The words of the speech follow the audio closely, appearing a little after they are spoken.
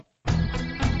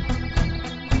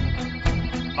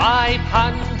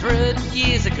500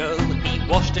 years ago, he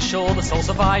washed ashore the sole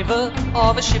survivor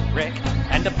of a shipwreck,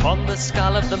 and upon the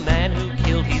skull of the man who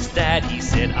killed his dad, he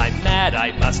said, "I'm mad,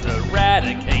 I must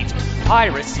eradicate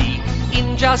piracy,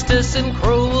 injustice and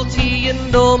cruelty,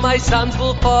 and all my sons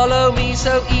will follow me,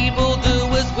 so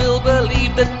evildoers will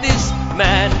believe that this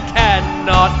man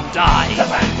cannot die." The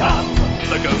Phantom,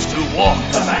 The ghost who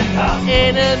walks. the Phantom,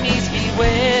 Enemies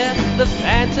beware, the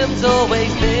Phantom's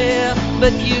always there,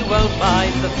 but you won't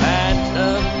find the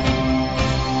Phantom.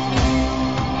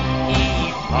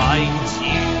 He finds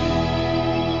you.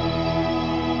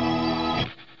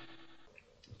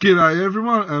 G'day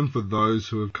everyone, and for those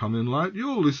who have come in late,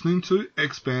 you're listening to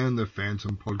Expand the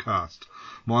Phantom podcast.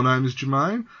 My name is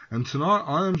Jermaine, and tonight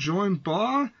I am joined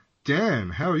by Dan.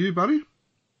 How are you, buddy?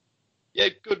 Yeah,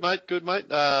 good mate.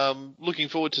 Looking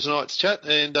forward to tonight's chat,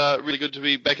 and really good to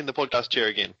be back in the podcast chair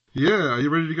again. Yeah, are you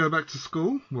ready to go back to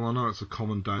school? Well, I know it's a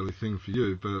common daily thing for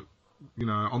you, but, you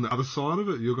know, on the other side of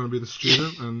it, you're going to be the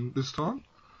student and this time?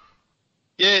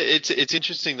 Yeah, it's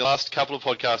interesting. The last couple of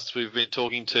podcasts we've been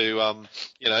talking to,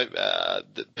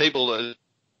 the people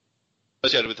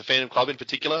associated with the Phantom Club in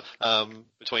particular,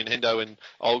 between Hendo and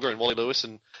Olga and Wally Lewis,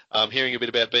 and hearing a bit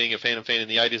about being a Phantom fan in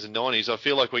the 80s and 90s. I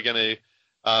feel like we're going to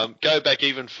go back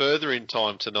even further in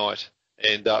time tonight,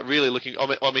 and really looking.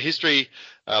 I'm a history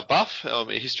buff. I'm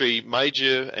a history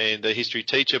major and a history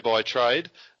teacher by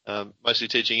trade. Mostly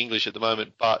teaching English at the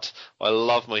moment, but I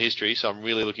love my history, so I'm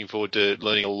really looking forward to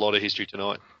learning a lot of history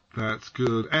tonight. That's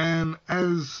good. And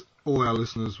as all our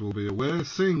listeners will be aware,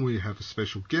 seeing we have a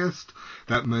special guest,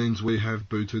 that means we have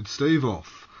booted Steve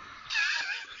off.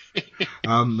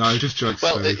 No, just jokes,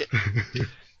 Well, Steve.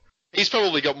 He's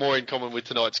probably got more in common with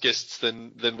tonight's guests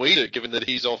than we do, given that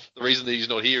he's off. The reason that he's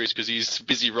not here is because he's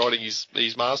busy writing his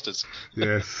masters.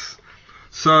 Yes.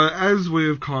 So, as we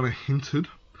have kind of hinted,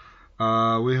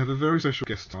 we have a very special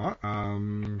guest tonight.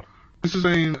 This has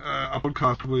been a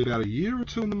podcast probably about a year or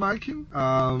two in the making.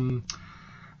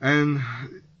 And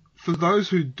for those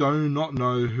who do not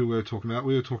know who we're talking about,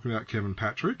 we are talking about Kevin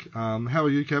Patrick. How are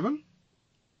you, Kevin?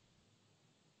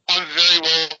 I'm very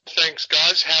well, thanks,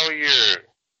 guys. How are you?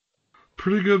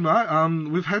 Pretty good,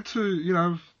 mate. We've had to,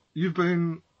 you've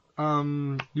been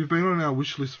on our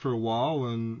wish list for a while,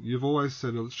 and you've always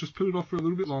said, let's just put it off for a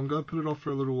little bit longer, put it off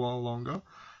for a little while longer.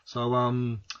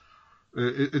 So,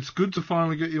 it's good to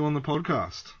finally get you on the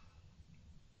podcast.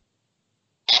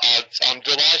 I'm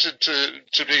delighted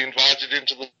to be invited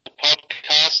into the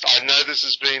podcast. I know this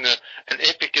has been an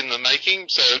epic in the making,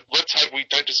 so let's hope we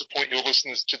don't disappoint your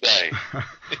listeners today.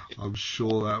 I'm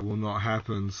sure that will not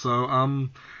happen. So,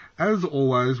 as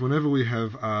always, whenever we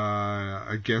have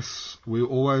a guest, we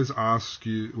always ask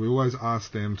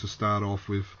them to start off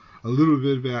with a little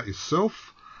bit about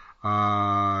yourself,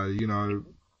 a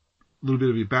little bit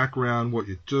of your background, what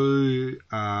you do,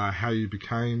 how you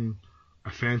became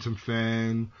a Phantom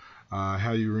fan,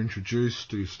 how you were introduced.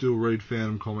 Do you still read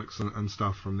Phantom comics and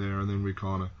stuff from there? And then we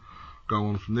kind of go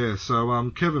on from there.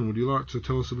 So, Kevin, would you like to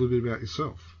tell us a little bit about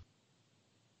yourself?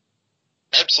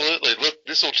 Absolutely. Look,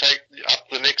 this will take up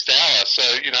the next hour, so,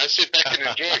 sit back and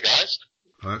enjoy, guys.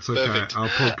 That's okay. Perfect. Our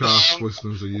podcast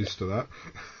listeners are used to that.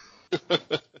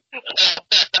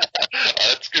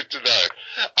 That's good to know.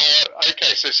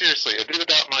 Okay, so seriously, a bit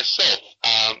about myself.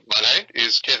 My name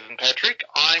is Kevin Patrick.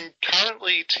 I'm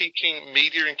currently teaching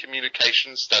Media and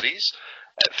Communication Studies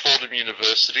at Fordham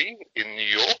University in New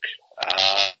York.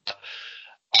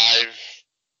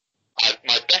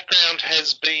 My background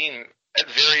has been at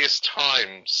various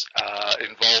times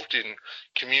involved in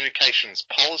communications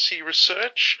policy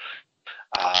research.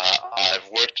 I've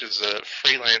worked as a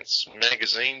freelance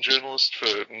magazine journalist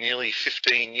for nearly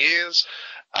 15 years.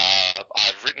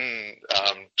 I've written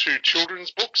two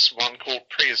children's books, one called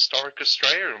Prehistoric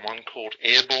Australia and one called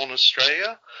Airborne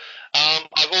Australia.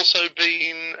 I've also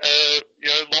been a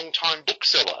long-time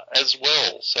bookseller as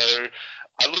well. So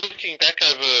looking back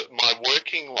over my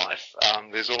working life,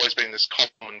 there's always been this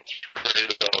common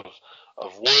thread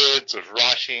of words, of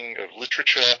writing, of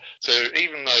literature. So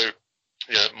even though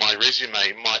my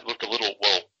resume might look a little,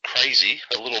 crazy,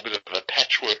 a little bit of a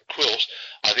patchwork quilt,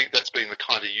 I think that's been the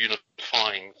kind of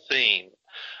unifying theme.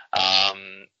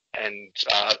 And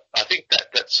I think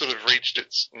that sort of reached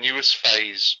its newest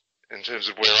phase in terms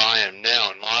of where I am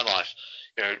now in my life.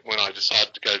 When I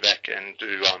decided to go back and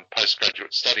do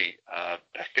postgraduate study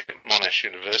back at Monash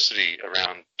University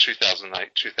around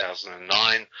 2008,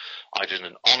 2009, I did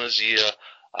an honours year.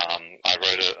 I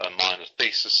wrote a minor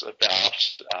thesis about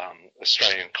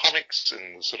Australian comics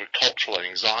and the sort of cultural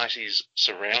anxieties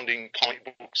surrounding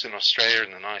comic books in Australia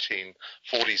in the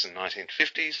 1940s and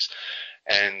 1950s.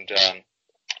 And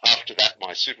after that,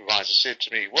 my supervisor said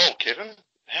to me, "Well, Kevin,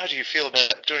 how do you feel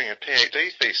about doing a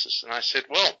PhD thesis?" And I said,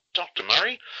 "Well, Dr.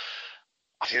 Murray,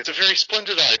 I think it's a very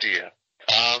splendid idea.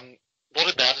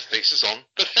 What about a thesis on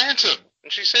The Phantom?"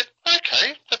 And she said,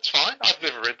 "Okay, that's fine. I've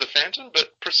never read The Phantom,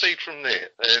 but proceed from there."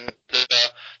 And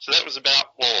so that was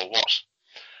about, well, what?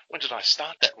 When did I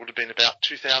start? That would have been about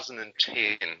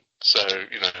 2010. So,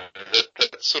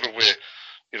 that's sort of where,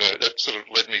 that sort of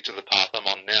led me to the path I'm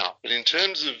on now. But in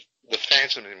terms of The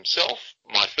Phantom himself,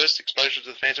 my first exposure to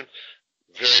The Phantom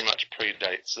very much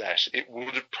predates that. It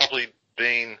would have probably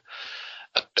been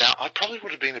about,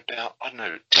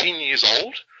 10 years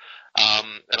old.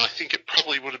 And I think it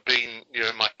probably would have been,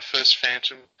 my first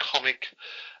Phantom comic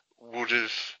would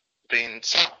have been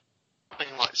something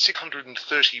like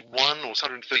 631 or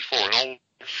 634, an old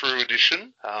Frew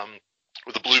edition,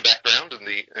 with a blue background and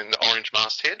the orange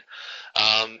masthead.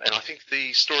 And I think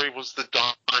the story was The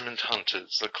Diamond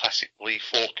Hunters, the classic Lee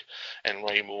Falk and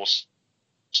Ray Morse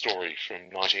story from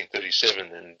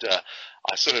 1937. And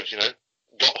I sort of,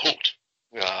 got hooked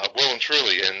well and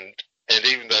truly. And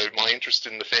even though my interest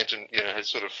in The Phantom, has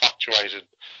sort of fluctuated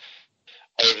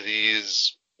over the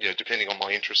years, depending on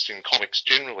my interest in comics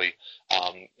generally,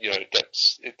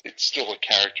 it's still a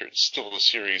character. It's still a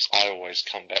series I always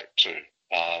come back to.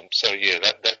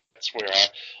 That's where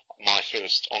my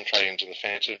first entree into The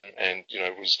Phantom, and,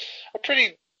 was a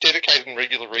pretty dedicated and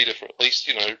regular reader for at least,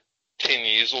 10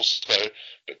 years or so,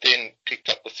 but then picked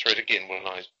up the thread again when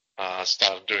I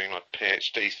started doing my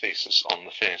PhD thesis on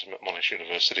The Phantom at Monash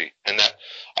University. And that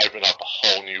opened up a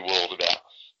whole new world about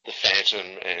The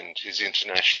Phantom and his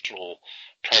international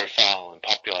profile and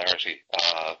popularity.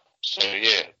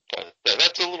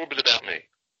 That's a little bit about me.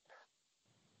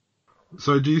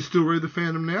 So do you still read The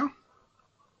Phantom now?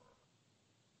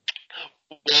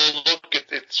 Well, look,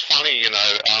 it's funny,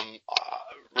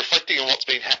 reflecting on what's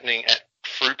been happening at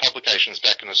Frew Publications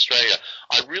back in Australia,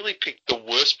 I really picked the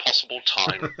worst possible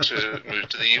time to move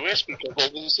to the US because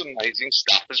all this amazing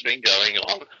stuff has been going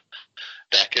on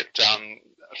back at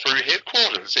Frew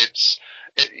headquarters.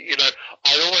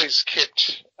 I always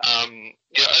kept,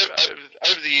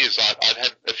 over the years, I'd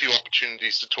had a few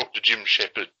opportunities to talk to Jim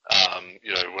Shepard,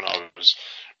 when I was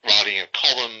writing a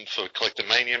column for Collector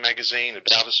Mania magazine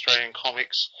about Australian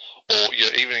comics, or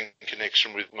even in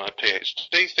connection with my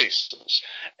PhD thesis.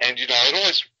 And, I'd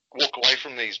always walk away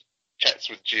from these chats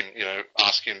with Jim,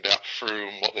 asking about Frew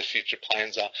and what their future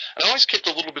plans are. And I always kept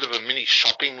a little bit of a mini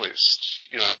shopping list,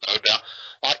 about,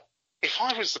 like, if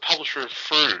I was the publisher of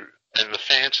Frew and The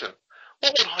Phantom,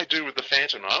 what would I do with The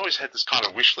Phantom? I always had this kind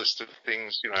of wish list of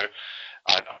things,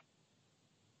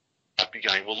 I'd be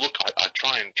going, well, look, I'd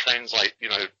try and translate,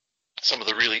 some of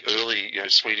the really early,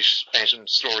 Swedish Phantom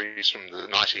stories from the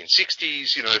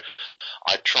 1960s,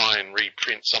 I'd try and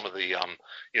reprint some of the,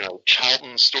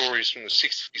 Charlton stories from the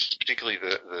 60s, particularly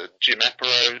the Jim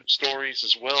Aparo stories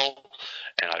as well,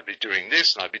 and I'd be doing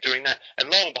this and I'd be doing that, and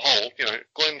lo and behold,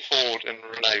 Glenn Ford and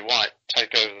Renee White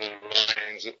take over the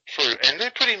reins at Frew, and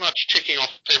they're pretty much ticking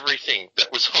off everything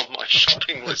that was on my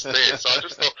shopping list there, so I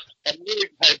just thought, I'm really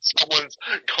glad someone's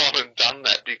gone and done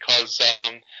that, because,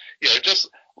 just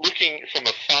looking from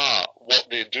afar what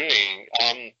they're doing,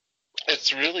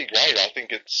 it's really great. I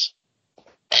think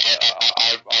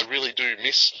I really do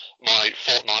miss my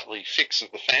fortnightly fix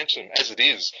of The Phantom as it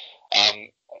is.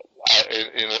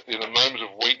 In a moment of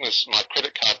weakness, my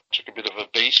credit card took a bit of a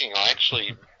beating. I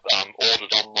actually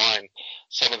ordered online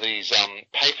some of these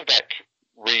paperback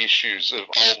reissues of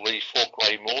old Lee Falk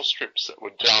Ray Moore strips that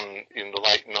were done in the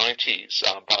late 90s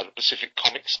by the Pacific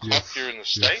Comics Club here in the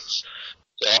States.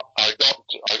 So I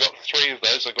got 3 of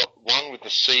those. I got one with the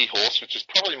seahorse, which is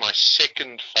probably my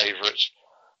second favourite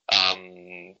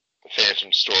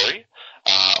Phantom story.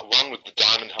 One with the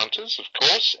Diamond Hunters, of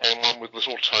course, and one with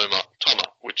Little Toma,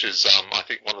 which is I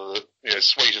think one of the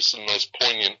sweetest and most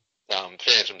poignant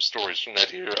Phantom stories from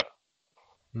that era.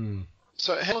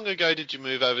 So how long ago did you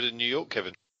move over to New York,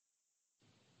 Kevin?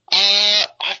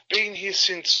 I've been here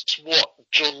since,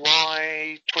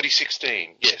 July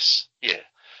 2016. Yes, yeah.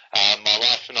 My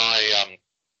wife and I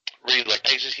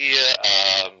relocated here.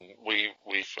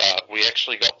 We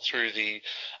actually got through the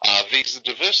visa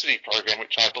diversity program,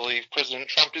 which I believe President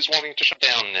Trump is wanting to shut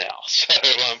down now. So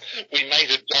we made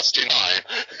it just in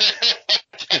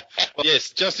time. Well, yes,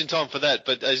 just in time for that.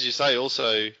 But as you say,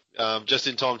 also just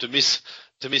in time to miss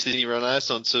the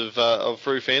renaissance of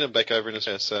Frew fandom back over in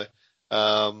Australia. So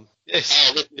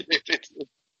yes.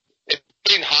 It's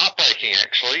been heartbreaking,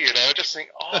 actually. I just think,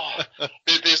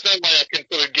 there's no way I can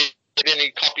sort of get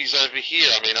any copies over here.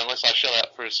 I mean, unless I shell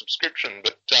out for a subscription.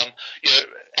 But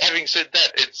having said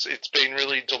that, it's been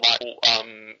really delightful.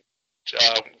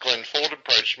 Glenn Ford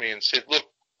approached me and said, look,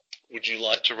 would you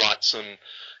like to write some,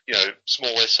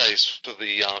 small essays for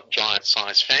the Giant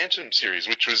Size Phantom series,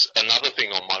 which was another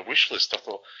thing on my wish list. I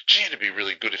thought, gee, it'd be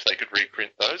really good if they could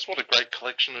reprint those. What a great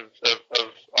collection of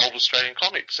old Australian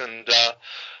comics. And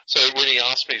so when he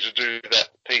asked me to do that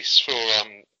piece for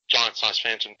Giant Size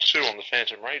Phantom 2 on the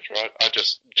Phantom Ranger, I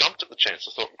just jumped at the chance.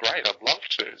 I thought, great, I'd love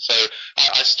to. So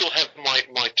I still have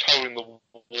my toe in the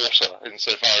water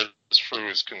insofar as Frew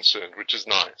is concerned, which is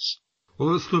nice.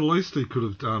 Well, that's the least he could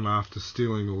have done after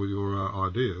stealing all your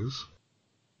ideas.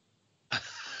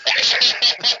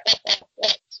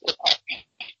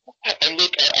 And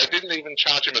look, I didn't even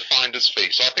charge him a finder's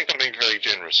fee, so I think I'm being very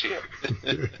generous here.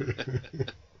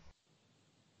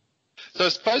 So I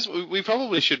suppose we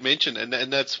probably should mention,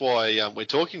 and that's why we're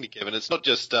talking to Kevin, it's not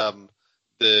just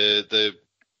the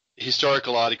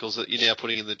historical articles that you're now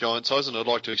putting in the Giant Size, and I'd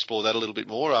like to explore that a little bit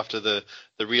more after the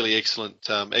really excellent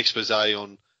expose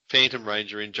on Phantom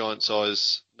Ranger in Giant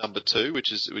Size number 2,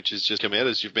 which is just come out,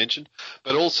 as you've mentioned,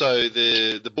 but also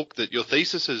the book that your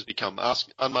thesis has become,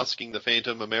 Unmasking the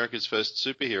Phantom, America's First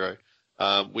Superhero,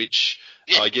 which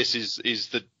I guess is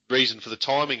the reason for the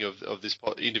timing of this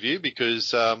interview,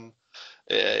 because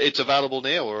it's available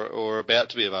now or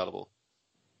about to be available.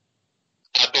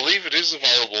 I believe it is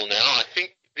available now. I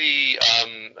think the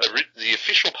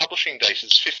official publishing date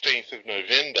is 15th of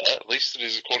November, at least it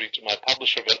is according to my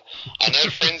publisher, but I know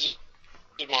friends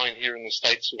of mine here in the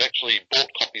States who've actually bought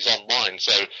copies online,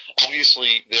 so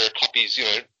obviously there are copies,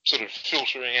 sort of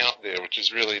filtering out there, which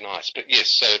is really nice. But yes,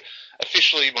 so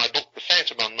officially my book, The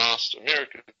Phantom Unmasked,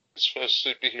 America's First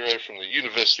Superhero from the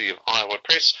University of Iowa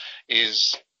Press,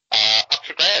 is up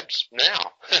for grabs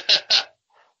now.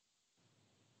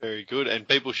 Very good, and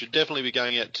people should definitely be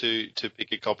going out to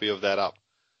pick a copy of that up.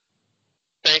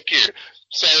 Thank you.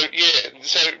 So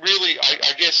really,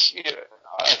 I guess,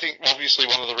 I think obviously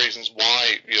one of the reasons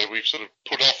why we've sort of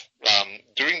put off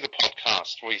doing the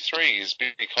podcast, we three, is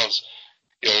because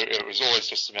it was always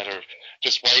just a matter of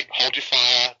just wait, hold your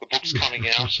fire, the book's coming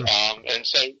out, and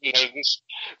so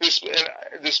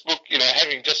this book,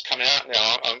 having just come out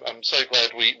now, I'm so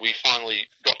glad we finally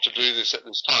got to do this at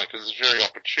this time, because it's very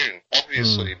opportune,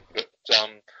 obviously, but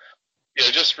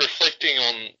just reflecting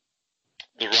on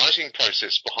the writing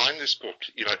process behind this book,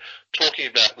 talking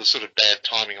about the sort of bad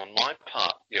timing on my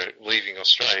part, leaving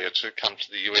Australia to come to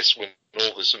the US when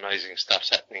all this amazing stuff's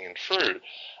happening in Frew.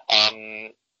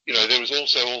 There was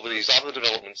also all these other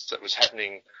developments that was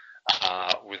happening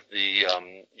with the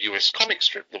US comic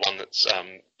strip, the one that's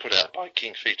put out by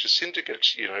King Feature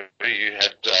Syndicate. You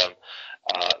had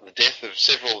the death of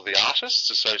several of the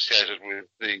artists associated with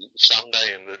the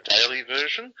Sunday and the daily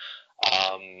version.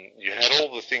 You had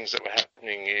all the things that were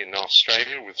happening in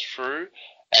Australia with Frew,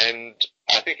 and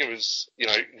I think it was,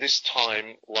 this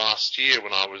time last year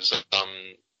when I was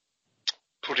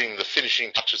putting the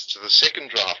finishing touches to the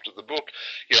second draft of the book,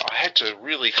 I had to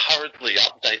really hurriedly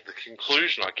update the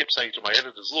conclusion. I kept saying to my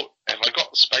editors, look, have I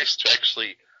got the space to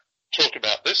actually talk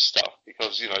about this stuff?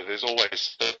 Because, there's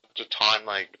always a time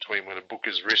lag between when a book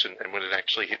is written and when it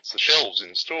actually hits the shelves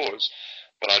in stores.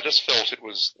 But I just felt it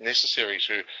was necessary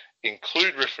to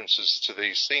include references to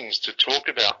these things, to talk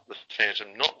about the Phantom,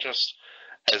 not just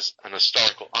as an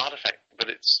historical artifact, but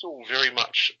it's still very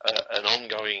much an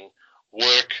ongoing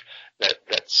work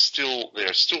that still, there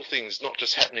are still things not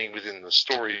just happening within the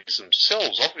stories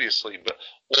themselves, obviously, but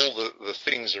all the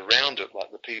things around it,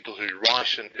 like the people who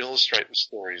write and illustrate the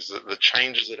stories, the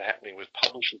changes that are happening with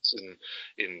publishers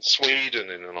in Sweden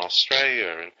and in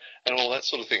Australia and all that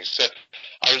sort of thing. So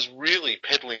I was really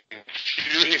pedaling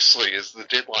furiously as the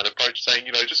deadline approached, saying,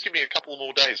 just give me a couple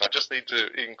more days. I just need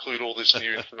to include all this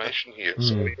new information here.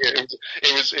 So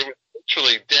it was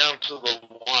literally down to the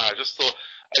wire. I just thought,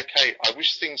 okay, I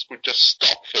wish things would just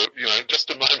stop for, just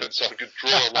a moment so I could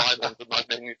draw a line under my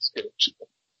manuscript.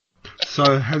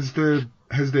 So has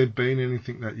there been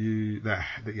anything that you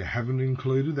haven't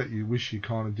included that you wish you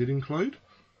kind of did include?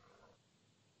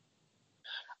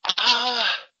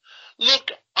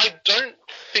 Look, I don't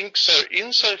think so.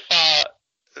 Insofar,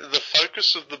 the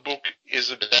focus of the book is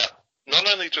about not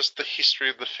only just the history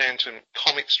of the Phantom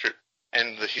comic strip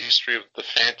and the history of the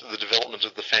Phantom, the development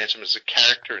of the Phantom as a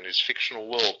character in his fictional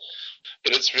world,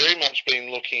 but it's very much been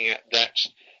looking at that,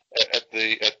 at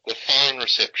the foreign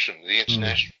reception, the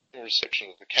international reception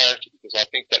of the character, because I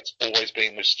think that's always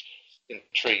been the most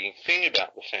intriguing thing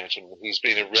about the Phantom. He's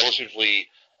been a relatively,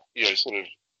 sort of,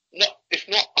 if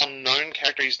not unknown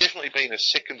character, he's definitely been a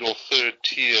second or third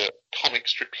tier comic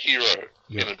strip hero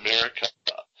in America.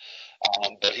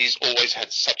 But he's always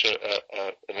had such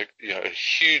a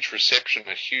huge reception,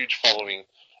 a huge following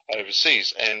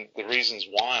overseas. And the reasons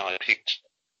why I picked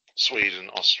Sweden,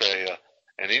 Australia,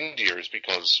 and India is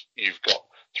because you've got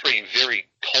three very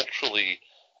culturally,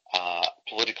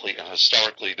 politically, and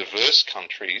historically diverse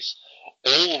countries,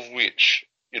 all of which,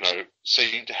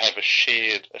 seem to have a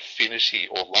shared affinity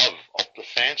or love of the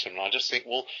Phantom. And I just think,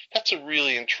 well, that's a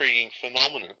really intriguing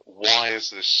phenomenon. Why is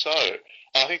this so?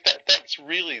 And I think that's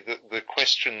really the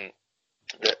question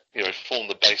that formed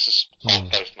the basis of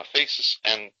both my thesis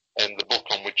and the book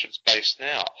on which it's based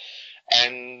now.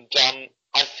 And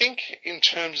I think in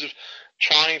terms of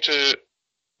trying to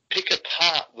pick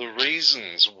apart the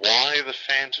reasons why the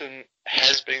Phantom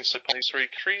has been so popular in three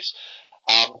countries,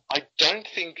 I don't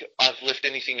think I've left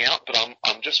anything out, but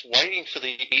I'm just waiting for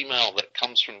the email that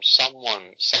comes from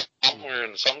someone somewhere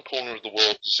in some corner of the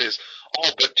world that says,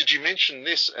 "Oh, but did you mention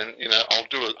this?" And I'll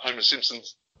do a Homer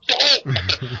Simpson's moment,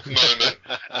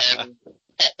 and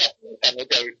I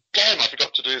go, "Damn, I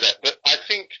forgot to do that." But I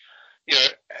think,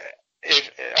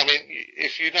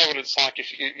 if you know what it's like,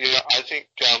 I think.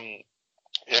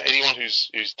 Anyone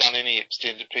who's done any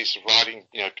extended piece of writing,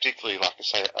 particularly like I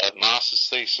say, a master's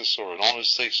thesis or an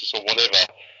honours thesis or whatever,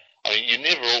 you're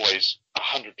never always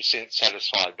 100%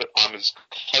 satisfied, but I'm as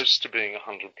close to being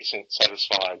 100%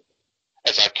 satisfied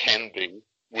as I can be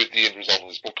with the end result of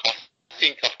this book. I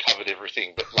think I've covered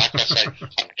everything, but like I say,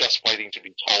 I'm just waiting to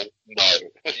be told, no,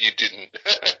 you didn't.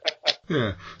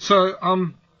 Yeah. So,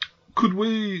 could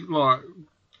we,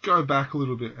 go back a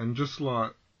little bit and just,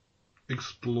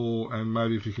 explore, and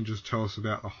maybe if you can just tell us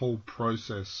about the whole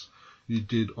process you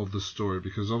did of the story,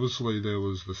 because obviously there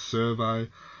was the survey,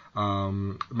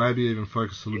 maybe even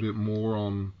focus a little bit more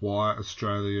on why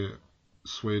Australia,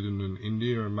 Sweden and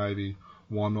India, and maybe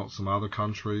why not some other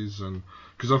countries, and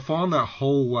because I find that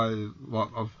whole way,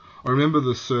 I remember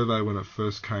the survey when it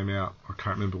first came out. I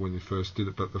can't remember when you first did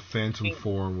it, but the Phantom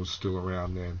Forum was still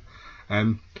around then,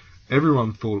 and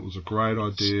everyone thought it was a great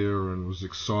idea and was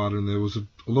excited, and there was a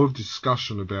lot of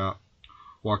discussion about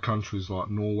why countries like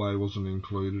Norway wasn't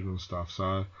included and stuff.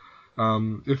 So,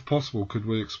 if possible, could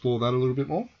we explore that a little bit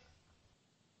more?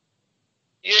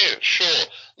 Yeah, sure.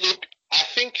 Look, I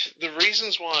think the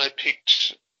reasons why I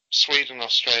picked Sweden,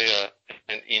 Australia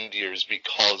and India is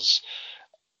because,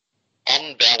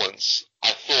 on balance,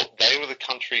 I thought they were the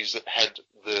countries that had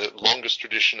the longest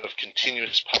tradition of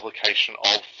continuous publication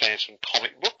of Phantom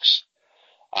comic books.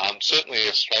 Certainly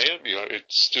Australia,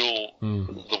 it's still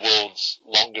the world's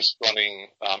longest running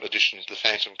edition of the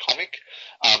Phantom comic.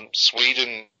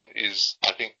 Sweden is,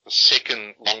 I think, the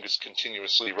second longest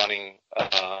continuously running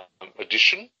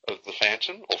edition of the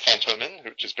Phantom, or Phantomen,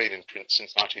 which has been in print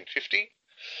since 1950.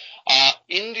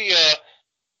 India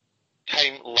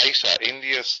came later.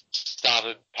 India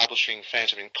started publishing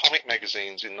Phantom in comic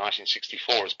magazines in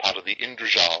 1964 as part of the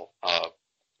Indrazal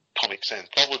comics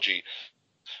anthology.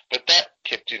 But that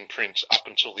kept in print up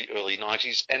until the early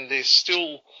 90s, and they're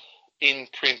still in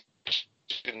print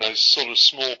in those sort of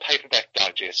small paperback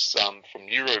digests from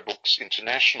Eurobooks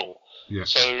International. Yeah.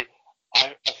 So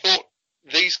I thought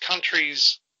these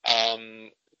countries,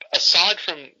 aside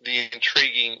from the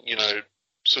intriguing,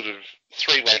 sort of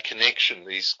three-way connection,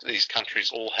 these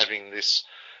countries all having this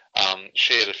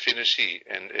shared affinity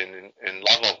and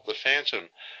love of the Phantom,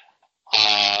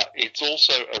 it's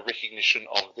also a recognition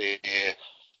of their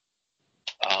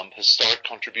historic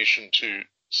contribution to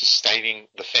sustaining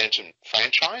the Phantom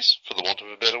franchise, for the want of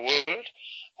a better word,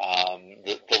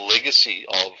 the legacy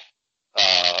of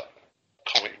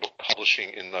comic book publishing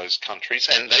in those countries.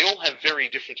 And they all have very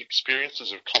different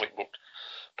experiences of comic book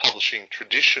publishing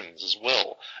traditions as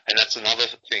well. And that's another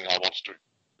thing I wanted to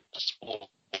explore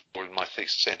in my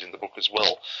thesis and in the book as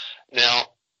well. Now,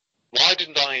 why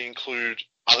didn't I include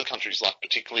other countries, like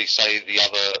particularly, say, the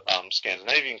other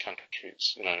Scandinavian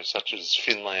countries, such as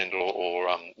Finland or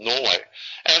Norway?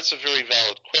 And it's a very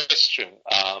valid question.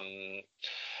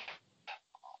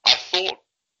 I thought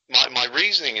my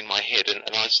reasoning in my head,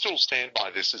 and I still stand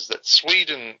by this, is that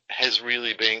Sweden has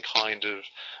really been kind of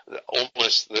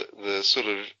almost the sort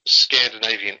of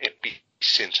Scandinavian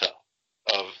epicenter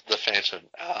of the Phantom.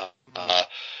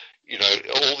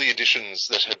 All the editions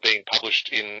that have been published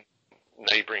in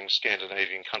neighbouring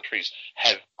Scandinavian countries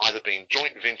have either been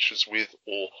joint ventures with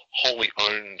or wholly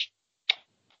owned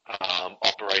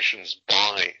operations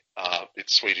by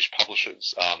its Swedish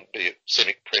publishers, be it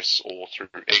Semic Press or through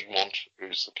Egmont,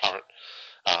 who's the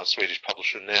current Swedish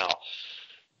publisher now.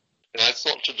 Now, that's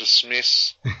not to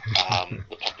dismiss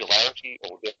the popularity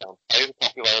or downplay the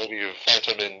popularity of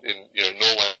Phantom in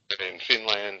Norway and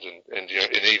Finland and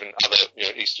even other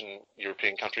Eastern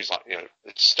European countries like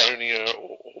Estonia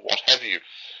or what have you.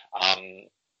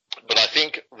 But I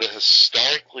think the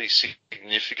historically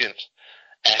significant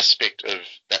aspect of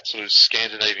that sort of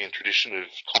Scandinavian tradition of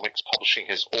comics publishing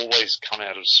has always come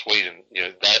out of Sweden.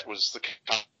 That was the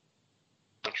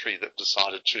country that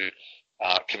decided to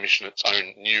commission its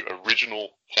own new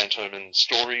original Fantomen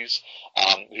stories,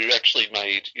 who actually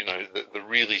made, the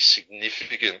really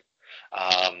significant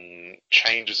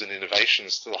changes and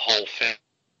innovations to the whole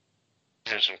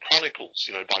Phantom Chronicles,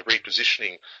 by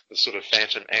repositioning the sort of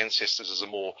Phantom ancestors as a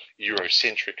more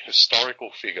Eurocentric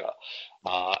historical figure.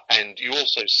 And you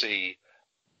also see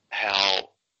how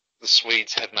the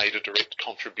Swedes have made a direct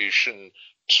contribution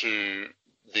to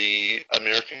the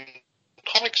American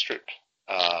comic strip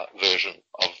version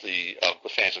of the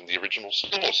Phantom, the original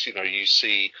source. You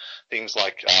see things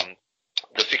like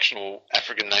the fictional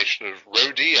African nation of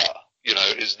Rhodia,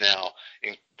 is now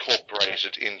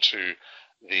incorporated into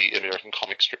the American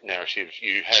comic strip narrative.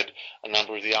 You had a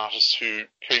number of the artists who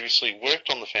previously worked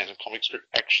on the Phantom comic strip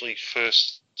actually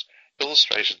first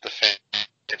illustrated the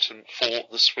Phantom for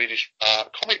the Swedish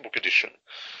comic book edition.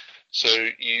 So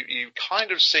you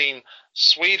kind of seen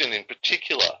Sweden in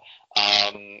particular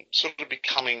sort of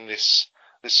becoming this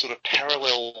sort of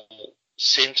parallel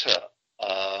center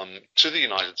to the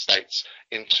United States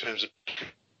in terms of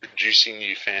producing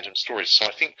new Phantom stories. So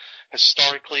I think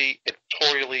historically,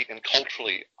 editorially, and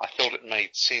culturally, I felt it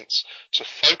made sense to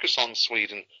focus on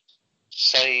Sweden,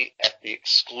 say at the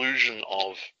exclusion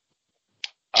of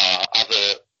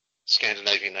other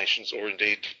Scandinavian nations, or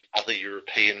indeed other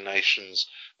European nations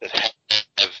that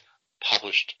have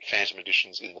published Phantom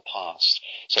editions in the past.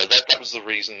 So that was the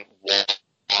reason why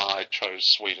I chose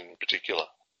Sweden in particular.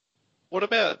 What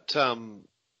about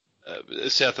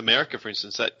South America, for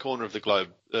instance, that corner of the globe?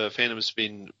 Phantom's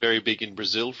been very big in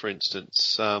Brazil, for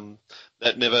instance.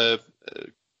 That never,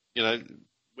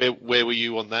 where were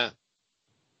you on that?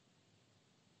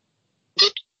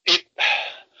 Look,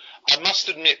 I must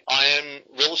admit I am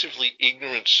relatively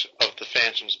ignorant of the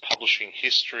Phantom's publishing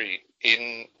history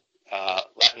in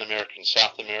Latin America and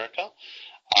South America.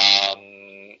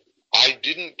 I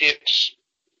didn't get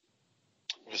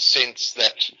the sense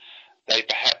that they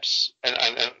perhaps, and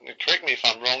correct me if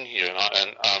I'm wrong here,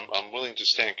 and I'm willing to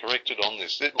stand corrected on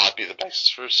this, it might be the basis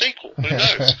for a sequel, who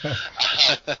knows?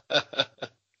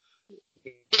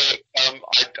 But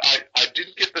I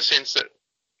didn't get the sense that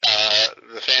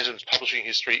the Phantom's publishing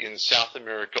history in South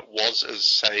America was as,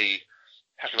 say,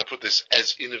 how can I put this,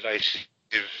 as innovative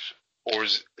or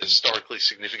as historically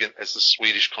significant as the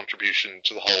Swedish contribution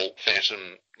to the whole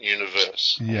Phantom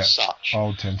universe as such.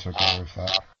 I'll tend to agree with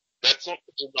that. That's not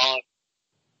to deny.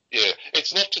 Yeah,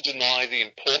 it's not to deny the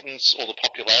importance or the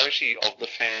popularity of the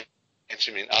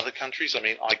Phantom in other countries. I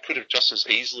mean, I could have just as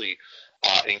easily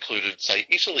included, say,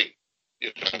 Italy,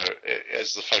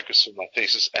 as the focus of my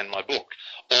thesis and my book,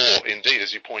 or indeed,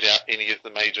 as you point out, any of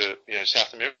the major,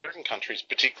 South American countries,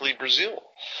 particularly Brazil.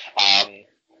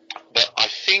 But I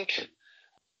think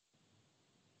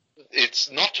it's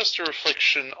not just a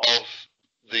reflection of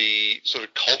the sort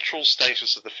of cultural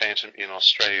status of the Phantom in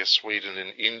Australia, Sweden,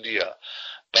 and India,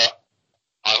 but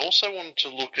I also wanted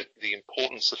to look at the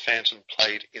importance the Phantom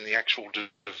played in the actual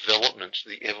development,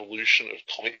 the evolution of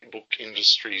comic book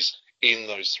industries in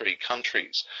those three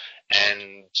countries,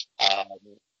 and I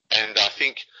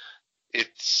think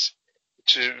it's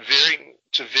to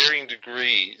varying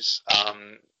degrees.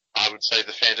 I would say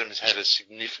the Phantom has had a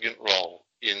significant role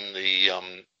in the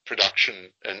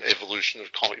production and evolution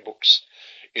of comic books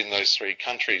in those three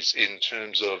countries in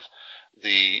terms of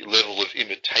the level of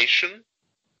imitation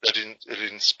that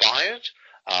it inspired.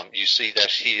 You see that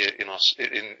here in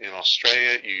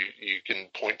Australia. You can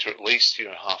point to at least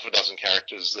half a dozen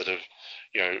characters that have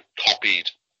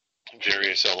copied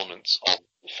various elements of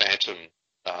the Phantom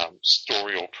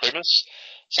story or premise.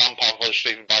 Some published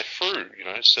even by Frew.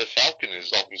 Sir Falcon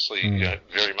is obviously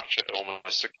very much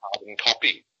almost a carbon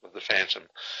copy of the Phantom.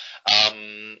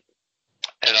 And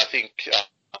I think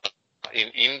in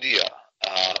India,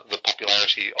 the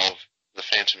popularity of the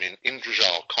Phantom in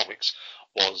Indrazil comics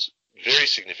was very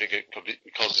significant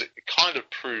because it kind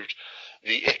of proved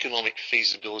the economic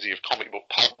feasibility of comic book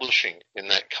publishing in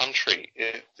that country.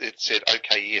 It said,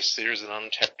 okay, yes, there is an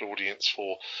untapped audience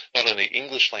for not only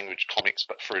English language comics,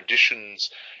 but for editions,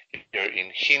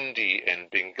 in Hindi and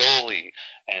Bengali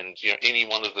and, any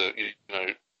one of the,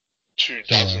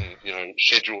 24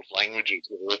 scheduled languages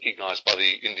that are recognized by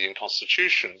the Indian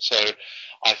Constitution. So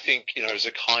I think, as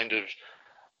a kind of,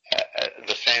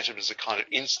 the Phantom is a kind of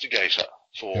instigator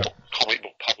for comic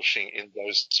book publishing in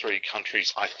those three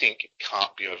countries. I think it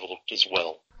can't be overlooked as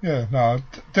well. Yeah, no, I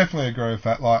definitely agree with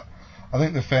that. Like, I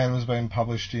think the Phantom has been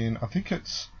published in, I think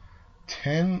it's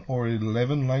 10 or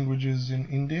 11 languages in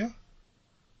India.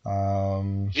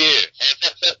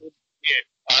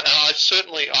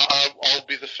 certainly, I'll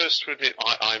be the first to admit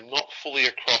I'm not fully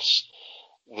across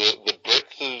the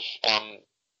breadth of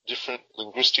different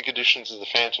linguistic editions of the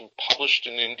Phantom published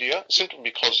in India, simply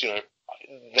because,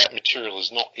 that material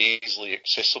is not easily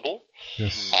accessible.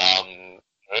 Yes.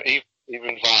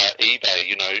 Even via eBay,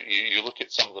 you look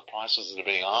at some of the prices that are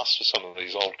being asked for some of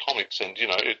these old comics, and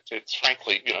it's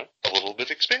frankly, a little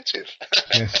bit expensive.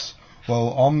 Yes. Well,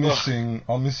 I'm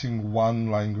missing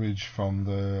one language from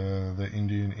the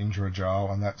Indian Indrajal,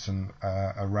 and that's an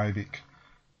Arabic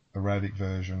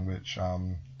version, which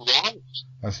Right.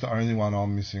 that's the only one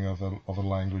I'm missing of a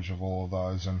language of all of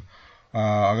those. And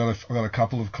I got a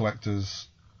couple of collectors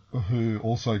who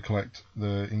also collect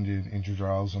the Indian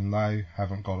Indrajals, and they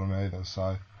haven't got them either.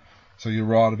 So you're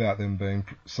right about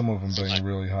some of them being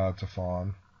really hard to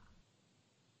find.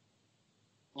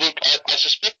 Look, I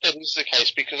suspect that is the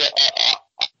case because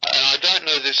I don't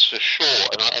know this for sure,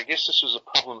 and I guess this was a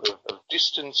problem of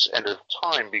distance and of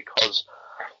time, because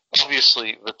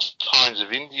obviously the Times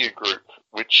of India group,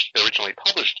 which originally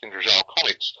published Indrajal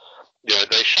comics,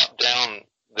 they shut down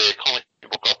their comic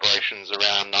book operations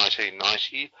around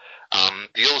 1990.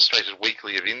 The Illustrated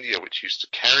Weekly of India, which used to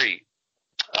carry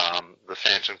the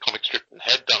Phantom comic strip and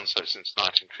had done so since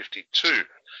 1952,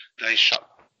 they shut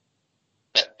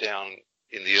that down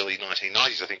in the early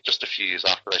 1990s, I think just a few years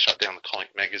after they shut down the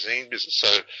comic magazine business. So,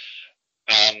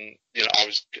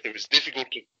 it was difficult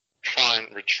to try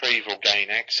and retrieve or gain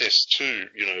access to,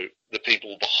 the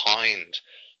people behind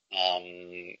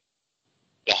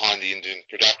the Indian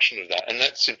production of that. And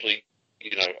that's simply,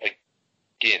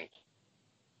 again,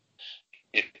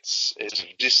 it's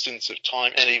of distance, of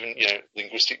time, and even,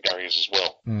 linguistic barriers as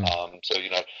well. So,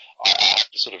 I have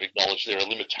to sort of acknowledge there are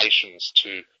limitations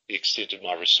to the extent of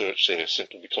my research there,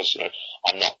 simply because,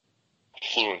 I'm not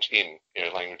fluent in,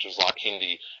 languages like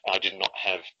Hindi, and I did not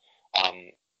have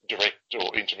direct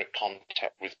or intimate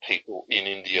contact with people in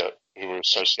India who were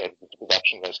associated with the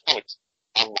production of those comics,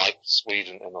 unlike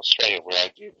Sweden and Australia, where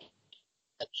I did.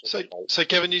 So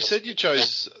Kevin, you said you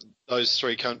chose those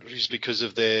three countries because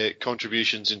of their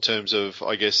contributions in terms of,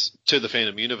 I guess, to the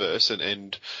Phantom universe,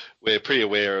 and we're pretty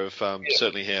aware of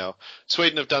certainly how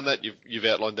Sweden have done that. You've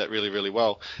outlined that really, really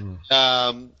well.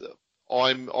 I'm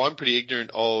pretty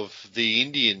ignorant of the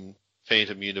Indian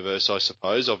Phantom universe, I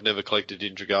suppose. I've never collected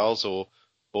Indrajals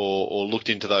or looked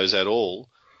into those at all.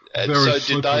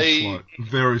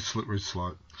 Very slippery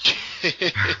slope.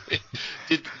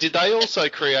 Did they also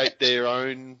create their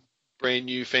own brand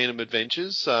new Phantom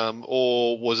adventures,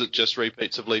 or was it just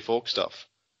repeats of Lee Falk stuff?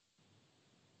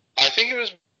 I think it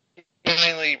was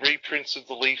mainly reprints of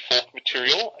the Lee Falk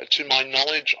material. To my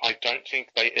knowledge, I don't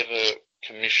think they ever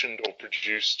commissioned or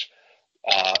produced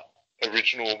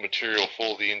original material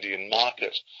for the Indian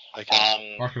market.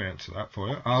 Okay. I can answer that for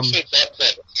you.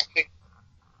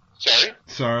 Sorry?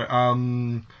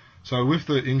 So with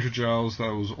the Indrajals,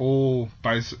 that was all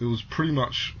it was pretty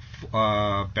much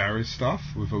Barry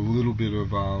stuff with a little bit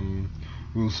of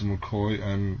Wilson McCoy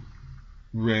and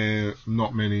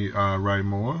not many Ray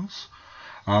Moyles.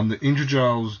 The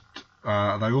Indrajals,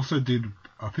 they also did,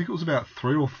 I think it was about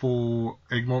 3 or 4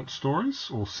 Egmont stories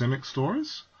or Semic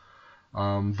stories.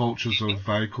 Vultures of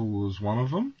Vehicle was one of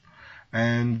them,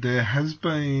 and there has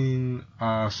been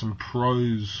some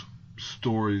prose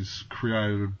stories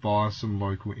created by some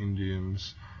local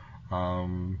Indians,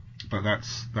 but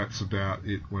that's about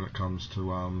it when it comes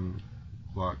to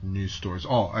like news stories.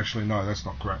 Oh, actually no, that's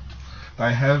not correct.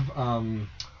 They have and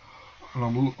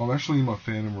I'm actually in my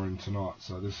Phantom room tonight,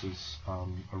 so this is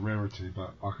a rarity,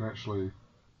 but I can actually,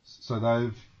 so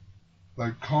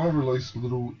they kind of released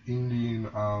little Indian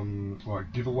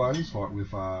like giveaways, like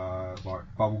with like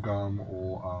bubblegum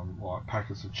or like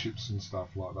packets of chips and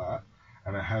stuff like that.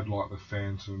 And it had like the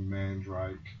Phantom,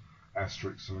 Mandrake,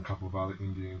 Asterix, and a couple of other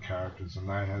Indian characters, and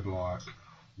they had like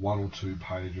 1 or 2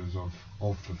 pages of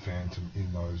the Phantom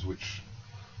in those, which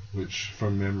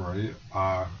from memory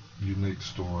are unique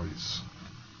stories.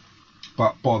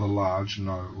 But by the large,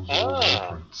 no, it was all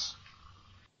reprints.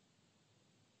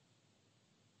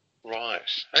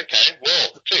 Right. Okay.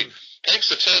 Well, gee, thanks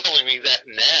for telling me that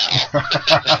now.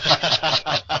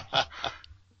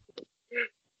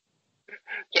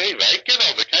 Anyway, get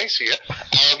on the case here.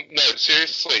 No,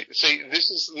 seriously. See, this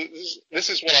is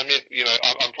what I meant.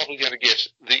 I'm probably going to get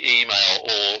the email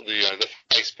or the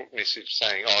Facebook message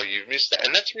saying, "Oh, you've missed that,"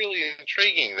 and that's really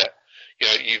intriguing. That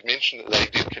you've mentioned that they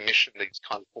did commission these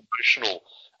kind of promotional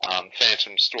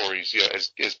Phantom stories,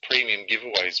 as premium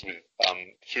giveaways with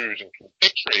food and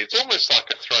confectionery. It's almost like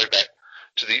a throwback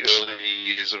to the early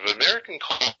years of American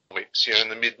comics, in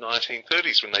the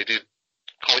mid-1930s when they did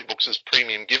comic books as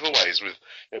premium giveaways with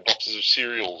boxes of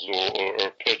cereals or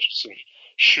a purchase of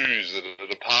shoes at a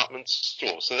department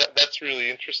store. So that's really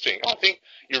interesting. I think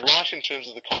you're right in terms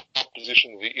of the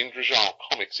composition of the Indrazil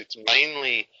comics. It's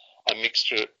mainly a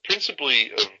mixture,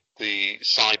 principally of the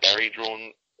Cy Barry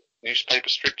drawn newspaper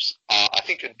strips. I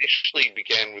think initially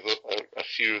began with a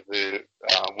few of the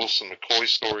Wilson McCoy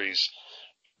stories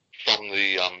from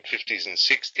the 50s and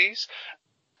 60s.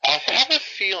 I have a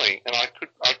feeling, and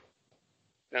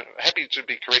I'm happy to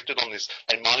be corrected on this,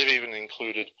 they might have even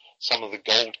included some of the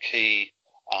Gold Key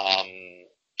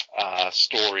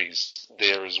stories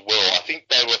there as well. I think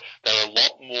they were a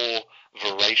lot more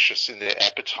voracious in their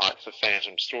appetite for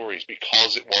Phantom stories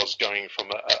because it was going from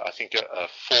I think a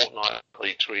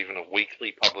fortnightly to even a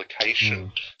weekly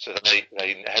publication. So they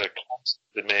had a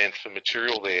constant demand for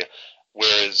material there,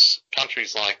 whereas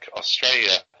countries like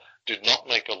Australia did not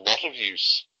make a lot of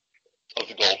use of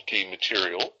the Gold Key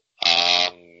material.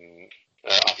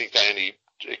 I think they only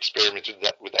experimented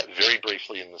with that very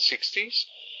briefly in the 60s.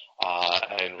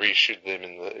 And reissued them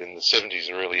in the 70s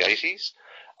or early 80s.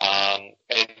 And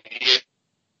yet,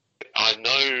 I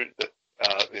know that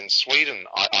in Sweden,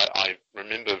 I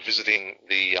remember visiting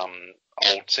the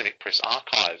old Semic Press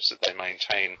archives that they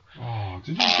maintain. Oh,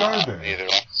 did you go there? Near their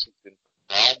offices in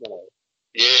Malmo.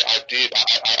 Yeah, I did.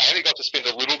 I only got to spend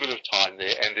a little bit of time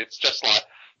there, and it's just like,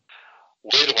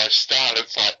 where do I start?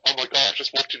 It's like, oh my god, I've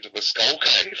just walked into the Skull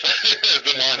Cave,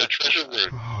 the minor treasure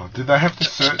room. Oh, did they have to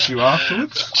search you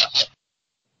afterwards?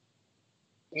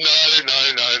 No.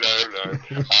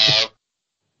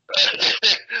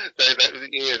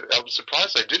 Yeah, I'm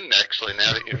surprised they didn't actually.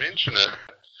 Now that you mention it,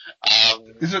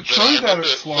 is it true that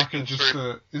it's like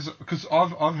is it because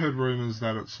I've heard rumours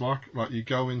that it's like you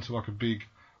go into like a big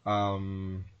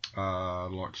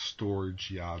like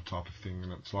storage yard type of thing,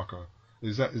 and it's like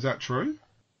is that true?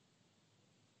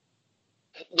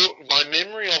 Look, my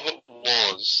memory of it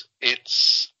was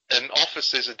it's an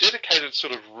office. There's a dedicated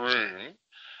sort of room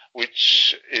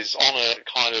which is on a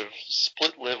kind of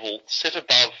split level set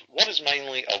above what is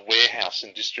mainly a warehouse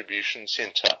and distribution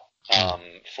centre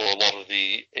for a lot of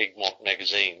the Egmont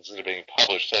magazines that are being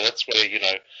published. So that's where,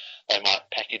 they might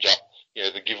package up,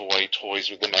 the giveaway toys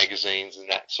with the magazines and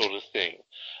that sort of thing.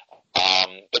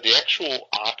 But the actual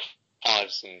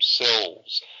archives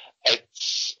themselves,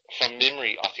 it's, from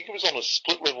memory, I think it was on a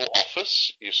split level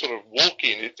office. You sort of walk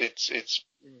in, it's a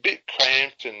bit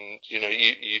cramped, and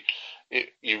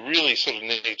you really sort of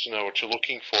need to know what you're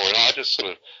looking for. And I just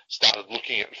sort of started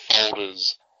looking at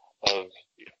folders of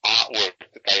artwork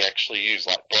that they actually use,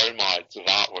 like bromides of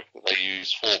artwork that they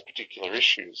use for particular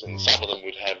issues. And some of them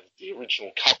would have the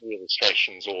original cover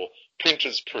illustrations or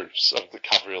printer's proofs of the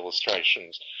cover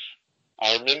illustrations.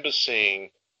 I remember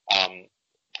seeing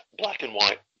black and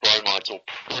white bromides or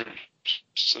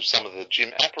proofs of some of the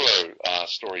Jim Aparo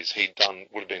stories he'd done,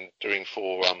 would have been doing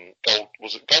for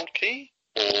Gold Key?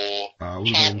 Or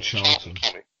Charlton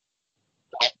comic.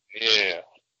 Yeah.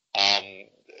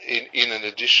 In an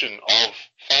edition of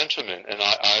Phantom, and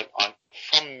I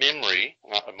from memory,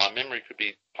 my memory could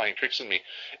be playing tricks on me,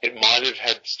 it might have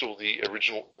had still the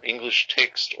original English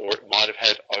text, or it might have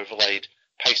had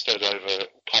pasted over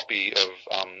copy of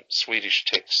Swedish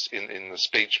text in the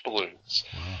speech balloons.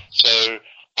 Wow. So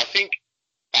I think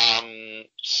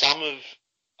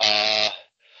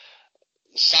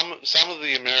some of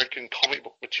the American comic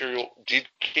book material did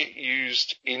get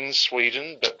used in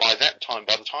Sweden, but by the time,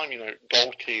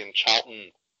 Gold Key and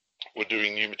Charlton were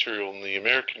doing new material in the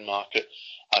American market,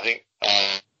 I think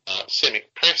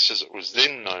Semic Press, as it was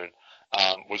then known,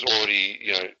 was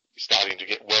already, starting to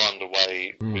get well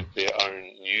underway with their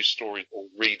own news stories, or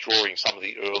redrawing some of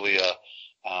the earlier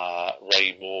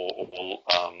Ray Moore or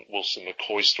Wilson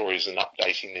McCoy stories and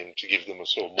updating them to give them a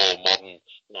sort of more modern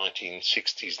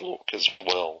 1960s look as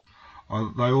well.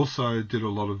 They also did a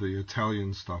lot of the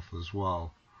Italian stuff as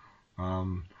well.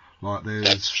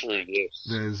 That's true, yes.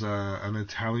 There's an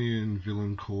Italian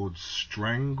villain called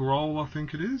Strangroll, I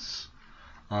think it is.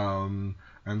 And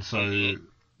so it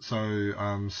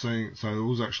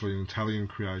was actually an Italian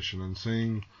creation, and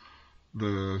seeing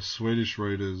the Swedish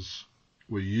readers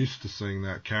were used to seeing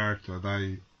that character,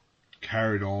 they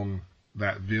carried on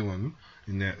that villain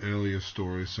in their earlier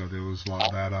stories, so there was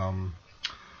like that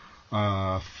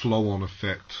flow-on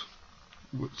effect,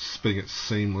 being it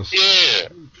seamless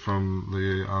from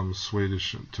the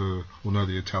Swedish the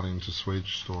Italian to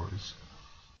Swedish stories.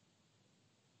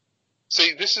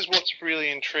 See, this is what's really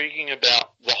intriguing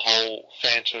about the whole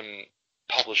Phantom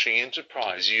publishing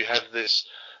enterprise. You have this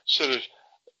sort of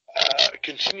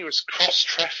continuous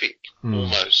cross-traffic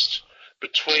almost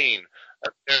between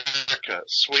America,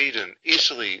 Sweden,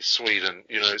 Italy, Sweden,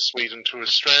 Sweden to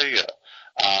Australia.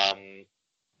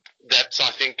 That's, I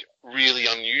think, really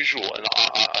unusual, and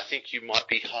I think you might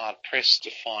be hard-pressed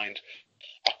to find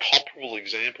a comparable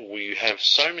example where you have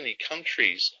so many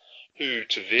countries who,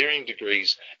 to varying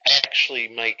degrees, actually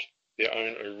make their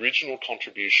own original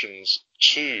contributions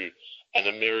to an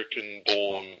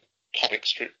American-born comic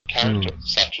strip character,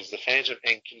 such as the Phantom,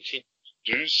 and continue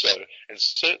to do so, and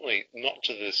certainly not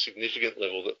to the significant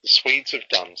level that the Swedes have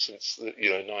done since the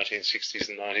 1960s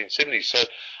and 1970s. So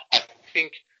I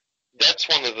think that's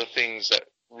one of the things that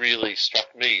really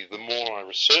struck me the more I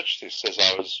researched this, as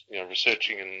I was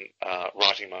researching and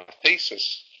writing my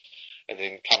thesis, and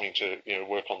then coming to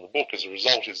work on the book as a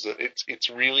result, is that it's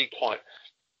really quite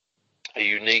a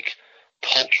unique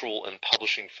cultural and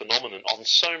publishing phenomenon on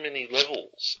so many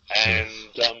levels, and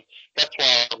that's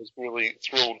why I was really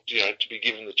thrilled to be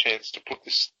given the chance to put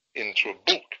this into a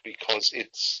book, because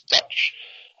it's such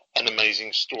an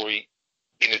amazing story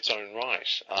in its own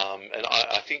right. And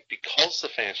I think because the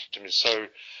Phantom is so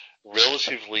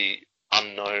relatively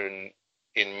unknown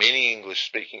in many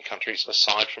English-speaking countries,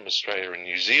 aside from Australia and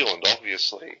New Zealand,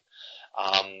 obviously,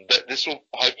 that this will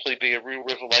hopefully be a real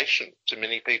revelation to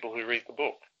many people who read the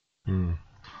book.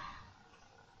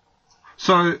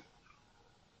 So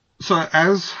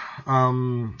as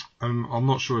and I'm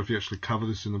not sure if you actually cover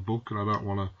this in the book, and I don't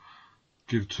want to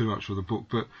give too much of the book,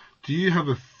 but do you have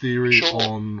a theory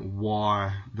on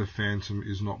why the Phantom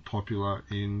is not popular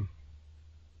in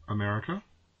America?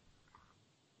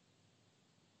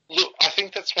 Look, I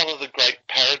think that's one of the great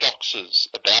paradoxes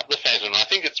about the Phantom. I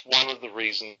think it's one of the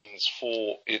reasons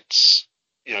for its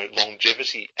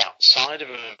longevity outside of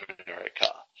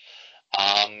America,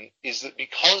 is that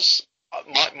because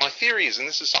my theory is, and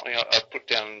this is something I put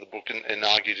down in the book and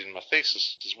argued in my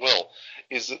thesis as well,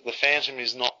 is that the Phantom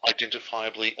is not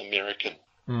identifiably American.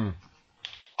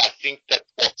 I think that's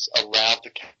what's allowed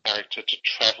the character to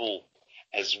travel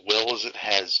as well as it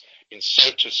has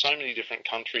to so many different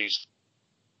countries.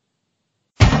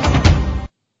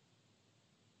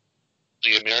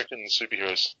 The American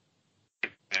superheroes,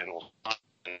 or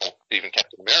even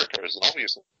Captain America is an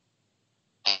obvious one.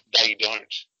 They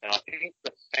don't. And I think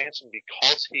the Phantom,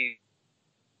 because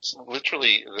he's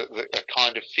literally a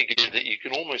kind of figure that you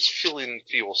can almost fill in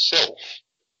for yourself,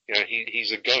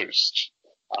 he's a ghost.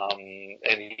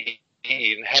 And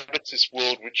he inhabits this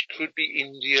world, which could be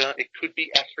India, it could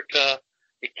be Africa,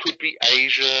 it could be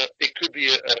Asia, it could be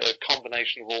a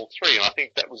combination of all three. And I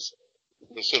think that was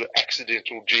the sort of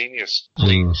accidental genius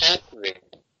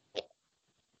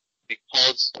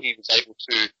because he was able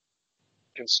to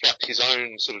construct his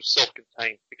own sort of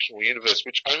self-contained fictional universe,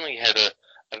 which only had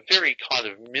a very kind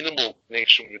of minimal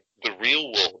connection with the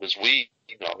real world as we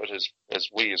know it, as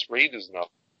we as readers know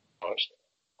it.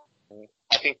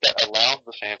 I think that allowed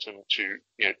the Phantom to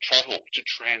travel, to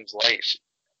translate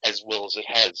as well as it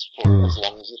has for as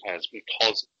long as it has,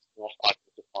 because it's not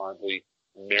identifiably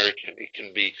American. It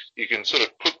can be, you can sort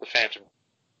of put the Phantom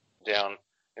down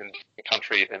in the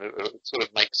country and it sort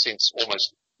of makes sense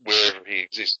almost wherever he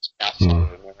exists outside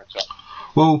of America.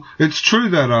 Well, it's true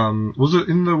that was it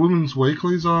in the Women's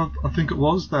Weeklies? I think it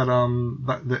was that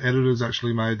that the editors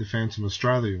actually made the Phantom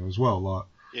Australian as well. Like,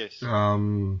 yes.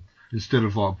 Instead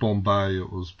of like Bombay, it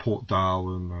was Port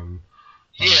Darwin and.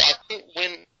 Yeah, I think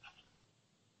when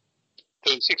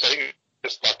 36, I think it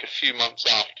was just like a few months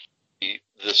after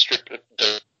the strip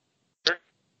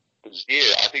was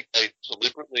I think they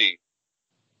deliberately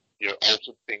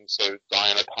altered things so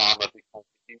Diana Palmer becomes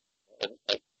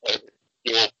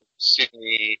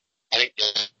Sydney. I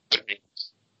think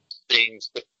things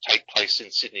that take place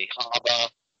in Sydney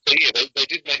Harbour. So yeah, they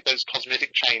did make those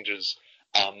cosmetic changes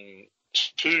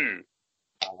to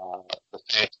the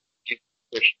Phantom,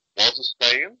 which was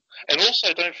Australian. And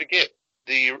also, don't forget,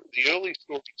 the early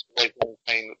stories always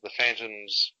maintain that the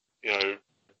Phantom's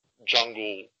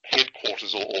jungle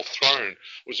headquarters or throne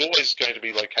was always going to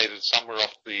be located somewhere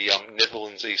off the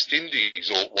Netherlands East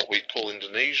Indies, or what we call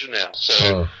Indonesia now.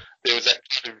 So there was that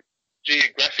kind of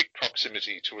geographic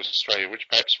proximity to Australia, which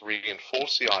perhaps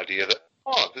reinforced the idea that,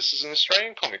 this is an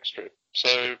Australian comic strip.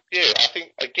 So yeah, I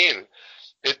think again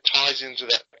it ties into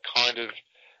that kind of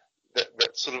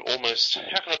that sort of almost,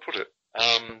 how can I put it?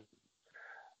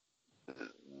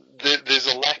 There's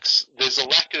a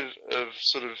lack of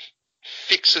sort of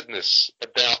fixedness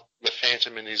about the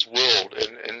Phantom and his world,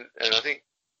 and I think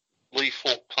Lee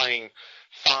Falk playing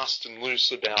fast and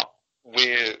loose about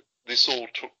where this all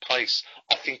took place,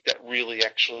 I think that really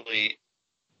actually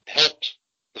helped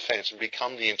the Phantom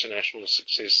become the international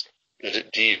success that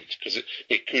it did, because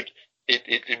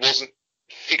it wasn't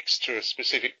fixed to a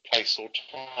specific place or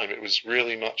time. It was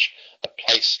really much a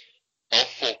place of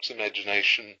Falk's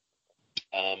imagination,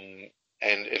 and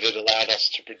it allowed us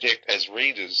to project as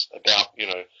readers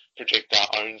project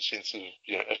our own sense of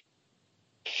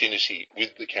affinity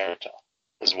with the character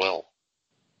as well.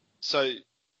 So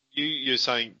you're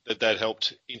saying that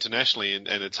helped internationally, and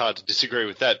it's hard to disagree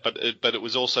with that, but it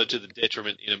was also to the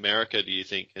detriment in America, do you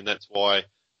think? And that's why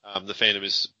the Phantom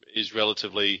is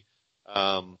relatively,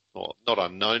 well, not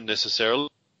unknown necessarily,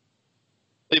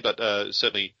 but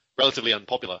certainly relatively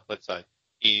unpopular, let's say,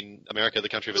 in America, the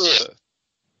country of its birth.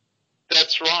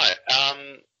 That's right.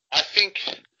 I think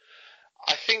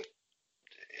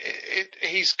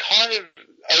he's kind of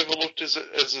overlooked as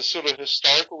a sort of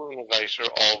historical innovator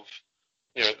of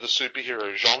the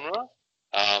superhero genre.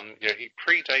 He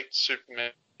predates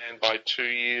Superman by 2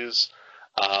 years.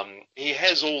 He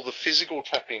has all the physical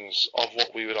trappings of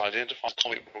what we would identify as a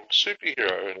comic book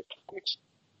superhero in comics.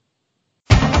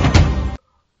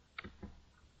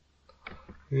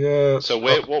 Yeah. So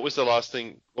what was the last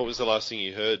thing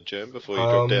you heard, Germ, before you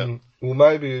dropped out? Well,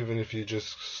 maybe even if you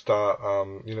just start,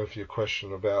 if your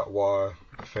question about why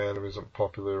the Phantom isn't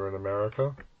popular in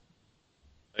America.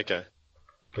 Okay.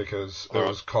 Because it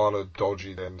was kind of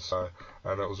dodgy then,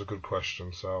 and it was a good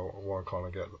question, so I want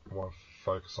to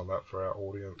focus on that for our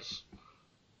audience.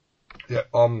 Yeah,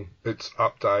 it's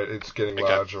it's getting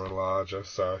larger and larger,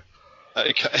 so.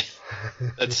 Okay.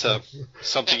 That's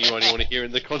something you only want to hear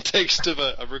in the context of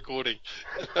a recording.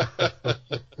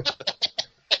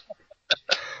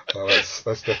 Well, that's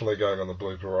definitely going on the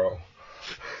blooper roll.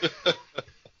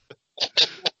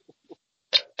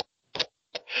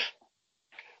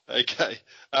 Okay.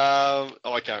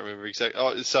 I can't remember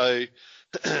exactly. So,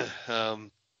 how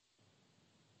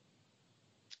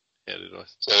did I?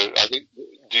 So, I think,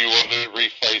 do you want to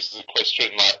rephrase the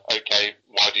question like, okay,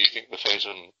 why do you think the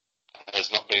Phantom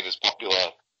has not been as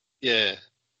popular? Yeah.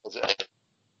 As it has,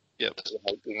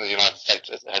 in the United States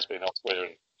as it has been elsewhere,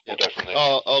 and we'll go from there.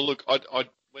 Oh, look,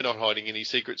 we're not hiding any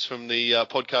secrets from the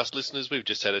podcast listeners. We've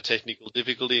just had a technical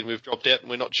difficulty and we've dropped out, and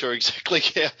we're not sure exactly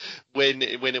when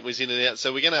it was in and out.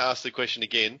 So we're going to ask the question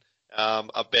again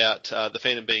about the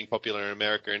Phantom being popular in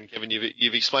America. And Kevin,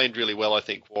 you've explained really well, I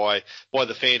think, why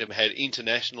the Phantom had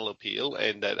international appeal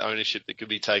and that ownership that could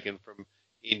be taken from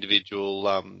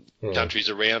individual countries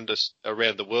around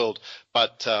the world,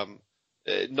 but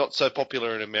not so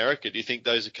popular in America. Do you think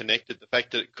those are connected? The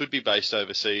fact that it could be based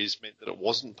overseas meant that it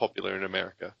wasn't popular in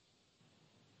America?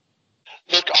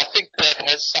 Look, I think that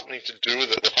has something to do with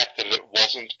it. The fact that it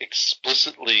wasn't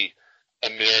explicitly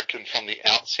American from the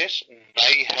outset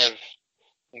may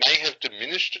have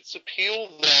diminished its appeal,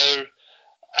 though.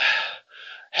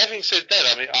 Having said that,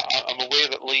 I mean, I'm aware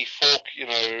that Lee Falk,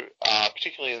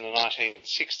 particularly in the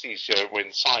 1960s,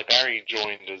 when Cy Barry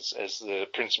joined as the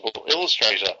principal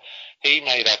illustrator, he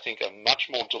made, I think, a much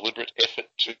more deliberate effort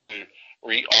to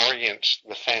reorient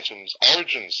the Phantom's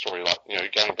origin story, like,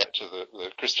 going back to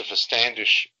the Christopher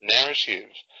Standish narrative,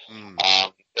 and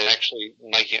actually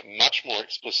making it much more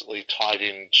explicitly tied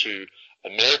into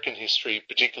American history,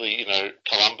 particularly,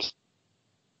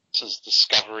 Columbus's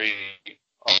discovery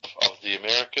of the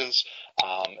Americas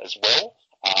as well.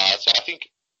 So I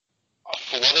think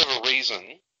for whatever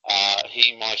reason,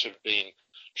 he might have been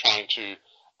trying to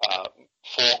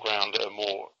foreground a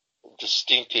more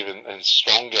distinctive and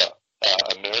stronger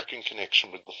American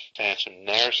connection with the Phantom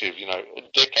narrative,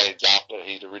 decades after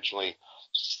he'd originally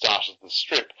started the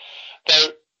strip.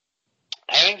 Though,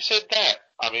 having said that,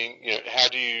 I mean, how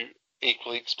do you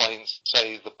equally explain,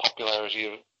 say, the popularity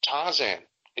of Tarzan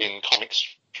in comic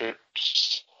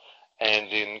strips and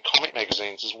in comic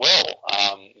magazines as well?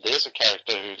 There's a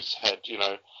character who's had,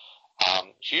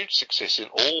 huge success in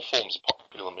all forms of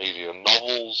popular media,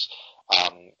 novels,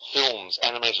 films,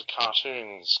 animated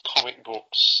cartoons, comic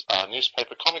books,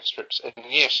 newspaper comic strips, and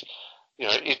yet,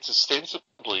 it's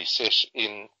ostensibly set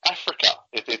in Africa.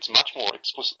 It's much more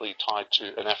explicitly tied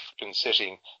to an African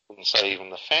setting than, say, even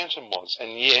the Phantom was,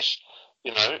 and yet,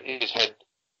 it had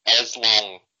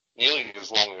nearly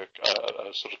as long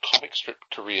a sort of comic strip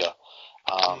career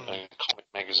and comic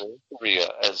magazine career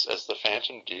as the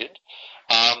Phantom did.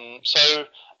 So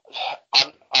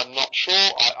I'm not sure.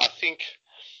 I think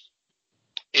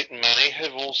it may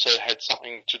have also had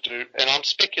something to do, and I'm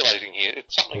speculating here,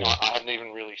 it's something I haven't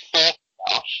even really thought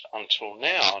about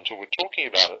until we're talking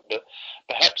about it, but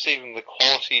perhaps even the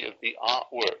quality of the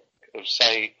artwork of,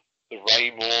 say, the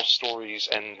Ray Moore stories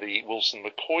and the Wilson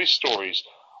McCoy stories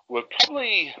were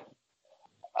probably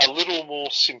a little more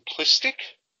simplistic,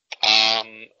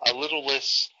 a little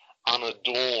less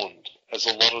unadorned, as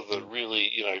a lot of the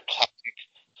really, classic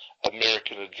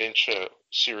American adventure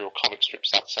serial comic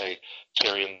strips like, say,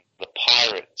 Terry and the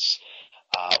Pirates,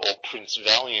 or Prince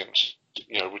Valiant,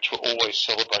 which were always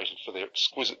celebrated for their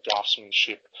exquisite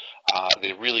draftsmanship,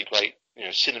 their really great,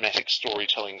 cinematic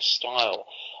storytelling style.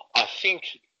 I think,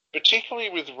 particularly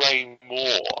with Ray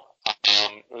Moore,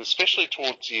 especially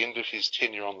towards the end of his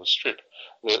tenure on the strip,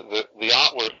 the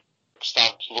artwork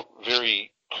started to look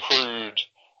very crude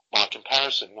by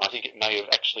comparison. I think it may have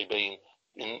actually been,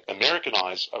 in American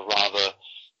eyes, a rather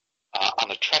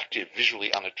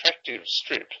visually unattractive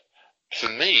strip. For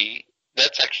me,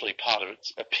 that's actually part of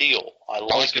its appeal. I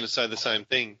was going to say the same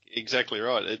thing. Exactly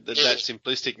right. That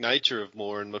simplistic nature of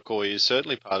Moore and McCoy is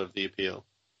certainly part of the appeal.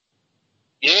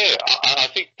 Yeah, I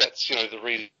think that's the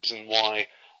reason why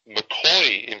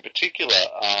McCoy in particular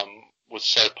was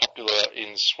so popular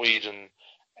in Sweden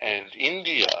and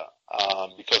India,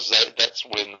 because that's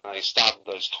when they started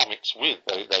those comics with.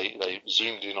 They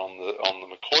zoomed in on the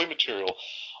McCoy material.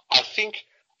 I think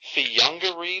for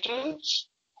younger readers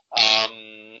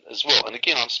as well, and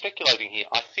again I'm speculating here,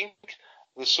 I think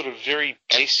the sort of very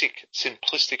basic,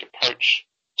 simplistic approach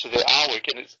to their artwork,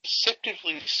 and it's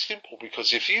deceptively simple,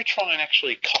 because if you try and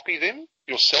actually copy them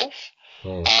yourself,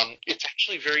 it's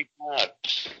actually very hard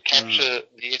to capture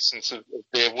the essence of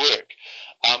their work.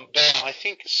 But I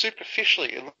think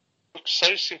superficially it looks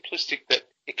so simplistic that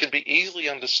it can be easily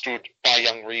understood by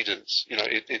young readers.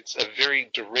 It's a very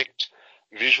direct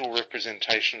visual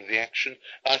representation of the action.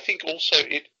 I think also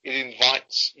it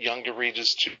invites younger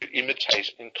readers to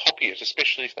imitate and copy it,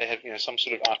 especially if they have some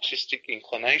sort of artistic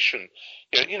inclination.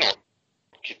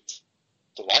 Kids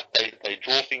are like, they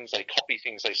draw things, they copy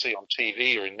things they see on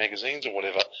TV or in magazines or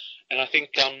whatever. And I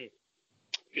think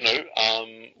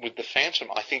with the Phantom,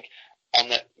 I think on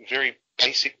that very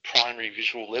basic primary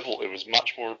visual level, it was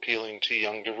much more appealing to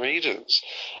younger readers.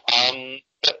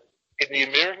 But in the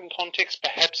American context,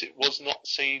 perhaps it was not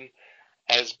seen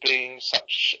as being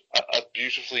such a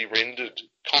beautifully rendered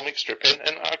comic strip,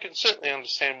 and I can certainly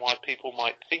understand why people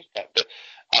might think that. But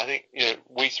I think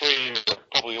we three are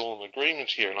probably all in agreement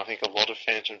here, and I think a lot of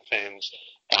Phantom fans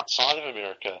outside of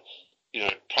America,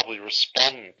 probably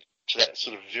respond to that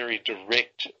sort of very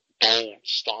direct, bold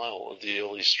style of the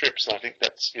early strips, and I think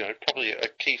that's probably a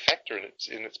key factor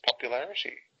in its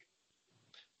popularity.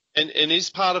 And is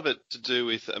part of it to do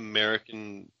with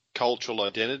American cultural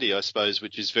identity, I suppose,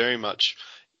 which is very much,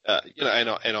 and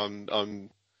I'm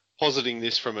positing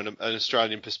this from an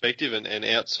Australian perspective and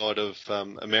outside of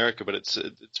America, but it's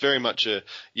very much a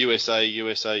USA,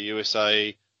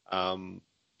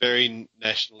 very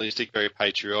nationalistic, very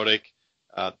patriotic.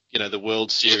 The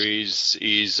World Series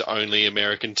is only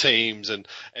American teams and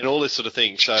all this sort of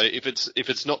thing. So if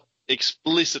it's not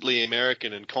explicitly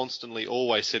American and constantly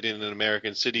always set in an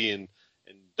American city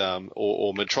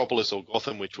or Metropolis or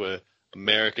Gotham, which were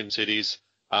American cities,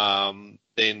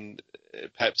 then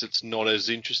perhaps it's not as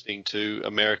interesting to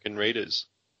American readers.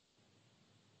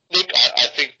 Look, I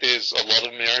think there's a lot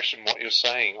of merit in what you're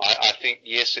saying. I think,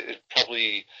 yes, it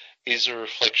probably is a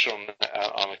reflection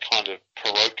on a kind of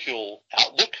parochial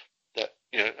outlook that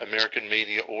American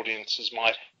media audiences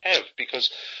might have,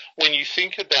 because when you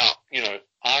think about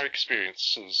our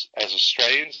experiences as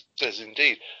Australians, as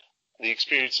indeed the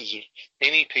experiences of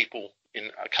any people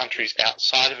in countries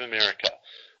outside of America,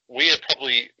 we are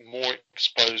probably more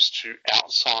exposed to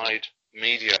outside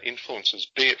media influences,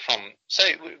 be it from,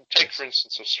 say, take for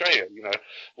instance Australia.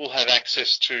 We'll have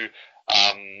access to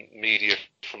media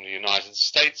from the United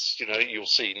States. You'll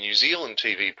see New Zealand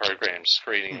TV programs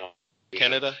screening on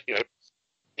Canada.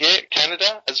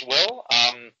 Canada as well.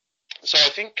 So I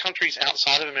think countries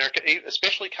outside of America,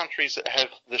 especially countries that have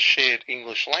the shared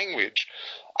English language,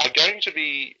 are going to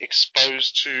be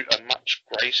exposed to a much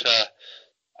greater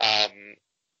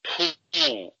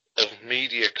pool of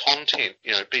media content,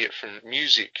 be it from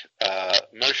music,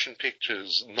 motion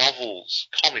pictures, novels,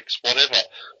 comics, whatever,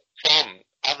 from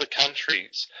other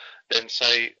countries than,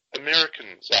 say,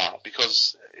 Americans are.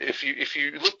 Because if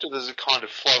you looked at it as a kind of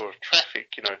flow of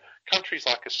traffic, countries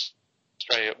like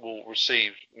Australia will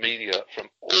receive media from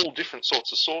all different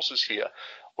sorts of sources here,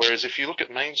 whereas if you look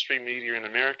at mainstream media in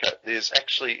America, there's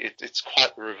actually it's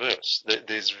quite the reverse.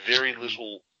 There's very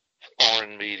little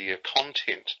foreign media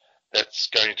content that's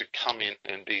going to come in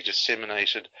and be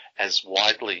disseminated as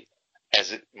widely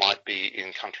as it might be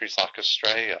in countries like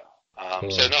Australia.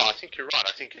 So no, I think you're right.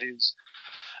 I think it is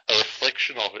a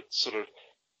reflection of its sort of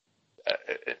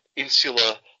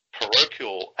insular,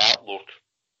 parochial outlook,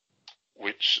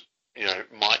 which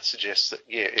might suggest that,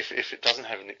 if it doesn't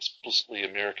have an explicitly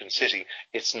American setting,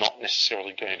 it's not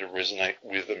necessarily going to resonate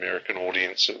with American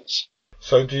audiences.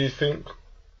 So do you think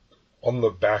on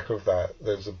the back of that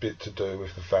there's a bit to do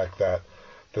with the fact that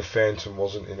the Phantom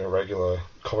wasn't in a regular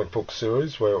comic book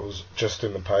series where it was just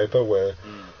in the paper, where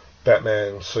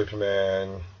Batman,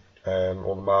 Superman, and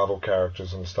all the Marvel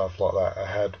characters and stuff like that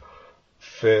had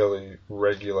fairly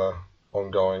regular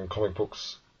ongoing comic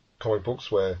books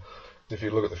where if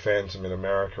you look at the Phantom in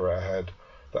America, it had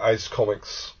the Ace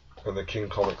Comics and the King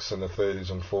Comics in the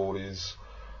 30s and 40s,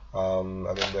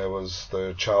 and then there was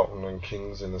the Charlton and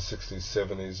Kings in the 60s,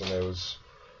 70s, and there was,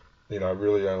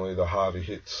 really only the Harvey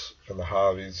Hits and the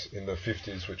Harveys in the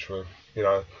 50s, which were,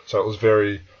 so it was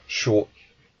very short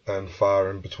and far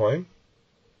in between.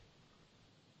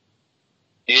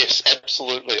 Yes,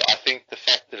 absolutely. I think the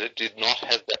fact that it did not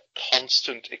have that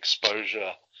constant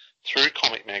exposure through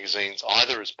comic magazines,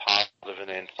 either as part of an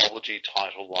anthology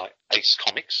title like Ace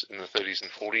Comics in the 30s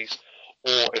and 40s,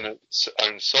 or in its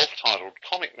own self-titled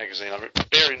comic magazine. I mean,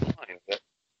 bear in mind that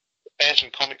the Phantom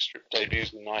comic strip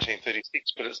debuts in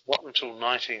 1936, but it's not until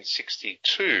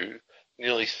 1962,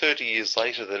 nearly 30 years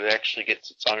later, that it actually gets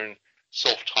its own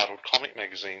self-titled comic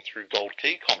magazine through Gold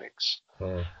Key Comics.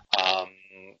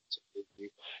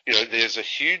 There's a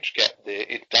huge gap there.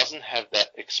 It doesn't have that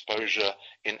exposure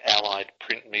in allied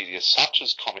print media such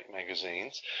as comic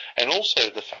magazines, and also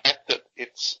the fact that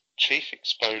its chief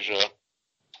exposure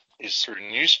is through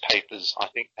newspapers, I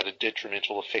think, had a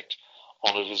detrimental effect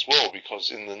on it as well, because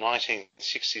in the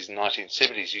 1960s and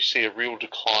 1970s you see a real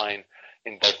decline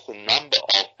in both the number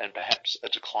of and perhaps a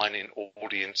decline in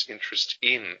audience interest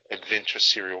in adventure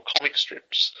serial comic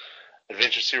strips.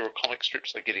 Adventure serial comic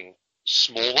strips are getting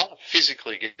smaller,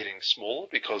 physically getting smaller,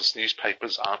 because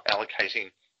newspapers aren't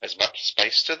allocating as much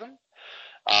space to them.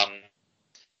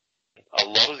 A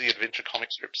lot of the adventure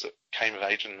comic strips that came of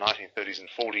age in the 1930s and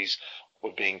 40s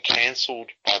were being cancelled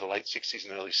by the late 60s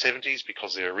and early 70s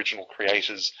because their original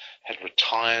creators had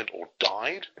retired or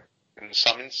died in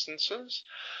some instances.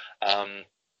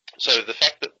 So the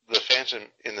fact that the Phantom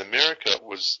in America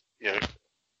was,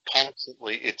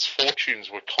 constantly, its fortunes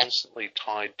were constantly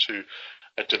tied to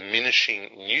a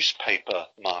diminishing newspaper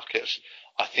market,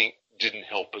 I think didn't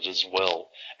help it as well.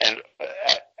 And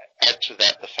add to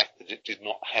that the fact that it did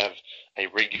not have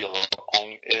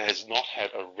it has not had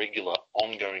a regular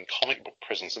ongoing comic book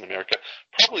presence in America,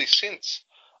 probably since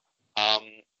the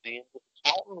end of the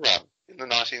Charlton run in the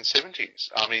 1970s.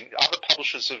 I mean, other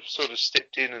publishers have sort of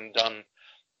stepped in and done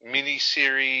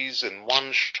mini-series and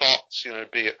one-shots,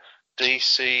 be it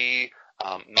DC,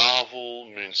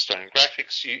 Marvel, Moonstone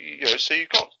Graphics, so you've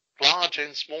got large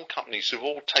and small companies who've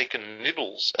all taken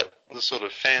nibbles at the sort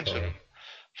of Phantom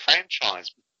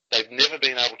franchise. They've never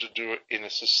been able to do it in a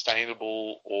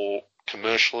sustainable or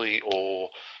commercially or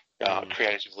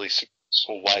creatively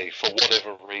successful way for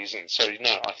whatever reason. So,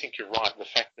 I think you're right. The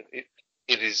fact that it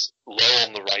is low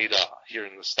on the radar here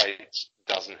in the States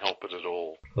doesn't help it at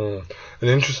all. An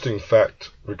interesting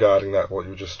fact regarding that, what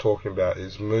you were just talking about,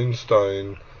 is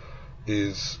Moonstone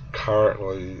is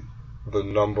currently the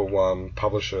number one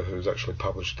publisher who's actually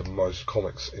published the most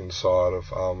comics inside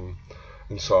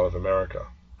of America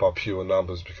by pure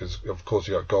numbers, because of course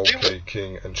you got Gold Key,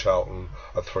 King, and Charlton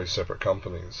are three separate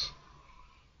companies.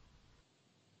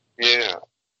 Yeah.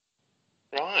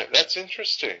 Right, that's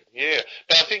interesting. Yeah,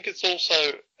 but I think it's also,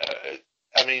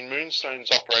 Moonstone's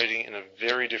operating in a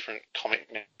very different comic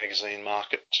magazine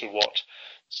market to what,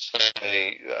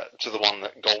 say, to the one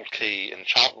that Gold Key and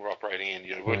Charlton were operating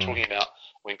in. We're talking about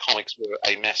when comics were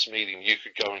a mass medium. You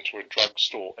could go into a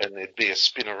drugstore and there'd be a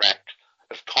spinner rack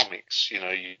of comics.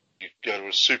 You'd go to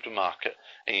a supermarket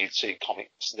and you'd see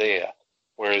comics there.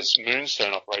 Whereas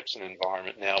Moonstone operates in an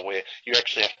environment now where you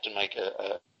actually have to make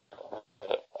a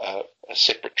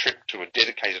separate trip to a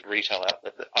dedicated retail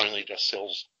outlet that only just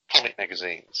sells comic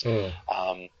magazines.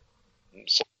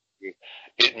 So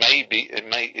it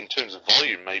may, in terms of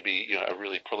volume, may be a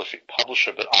really prolific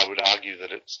publisher, but I would argue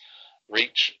that its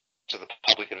reach to the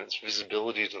public and its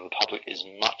visibility to the public is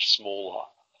much smaller,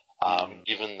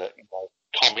 given that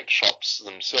comic shops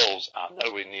themselves are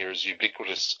nowhere near as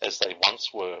ubiquitous as they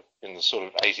once were in the sort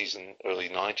of 80s and early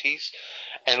 90s,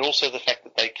 and also the fact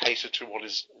that they cater to what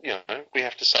is, we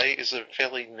have to say, is a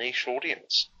fairly niche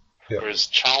audience. Yep. Whereas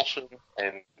Charlton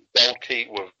and Gold Key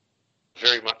were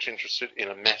very much interested in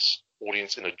a mass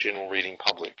audience, in a general reading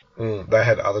public. They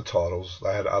had other titles.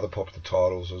 They had other popular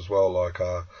titles as well, like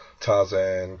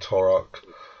Tarzan, Turok,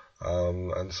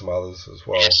 and some others as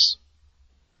well. Yes.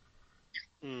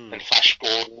 And Flash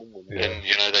Gordon, and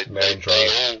they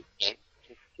all...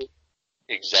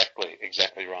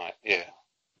 Exactly right, yeah.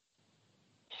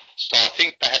 So I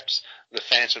think perhaps the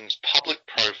Phantom's public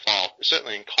profile,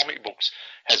 certainly in comic books,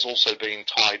 has also been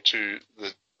tied to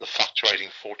the fluctuating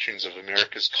fortunes of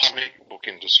America's comic book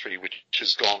industry, which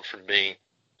has gone from being,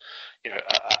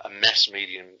 a mass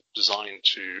medium designed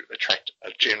to attract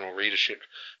a general readership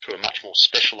to a much more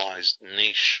specialised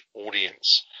niche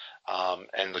audience.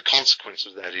 And the consequence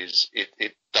of that is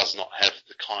it does not have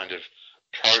the kind of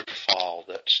profile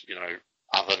that,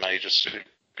 other major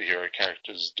superhero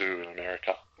characters do in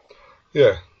America.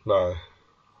 Yeah, no,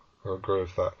 I agree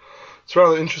with that. It's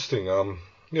rather interesting.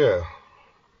 Yeah,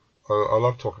 I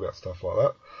love talking about stuff like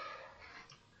that.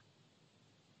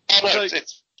 It's fascinating.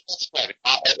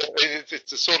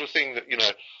 It's the sort of thing that,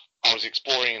 I was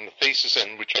exploring in the thesis,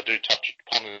 and which I do touch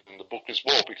upon in the book as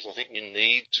well, because I think you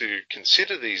need to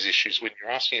consider these issues when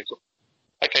you're asking yourself,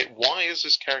 okay, why is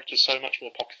this character so much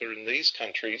more popular in these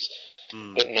countries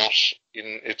but not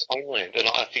in its homeland? And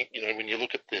I think, when you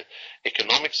look at the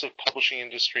economics of publishing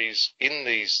industries in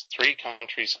these three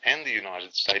countries and the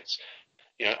United States,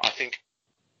 I think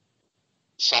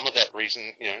some of that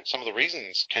reason, some of the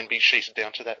reasons can be sheeted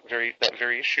down to that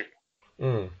very issue.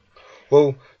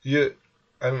 Well,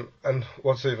 and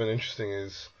what's even interesting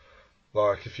is,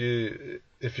 like, if you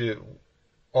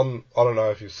on, I don't know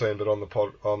if you've seen, but on the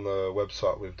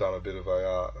website we've done a bit of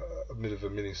a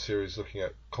mini series looking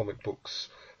at comic books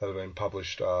that have been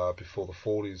published before the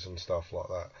 40s and stuff like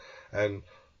that. And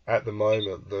at the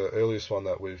moment, the earliest one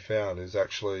that we've found is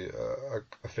actually a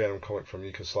Phantom comic from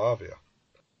Yugoslavia.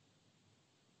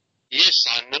 Yes,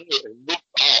 I know. Look,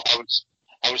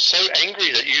 I was so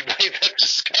angry that you made that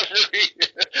discovery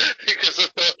because I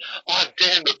thought, oh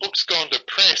damn, the book's gone to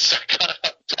press. I can't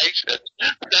update it.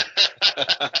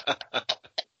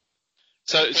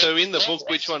 So in the book,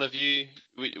 which one of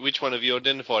you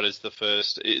identified as the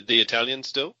first? The Italian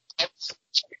still?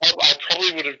 I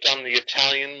probably would have done the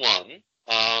Italian one.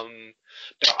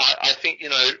 But I think,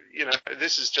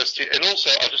 this is just it. And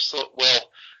also I just thought, well,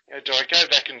 do I go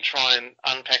back and try and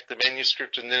unpack the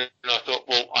manuscript? And then I thought,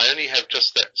 well, I only have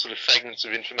just that sort of fragments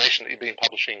of information that you've been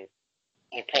publishing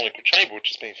on Chronicle Chamber, which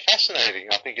has been fascinating.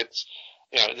 I think it's,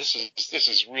 this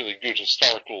is really good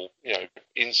historical,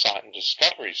 insight and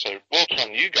discovery. So well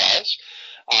done, you guys.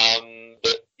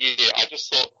 But yeah, I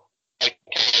just thought,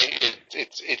 okay,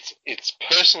 it's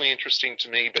personally interesting to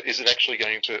me, but is it actually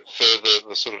going to further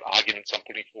the sort of arguments I'm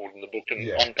putting forward in the book? And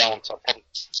on balance, I probably,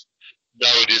 no,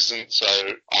 it isn't. So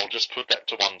I'll just put that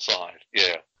to one side.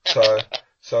 Yeah.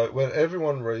 So when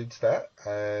everyone reads that,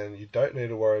 and you don't need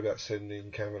to worry about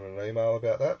sending Kevin an email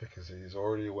about that because he's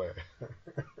already aware.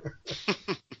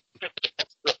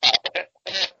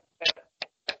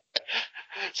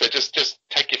 So just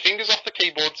take your fingers off the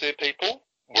keyboards there, people.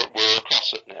 We're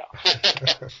across it now.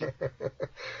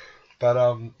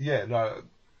 But yeah, no.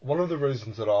 One of the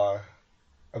reasons that I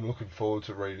am looking forward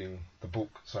to reading the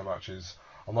book so much is,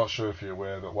 I'm not sure if you're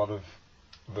aware, but one of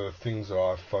the things that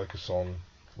I focus on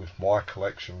with my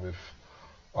collection with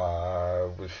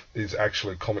is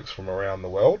actually comics from around the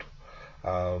world.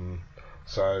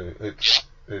 So it's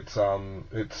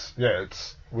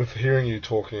with hearing you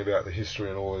talking about the history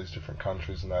in all these different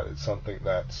countries and that, it's something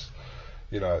that's,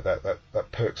 that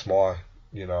perks my,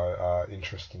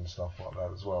 interest in stuff like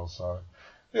that as well. So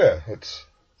yeah, it's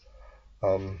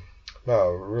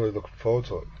really looking forward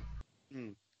to it.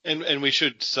 And we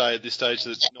should say at this stage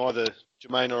that neither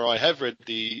Jermaine or I have read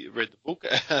the book,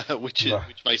 which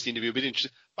makes the interview a bit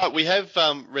interesting. But we have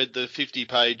read the 50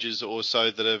 pages or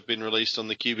so that have been released on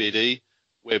the QBD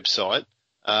website.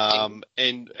 And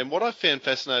what I found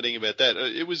fascinating about that,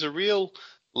 it was a real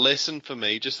lesson for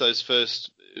me, just those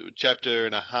first chapter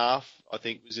and a half, I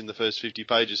think was in the first 50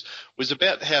 pages, was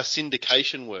about how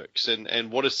syndication works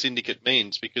and what a syndicate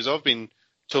means, because I've been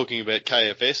talking about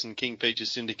KFS and King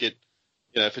Features Syndicate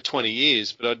for 20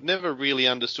 years, but I'd never really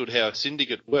understood how a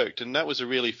syndicate worked, and that was a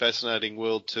really fascinating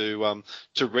world to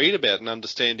read about and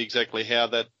understand exactly how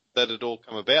that had all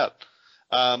come about.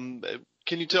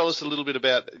 Can you tell us a little bit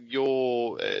about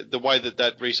the way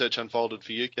that research unfolded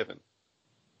for you, Kevin?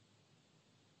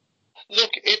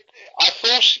 Look, I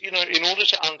thought, in order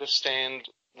to understand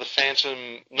the Phantom,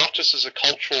 not just as a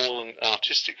cultural and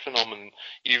artistic phenomenon,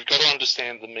 you've got to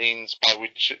understand the means by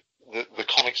which the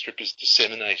comic strip is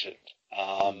disseminated.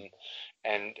 And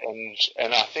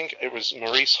I think it was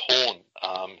Maurice Horn,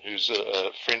 who's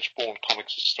a French-born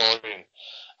comics historian,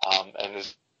 and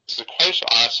there's a quote,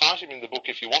 I cite him in the book,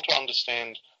 if you want to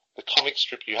understand the comic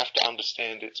strip, you have to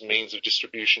understand its means of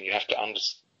distribution, you have to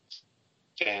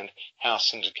understand how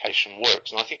syndication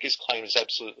works. And I think his claim is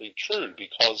absolutely true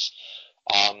because,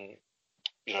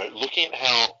 looking at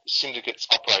how syndicates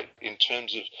operate in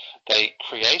terms of they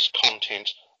create content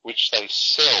which they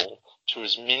sell to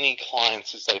as many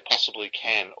clients as they possibly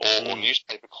can, or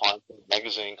newspaper clients and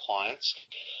magazine clients,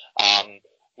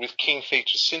 with King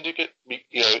Feature Syndicate,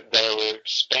 you know, they were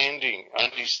expanding,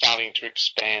 only starting to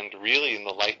expand really in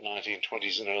the late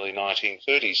 1920s and early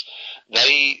 1930s.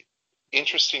 They,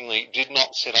 interestingly, did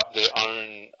not set up their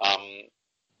own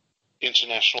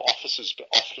international offices, but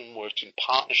often worked in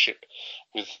partnership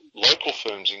with local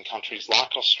firms in countries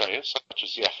like Australia, such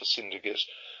as the Alpha Syndicate,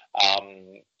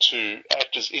 to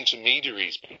act as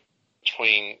intermediaries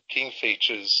between King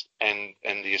Features and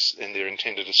their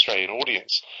intended Australian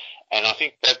audience. And I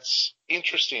think that's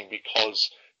interesting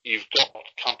because you've got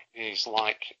companies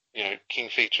like, you know, King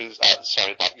Features, like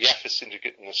the Alpha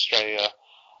Syndicate in Australia,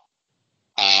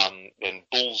 and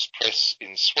Bulls Press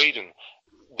in Sweden.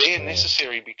 They're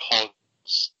necessary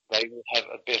because they will have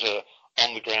a better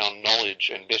on-the-ground knowledge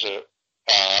and better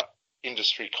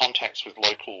industry contacts with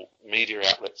local media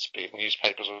outlets, be it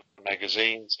newspapers or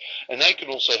magazines, and they can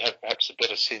also have perhaps a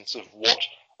better sense of what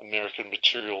American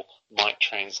material might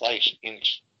translate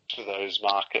into those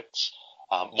markets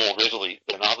more readily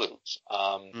than others.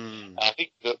 I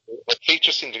think the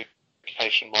feature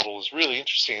syndication model is really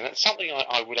interesting, and it's something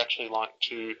I would actually like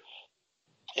to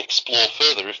explore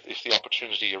further if the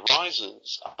opportunity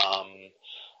arises,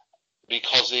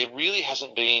 because there really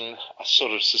hasn't been a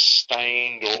sort of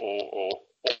sustained or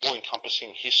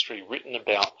all-encompassing history written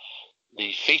about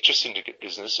the feature syndicate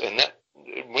business. And that,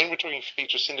 when we're talking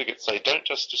feature syndicates, they don't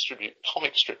just distribute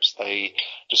comic strips, they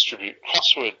distribute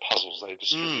crossword puzzles, they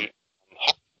distribute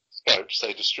horoscopes,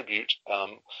 they distribute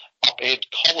op-ed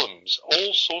columns,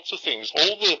 all sorts of things,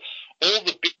 all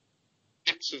the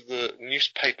bits of the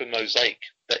newspaper mosaic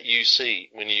that you see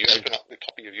when you open up the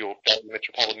copy of your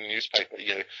metropolitan newspaper.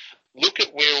 You know, look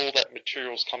at where all that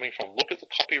material is coming from. Look at the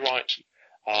copyright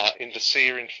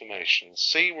indicia information.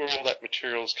 See where all that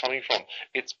material is coming from.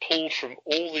 It's pulled from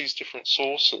all these different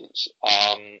sources.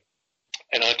 And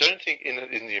I don't think, in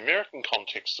the American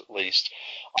context at least,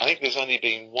 I think there's only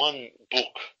been one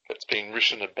book that's been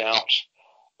written about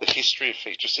the history of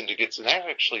feature syndicates, and that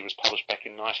actually was published back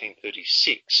in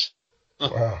 1936.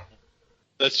 Wow.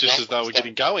 That's just as though we're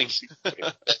getting going.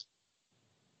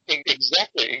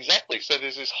 Exactly. So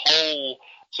there's this whole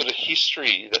sort of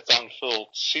history that's unfurled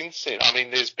since then. I mean,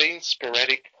 there's been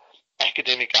sporadic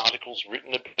academic articles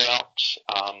written about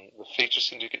the feature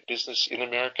syndicate business in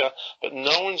America, but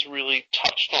no one's really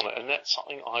touched on it, and that's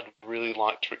something I'd really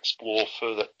like to explore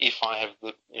further if I have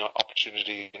the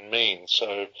opportunity and means.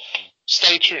 So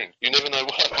stay tuned. You never know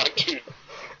what I might do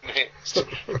next.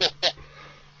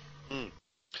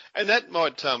 And that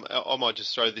might, I might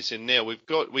just throw this in now.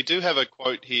 We do have a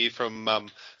quote here from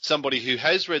somebody who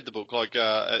has read the book, like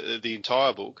the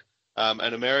entire book,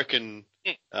 an American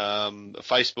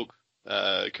Facebook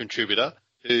contributor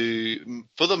who,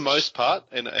 for the most part,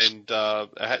 and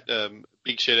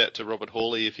big shout out to Robert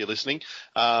Hawley if you're listening.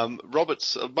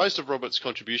 Most of Robert's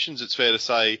contributions, it's fair to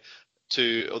say,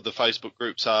 to the Facebook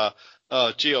groups are,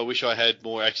 oh, gee, I wish I had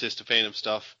more access to Phantom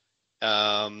stuff.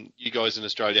 You guys in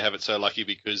Australia have it so lucky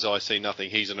because I see nothing.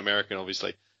 He's an American,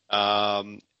 obviously.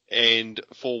 And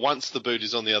for once, the boot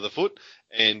is on the other foot,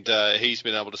 and he's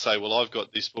been able to say, well, I've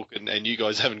got this book, and you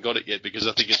guys haven't got it yet because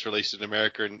I think it's released in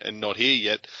America and not here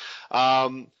yet.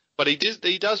 But he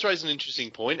does raise an interesting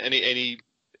point, and he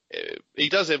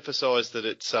does emphasise that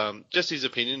it's just his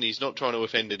opinion. He's not trying to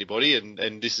offend anybody,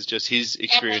 and this is just his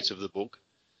experience of the book.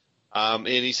 And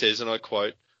he says, and I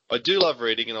quote, I do love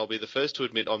reading, and I'll be the first to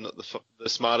admit I'm not the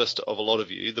smartest of a lot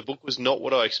of you. The book was not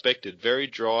what I expected. Very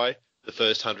dry, the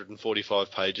first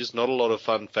 145 pages. Not a lot of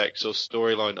fun facts or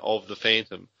storyline of the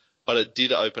Phantom, but it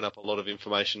did open up a lot of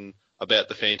information about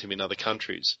the Phantom in other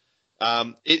countries.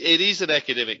 It is an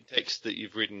academic text that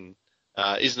you've written,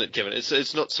 isn't it, Kevin?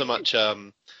 It's not so much,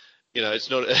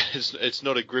 it's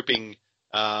not a gripping,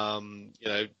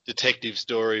 detective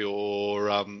story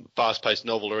or fast-paced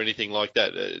novel or anything like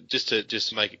that. Just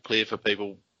to make it clear for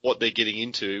people what they're getting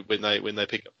into when they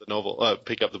pick up the novel,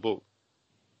 pick up the book.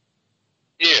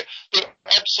 Yeah,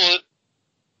 absolutely.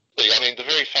 I mean, the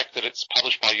very fact that it's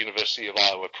published by University of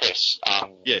Iowa Press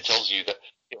tells you that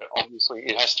obviously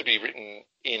it has to be written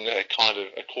in a kind of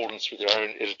accordance with their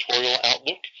own editorial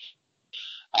outlook.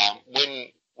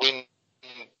 When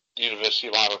the University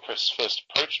of Iowa Press first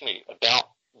approached me about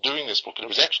doing this book, and it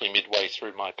was actually midway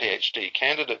through my PhD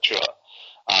candidature.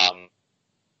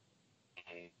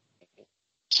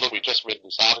 So we just read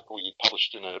this article you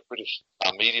published in a British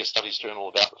media studies journal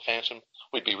about the Phantom.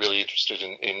 We'd be really interested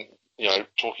in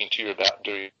talking to you about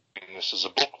doing this as a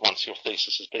book once your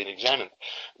thesis has been examined.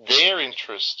 Their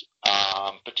interest,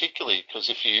 particularly because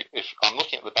if I'm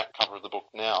looking at the back cover of the book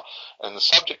now, and the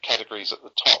subject categories at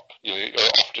the top,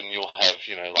 often you'll have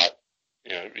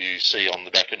you see on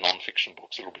the back of non-fiction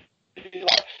books, it'll be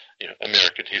like,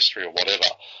 American history or whatever.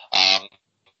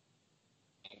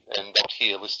 And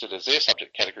here listed as their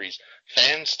subject categories,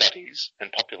 fan studies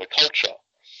and popular culture.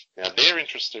 Now, their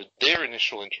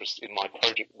initial interest in my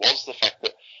project was the fact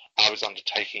that I was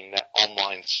undertaking that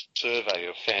online survey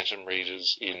of phantom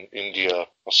readers in India,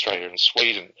 Australia, and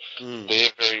Sweden.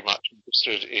 They're very much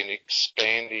interested in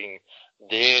expanding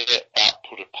their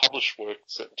output of published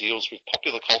works that deals with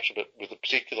popular culture, but with a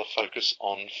particular focus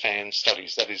on fan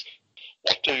studies. That is,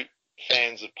 what do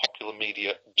fans of popular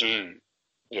media do?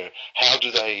 How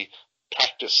do they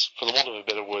practice, for the want of a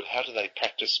better word, how do they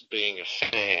practice being a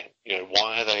fan?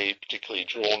 Why are they particularly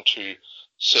drawn to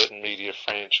certain media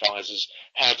franchises?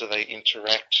 How do they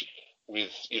interact with,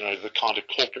 the kind of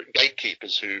corporate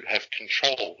gatekeepers who have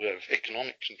control, who have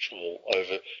economic control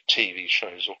over TV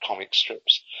shows or comic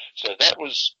strips? So that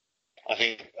was, I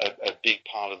think, a big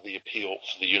part of the appeal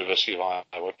for the University of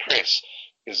Iowa Press,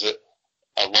 is that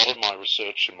a lot of my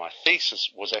research and my thesis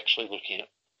was actually looking at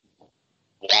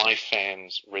why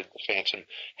fans read the Phantom,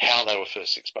 how they were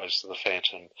first exposed to the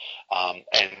Phantom,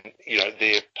 and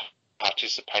their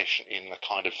participation in the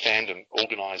kind of fandom,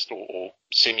 organised or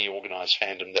semi-organised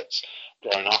fandom that's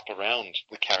grown up around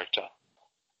the character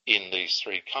in these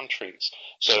three countries.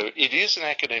 So it is an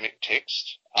academic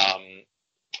text.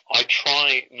 I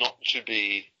try not to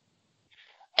be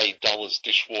a dull as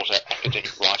dishwater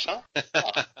academic writer.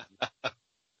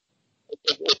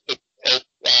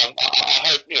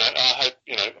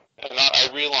 I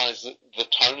realise that the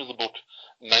tone of the book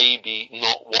may be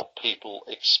not what people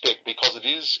expect, because it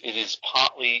is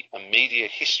partly a media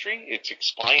history. It's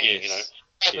explaining,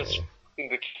 how does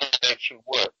syndication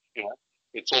work?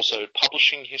 It's also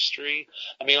publishing history.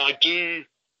 I mean, I do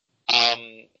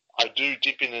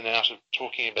dip in and out of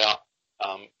talking about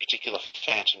particular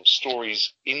Phantom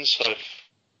stories insofar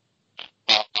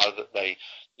that they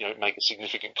make a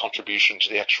significant contribution to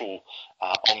the actual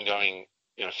ongoing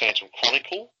Phantom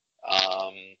Chronicle.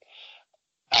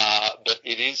 But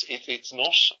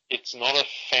it's not a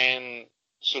fan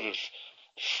sort of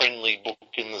friendly book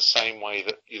in the same way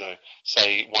that,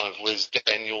 say one of Les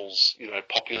Daniels',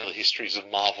 popular histories of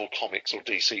Marvel Comics or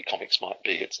DC Comics might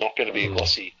be. It's not going to be a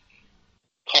glossy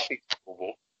coffee table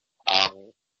book.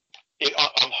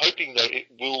 I'm hoping though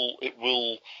it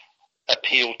will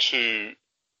appeal to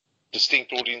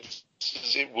distinct audiences.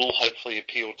 It will hopefully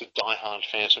appeal to diehard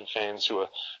Phantom fans who are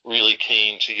really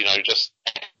keen to, just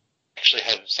actually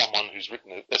have someone who's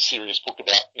written a serious book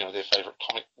about, their favourite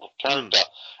comic book character,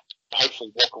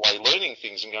 hopefully walk away learning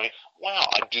things and going, wow,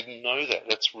 I didn't know that.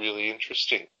 That's really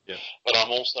interesting. Yeah. But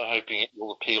I'm also hoping it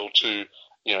will appeal to,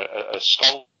 a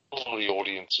scholarly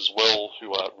audience as well,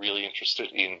 who are really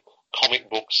interested in comic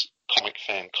books, comic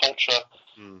fan culture,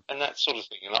 and that sort of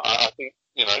thing. And I think,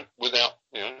 without,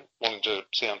 wanting to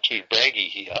sound too braggy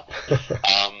here,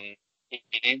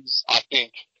 it is, I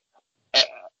think,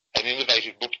 an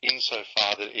innovative book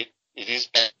insofar that it is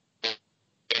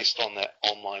based on that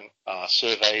online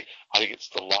survey. I think it's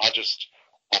the largest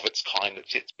of its kind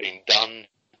that's yet been done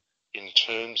in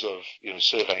terms of,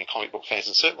 surveying comic book fans,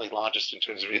 and certainly largest in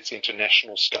terms of its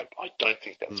international scope. I don't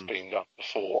think that's been done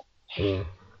before.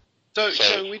 So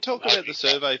can we talk about the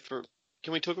survey for?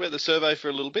 Can we talk about the survey for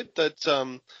a little bit? That's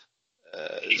something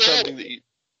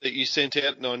that you sent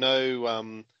out, and I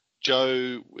know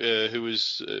Joe, who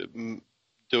was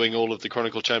doing all of the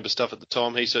Chronicle Chamber stuff at the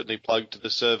time, he certainly plugged the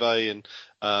survey and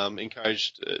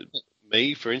encouraged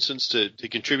me, for instance, to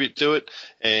contribute to it.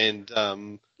 And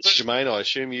Jermaine, I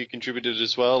assume you contributed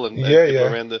as well, and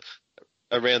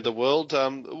around the world.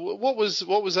 What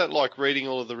was that like, reading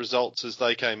all of the results as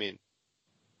they came in?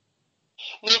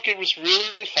 Look, it was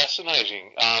really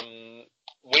fascinating.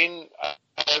 When,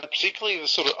 particularly the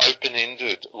sort of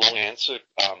open-ended, long-answer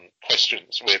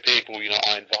questions, where people,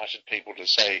 I invited people to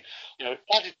say,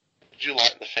 why did you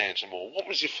like the Phantom, or what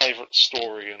was your favourite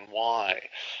story and why?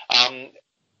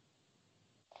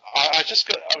 I just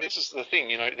got, this is the thing,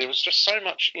 there was just so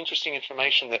much interesting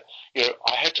information that,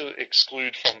 I had to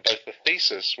exclude from both the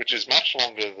thesis, which is much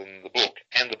longer than the book,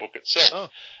 and the book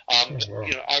itself.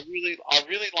 I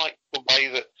really liked the way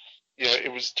that,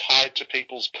 it was tied to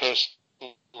people's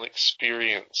personal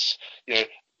experience.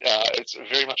 It's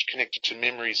very much connected to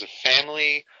memories of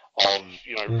family, of,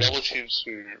 relatives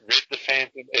who read the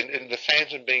Phantom, and the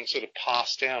Phantom being sort of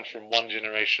passed down from one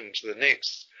generation to the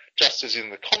next. Just as in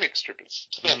the comic strip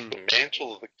itself, the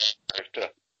mantle of the character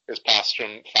is passed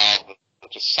from father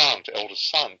to son, to eldest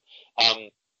son.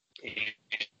 You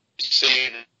see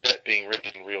that being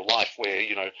written in real life, where,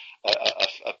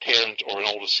 a parent or an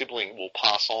older sibling will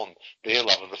pass on their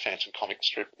love of the Phantom comic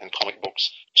strip and comic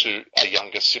books to a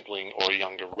younger sibling or a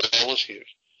younger relative.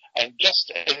 and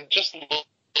just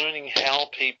learning how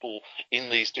people in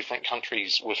these different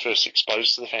countries were first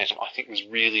exposed to the Phantom, I think was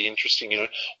really interesting.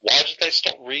 Why did they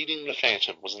stop reading the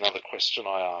Phantom was another question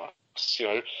I asked.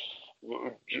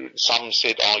 Some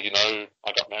said, I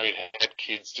got married, had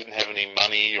kids, didn't have any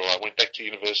money, or I went back to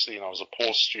university and I was a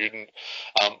poor student.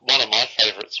 One of my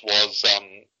favourites was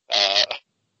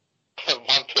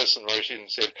one person wrote in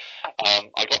and said,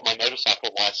 I got my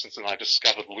motorcycle licence and I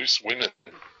discovered loose women.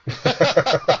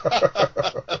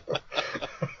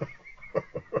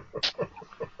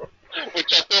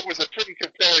 Which I thought was a pretty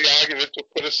compelling argument to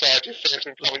put aside your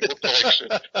Phantom comic book collection.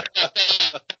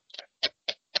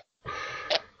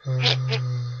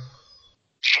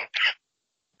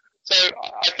 So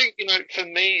I think, for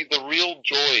me, the real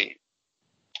joy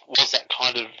was that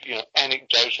kind of,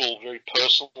 anecdotal, very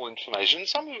personal information.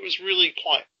 Some of it was really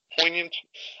quite poignant.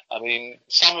 I mean,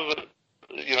 some of it,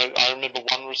 I remember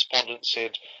one respondent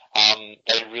said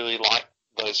they really liked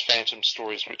those Phantom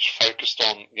stories which focused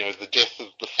on, the death of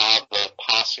the father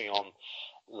passing on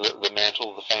the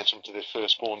mantle of the Phantom to their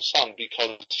firstborn son,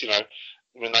 because,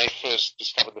 when they first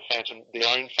discovered the Phantom, their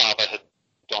own father had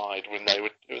died when they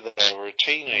were a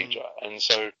teenager, and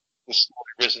so the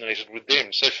story resonated with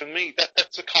them. So for me,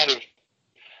 that's a kind of,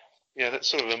 that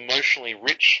sort of emotionally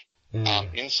rich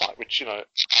insight, which, I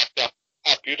found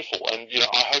quite beautiful, and,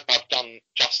 I hope I've done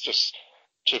justice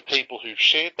to people who've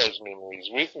shared those memories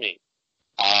with me,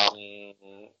 and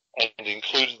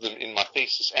included them in my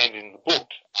thesis and in the book.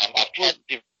 I've tried to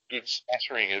give a good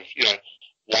smattering of,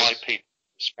 why people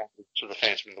responded to the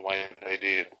Phantom in the way they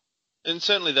did. And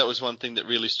certainly that was one thing that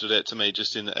really stood out to me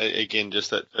just just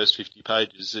that first 50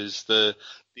 pages is the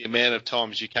amount of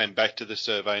times you came back to the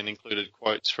survey and included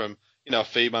quotes from, a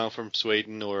female from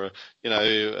Sweden or,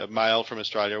 a male from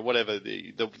Australia or whatever,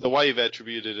 the way you've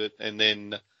attributed it and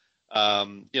then,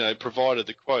 provided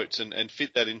the quotes and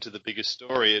fit that into the bigger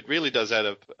story. It really does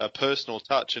add a personal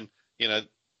touch. And,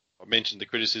 I mentioned the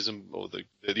criticism or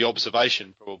the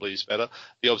observation probably is better.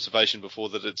 The observation before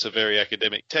that it's a very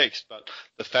academic text, but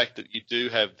the fact that you do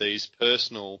have these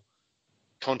personal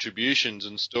contributions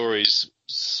and stories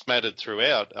smattered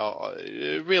throughout,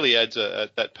 it really adds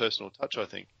that personal touch, I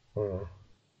think. Oh,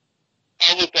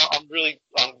 look, I'm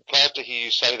glad to hear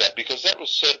you say that, because that was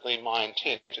certainly my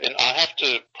intent. And I have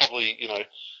to probably,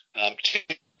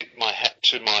 tip my hat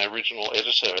to my original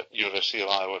editor at University of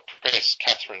Iowa Press,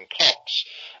 Catherine Cox.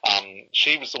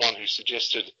 She was the one who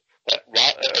suggested that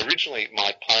originally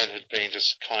my plan had been to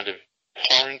kind of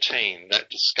quarantine that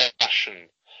discussion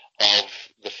of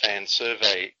the fan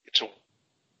survey to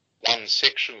one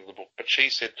section of the book. But she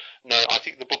said, no, I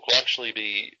think the book will actually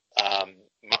be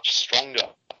much stronger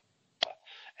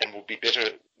and will be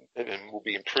better and will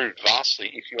be improved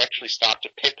vastly if you actually start to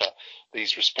pepper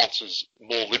these responses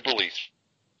more liberally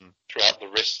throughout the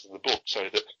rest of the book, so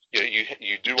that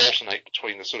you do alternate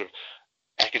between the sort of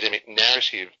academic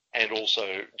narrative and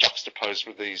also juxtaposed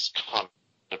with these kind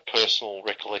of personal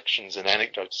recollections and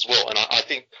anecdotes as well. And I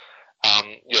think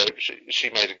she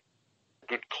made a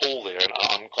good call there, and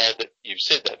I'm glad that you've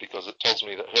said that, because it tells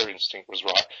me that her instinct was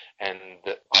right and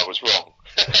that I was wrong.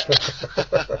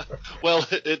 Well,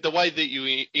 the way that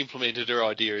you implemented her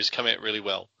idea has come out really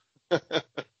well. Oh,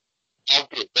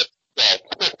 good. That's bad.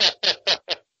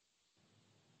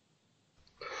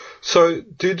 So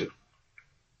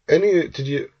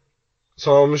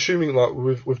so I'm assuming, like,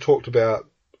 we've talked about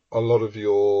a lot of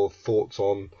your thoughts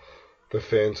on the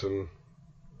Phantom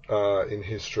in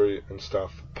history and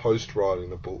stuff post writing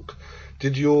the book.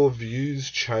 Did your views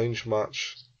change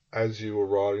much as you were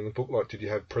writing the book? Like, did you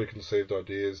have preconceived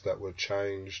ideas that were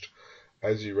changed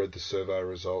as you read the survey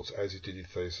results, as you did your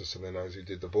thesis, and then as you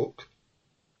did the book?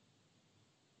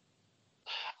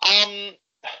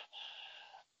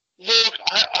 Look,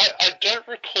 I don't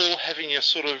recall having a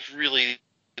sort of really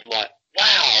like,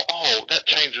 wow, that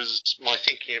changes my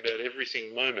thinking about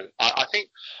everything moment. I think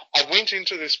I went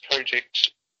into this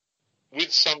project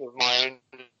with some of my own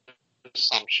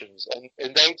assumptions,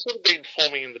 and they had sort of been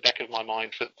forming in the back of my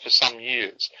mind for some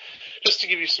years. Just to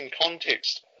give you some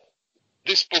context,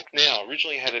 this book now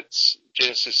originally had its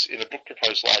genesis in a book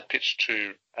proposal I had pitched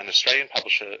to an Australian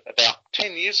publisher about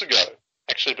 10 years ago,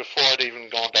 actually before I'd even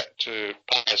gone back to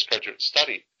postgraduate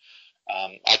study.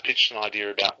 I pitched an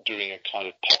idea about doing a kind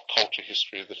of pop culture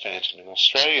history of the Phantom in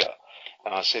Australia.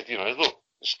 And I said, look,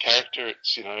 this character,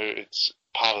 it's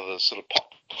part of the sort of pop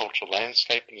culture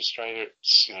landscape in Australia.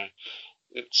 It's,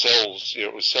 it sells,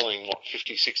 it was selling,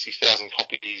 50, 60,000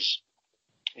 copies,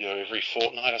 every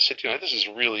fortnight. I said, this is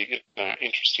a really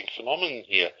interesting phenomenon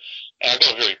here. And I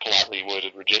got a very politely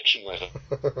worded rejection letter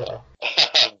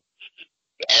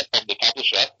from the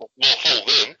publisher, more fool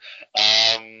them.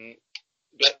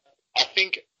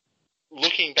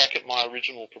 my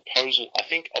original proposal, I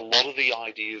think a lot of the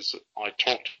ideas that I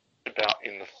talked about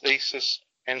in the thesis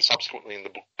and subsequently in the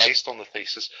book based on the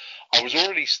thesis, I was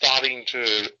already starting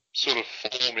to sort of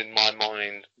form in my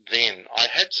mind then. I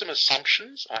had some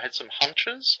assumptions, I had some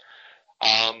hunches,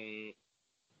 and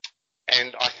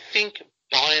I think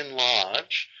by and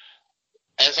large,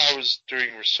 as I was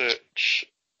doing research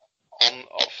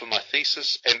for my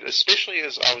thesis, and especially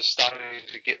as I was starting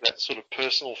to get that sort of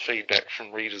personal feedback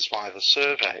from readers via the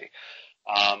survey,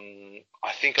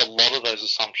 I think a lot of those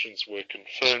assumptions were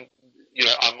confirmed. You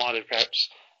know, it might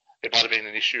have been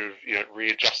an issue of, you know,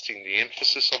 readjusting the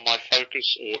emphasis on my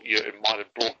focus, or, you know, it might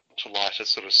have brought to light a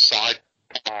sort of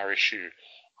sidebar issue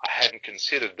I hadn't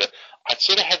considered. But I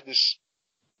sort of had this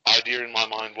idea in my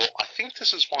mind, well, I think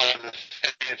this is why the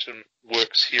Phantom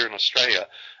works here in Australia,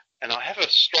 and I have a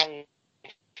strong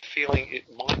feeling it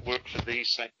might work for these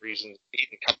same reasons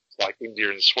in countries like India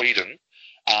and Sweden.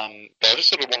 But I just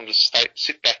sort of wanted to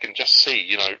sit back and just see,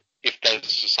 you know, if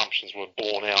those assumptions were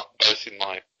borne out both in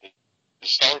my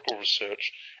historical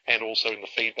research and also in the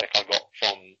feedback I got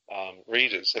from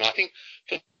readers. And I think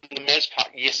for the most part,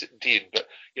 yes, it did. But,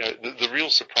 you know, the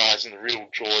real surprise and the real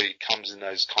joy comes in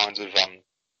those kinds of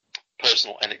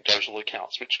personal anecdotal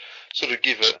accounts, which sort of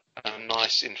give a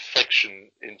nice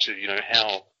inflection into, you know,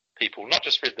 how people not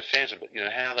just read The Phantom, but, you know,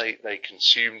 how they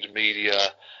consumed media,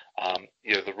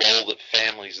 you know, the role that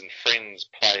families and friends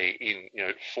play in, you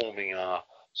know, forming our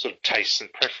sort of tastes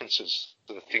and preferences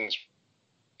for the things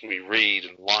we read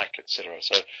and like, etc.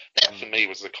 So that for me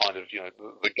was the kind of, you know,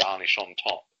 the garnish on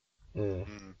top.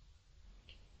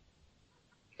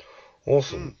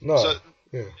 Awesome. No, So,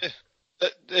 yeah.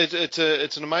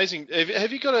 It's an amazing.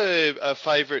 Have you got a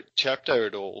favourite chapter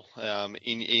at all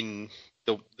in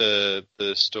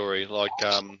the story? Like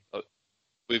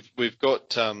we've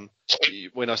got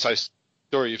when I say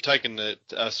story, you've taken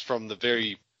us from the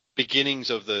very beginnings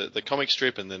of the comic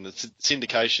strip and then the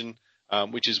syndication,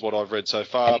 which is what I've read so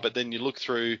far. But then you look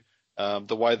through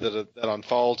the way that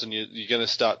unfolds, and you're going to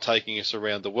start taking us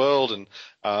around the world, and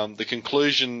the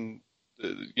conclusion.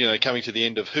 You know, coming to the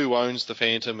end of who owns the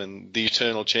Phantom and the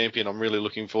Eternal Champion. I'm really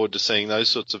looking forward to seeing those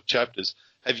sorts of chapters.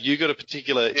 Have you got a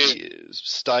particular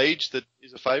stage that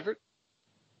is a favourite?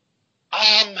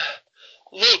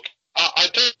 Look, I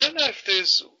don't know if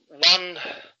there's one.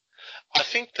 I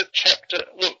think the chapter.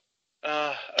 Look,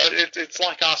 it's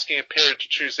like asking a parent to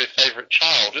choose their favourite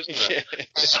child, isn't it?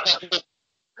 No,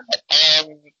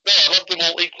 I love them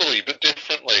all equally, but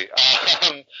differently.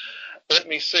 Let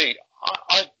me see.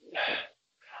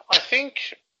 I think,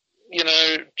 you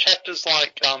know, chapters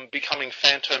like becoming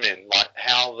Phantomen, like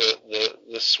how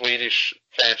the Swedish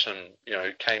Phantom, you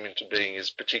know, came into being,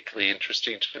 is particularly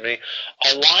interesting to me.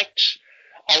 I liked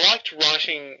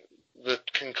writing the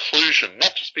conclusion,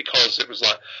 not just because it was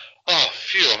like, oh,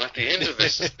 phew, I'm at the end of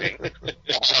this thing, but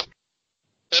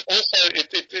also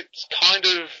it's kind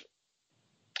of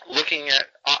looking at.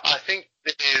 I think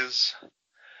there's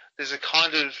a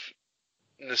kind of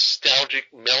nostalgic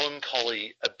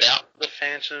melancholy about the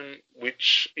Phantom,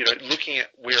 which, you know, looking at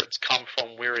where it's come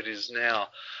from, where it is now,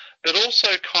 but also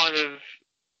kind of,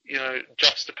 you know,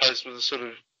 juxtaposed with a sort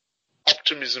of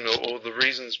optimism or the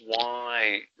reasons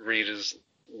why readers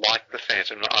like the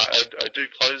Phantom. I do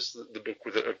close the book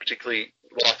with a particularly,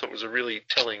 what I thought was a really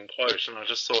telling quote, and I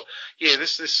just thought, yeah,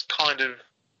 this kind of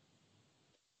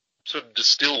sort of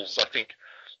distills, I think,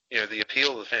 you know, the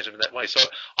appeal of the Phantom in that way. So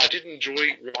I did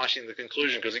enjoy writing the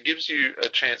conclusion because it gives you a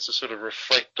chance to sort of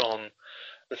reflect on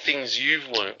the things you've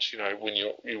learnt, you know, when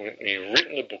you've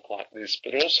written a book like this,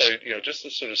 but also, you know, just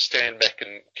to sort of stand back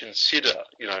and consider,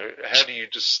 you know, how do you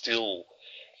distill,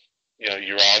 you know,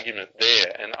 your argument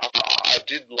there. And I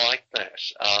did like that.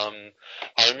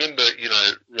 I remember, you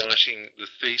know, writing the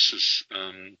thesis,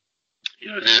 you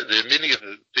know, there are many of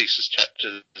the thesis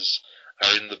chapters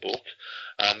are in the book.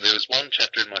 There was one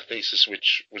chapter in my thesis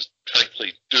which was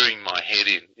totally doing my head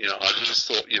in. You know, I just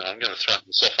thought, you know, I'm going to throw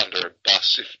myself under a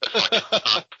bus if I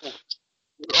can't pull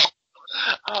it off.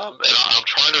 And I'm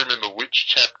trying to remember which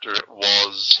chapter it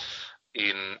was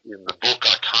in the book.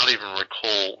 I can't even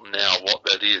recall now what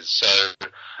that is. So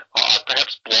I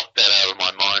perhaps blocked that out of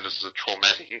my mind as a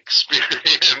traumatic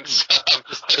experience.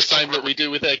 The same that we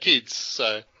do with our kids.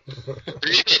 So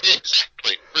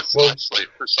exactly,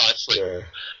 precisely. Yeah.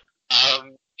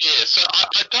 Yeah, so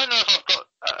I don't know if I've got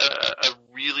a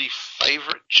really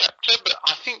favourite chapter, but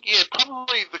I think, yeah,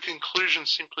 probably the conclusion,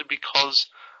 simply because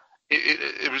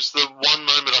it was the one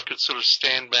moment I could sort of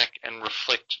stand back and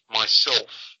reflect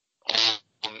myself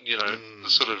on, you know, the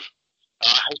sort of, I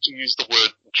hate to use the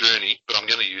word journey, but I'm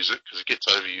going to use it because it gets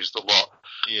overused a lot.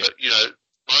 Yeah. But, you know,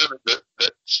 the moment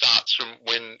that starts from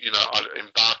when, you know, I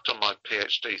embarked on my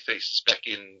PhD thesis back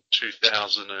in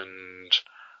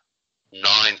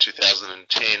 2009,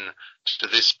 2010 to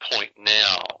this point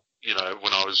now, you know,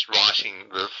 when I was writing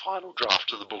the final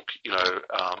draft of the book, you know,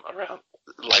 around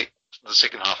late the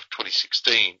second half of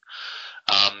 2016,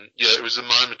 you know, it was a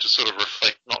moment to sort of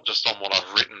reflect not just on what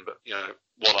I've written, but, you know,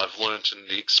 what I've learned and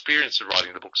the experience of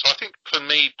writing the book. So I think for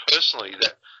me personally,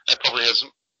 that probably has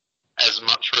as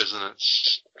much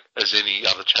resonance as any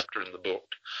other chapter in the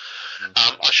book.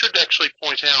 I should actually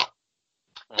point out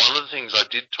one of the things I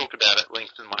did talk about at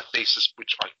length in my thesis,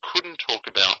 which I couldn't talk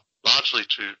about largely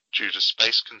due to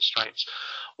space constraints,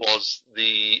 was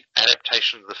the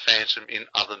adaptation of the Phantom in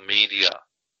other media,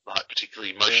 like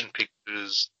particularly motion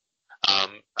pictures,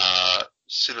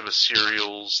 cinema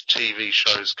serials, TV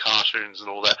shows, cartoons, and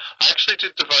all that. I actually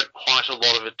did devote quite a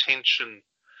lot of attention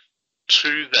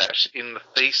to that in the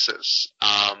thesis,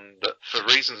 but for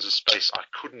reasons of space, I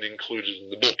couldn't include it in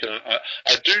the book. And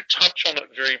I do touch on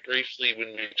it very briefly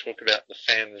when we talk about the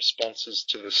fan responses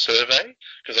to the survey,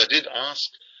 because I did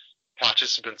ask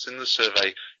participants in the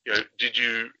survey, you know, did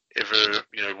you ever,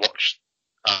 you know, watch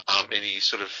any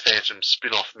sort of Phantom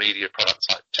spin-off media products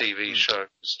like TV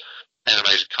shows,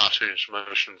 animated cartoons,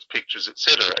 motion pictures,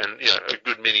 etc. And, you know, a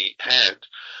good many had.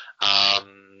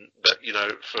 But, you know,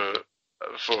 for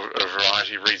a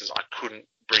variety of reasons, I couldn't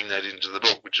bring that into the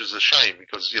book, which is a shame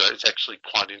because, you know, it's actually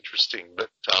quite interesting. But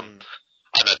I know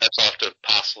perhaps I'll have to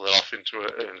parcel it off into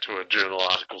a journal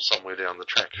article somewhere down the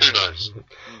track. Who knows?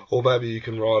 Or maybe you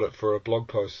can write it for a blog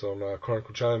post on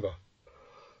Chronicle Chamber.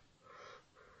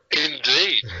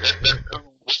 Indeed.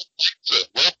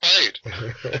 Well played.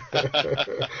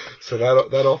 So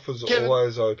that offer's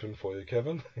always open for you,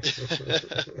 Kevin.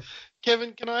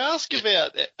 Kevin, can I ask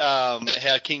about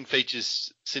how King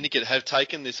Features Syndicate have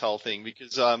taken this whole thing?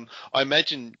 Because I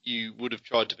imagine you would have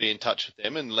tried to be in touch with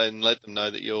them and let them know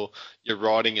that you're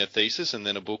writing a thesis and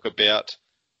then a book about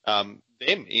them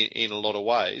in a lot of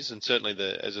ways. And certainly,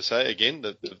 as I say again,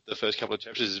 the first couple of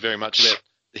chapters is very much about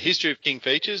the history of King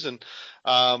Features. And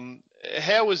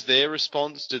how was their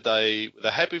response? Were they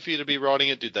happy for you to be writing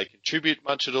it? Did they contribute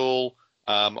much at all?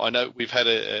 I know we've had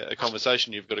a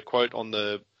conversation. You've got a quote on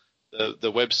the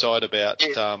website about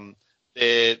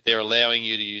they're allowing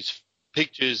you to use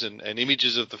pictures and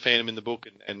images of the Phantom in the book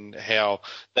and how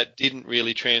that didn't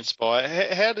really transpire.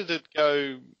 How did it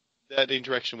go, that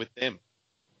interaction with them?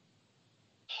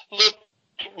 Look,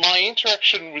 my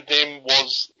interaction with them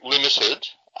was limited.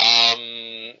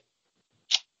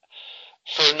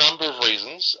 For a number of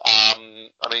reasons. I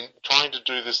mean, trying to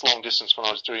do this long distance when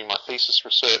I was doing my thesis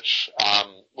research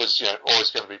was, you know,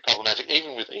 always going to be problematic,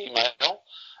 even with email.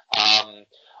 I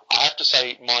have to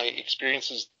say my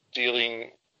experiences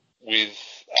dealing with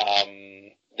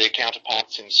their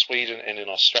counterparts in Sweden and in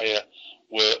Australia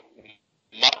were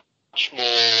much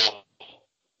more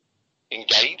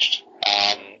engaged.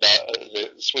 The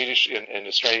Swedish and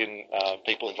Australian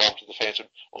people involved with the Phantom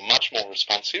were much more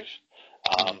responsive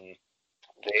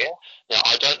there. Now,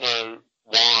 I don't know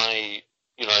why,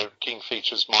 you know, King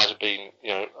Features might have been, you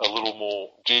know, a little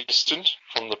more distant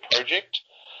from the project.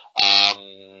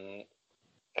 And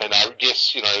I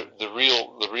guess, you know, the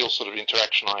real sort of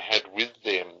interaction I had with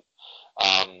them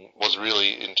was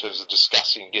really in terms of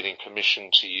discussing getting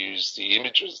permission to use the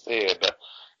images there. But,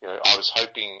 you know, I was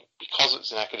hoping, because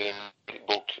it's an academic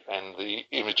book and the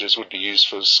images would be used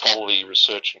for scholarly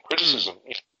research and criticism,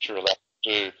 which you're allowed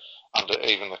to do under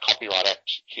even the Copyright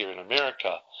Act here in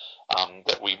America,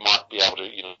 that we might be able to,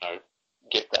 you know,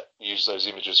 use those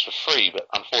images for free. But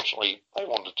unfortunately, they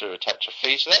wanted to attach a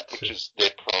fee to that, which is their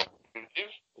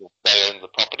prerogative. They own the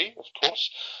property, of course,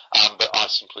 but I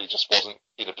simply just wasn't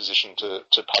in a position to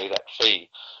pay that fee.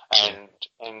 And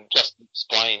just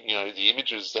explain, you know, the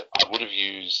images that I would have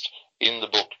used in the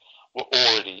book were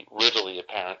already readily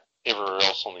apparent everywhere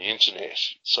else on the internet.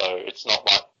 So it's not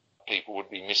like people would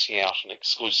be missing out on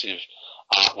exclusive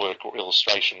artwork or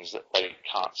illustrations that they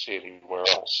can't see anywhere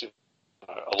else. You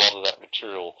know, a lot of that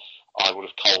material I would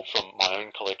have culled from my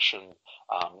own collection,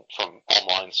 from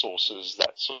online sources,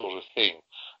 that sort of thing.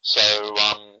 So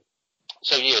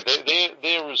yeah,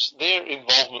 their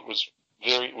involvement was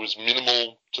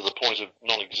minimal to the point of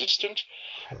non-existent.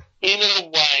 In a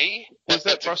way, was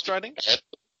that frustrating?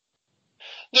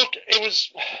 Look, it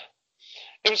was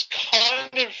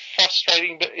kind of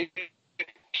frustrating, but it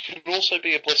could also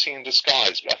be a blessing in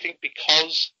disguise. I think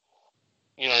because,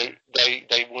 you know,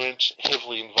 they weren't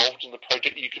heavily involved in the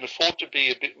project, you can afford to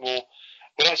be a bit more,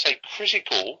 when I say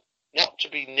critical, not to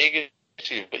be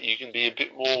negative, but you can be a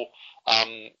bit more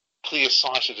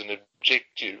clear-sighted and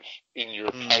objective in your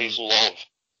appraisal of,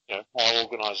 how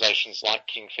organisations like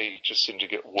Kingfisher seem to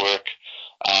get work,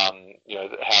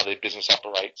 how their business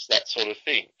operates, that sort of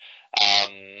thing.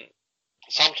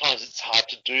 Sometimes it's hard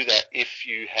to do that if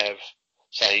you have,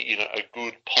 say, a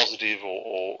good, positive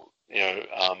or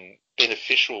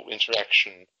beneficial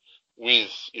interaction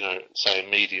with, say, a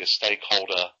media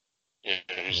stakeholder,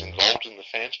 who's involved in the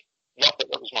fandom. Not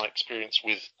that was my experience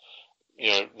with,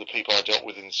 the people I dealt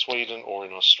with in Sweden or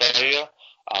in Australia.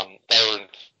 They were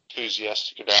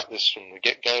enthusiastic about this from the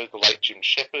get-go. The late Jim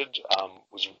Shepard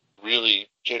was really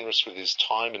generous with his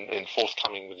time and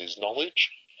forthcoming with his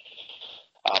knowledge,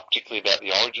 particularly about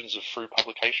the origins of Frew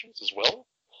Publications as well.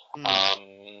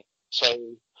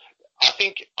 So I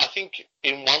think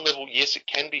in one level, yes, it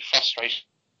can be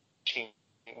frustrating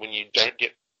when you don't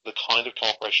get the kind of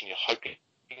cooperation you're hoping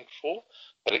for,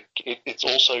 but it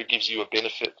also gives you a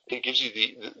benefit. It gives you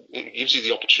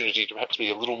the opportunity to perhaps be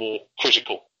a little more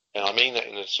critical, and I mean that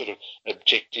in a sort of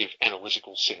objective,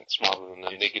 analytical sense rather than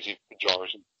a negative,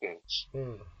 pejorative sense.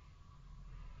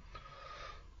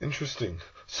 Interesting.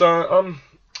 So,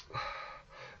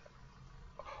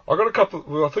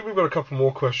 I think we've got a couple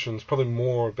more questions, probably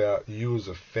more about you as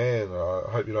a fan. I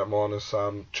hope you don't mind us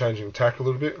changing tack a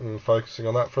little bit and focusing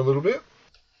on that for a little bit.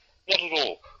 Not at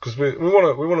all. Because we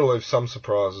want to leave some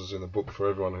surprises in the book for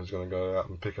everyone who's going to go out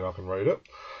and pick it up and read it.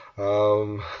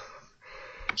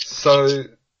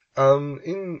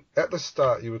 At the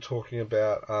start you were talking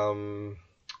about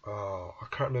I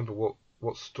can't remember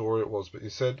what story it was, but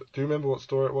you said, do you remember what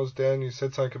story it was, Dan? You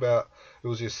said something about it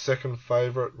was your second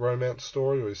favourite romance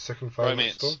story, or your second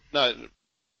favourite story? No,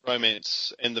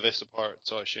 romance and the Vesta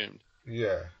Pirates, I assumed.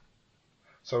 Yeah.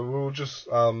 So we'll just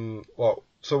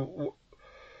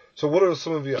So what are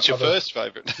some of your... What's your first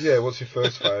favourite? Yeah, what's your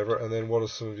first favourite, and then what are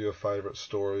some of your favourite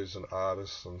stories and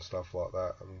artists and stuff like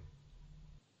that?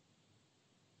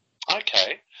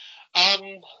 Okay.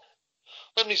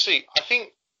 Let me see. I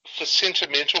think for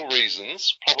sentimental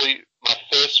reasons, probably my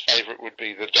first favourite would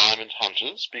be The Diamond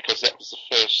Hunters, because that was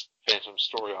the first Phantom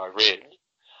story I read.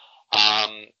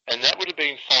 And that would have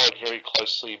been followed very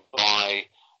closely by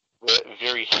the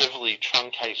very heavily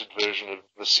truncated version of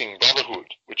The Singh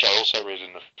Brotherhood, which I also read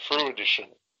in the Frew edition.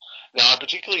 Now, I'm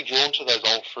particularly drawn to those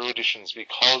old Frew editions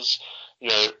because,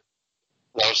 they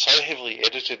were so heavily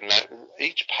edited, and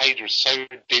each page was so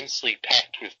densely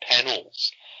packed with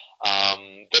panels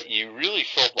that you really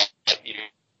felt like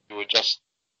you were just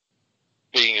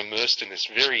being immersed in this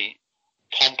very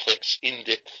complex,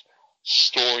 in-depth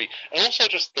story. And also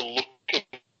just the look of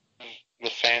the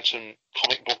Phantom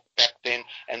comic book back then,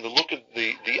 and the look of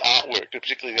the artwork,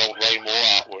 particularly the old Ray Moore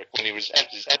artwork, when he was at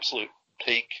his absolute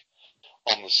peak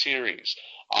on the series,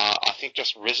 I think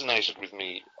just resonated with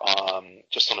me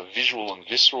just on a visual and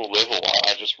visceral level.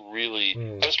 I just really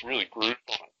grew on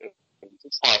it.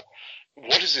 It's like,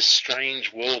 what is this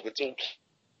strange world that's all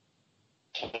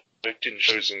in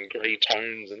shows and grey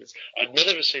tones? And I'd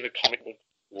never ever seen a comic book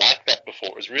like that before.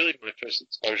 It was really my first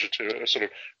exposure to a sort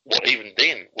of what even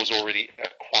then was already a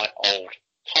quite old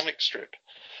comic strip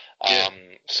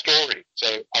story. So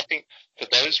I think for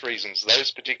those reasons,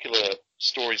 those particular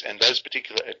stories and those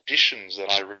particular editions that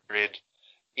I read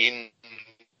in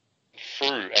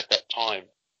Frew at that time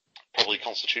probably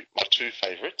constitute my two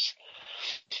favourites.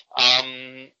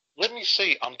 Let me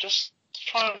see. I'm just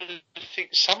trying to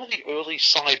think. Some of the early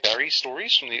Cy Barry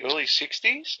stories from the early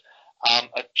 60s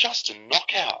are just a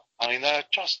knockout. I mean, they're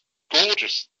just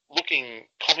gorgeous looking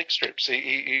comic strips.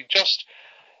 He just,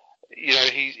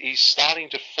 he's starting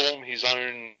to form his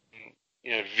own,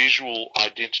 visual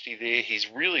identity there. He's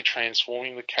really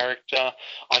transforming the character.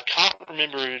 I can't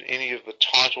remember any of the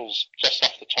titles just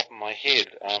off the top of my head.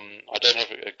 I don't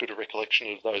have a good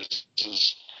recollection of those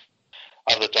as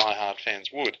other diehard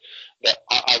fans would. But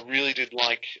I really did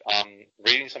like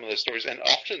reading some of those stories, and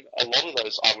often a lot of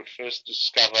those I would first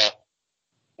discover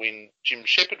when Jim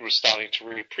Shepard was starting to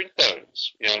reprint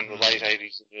those, in the late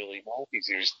 80s and early 90s.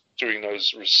 He was doing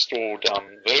those restored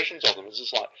versions of them. It's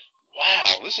just like,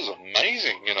 wow, this is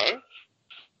amazing,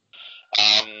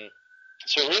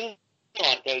 So I really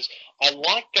like those. I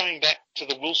like going back to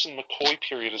the Wilson McCoy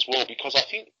period as well, because I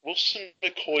think Wilson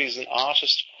McCoy is an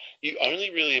artist you only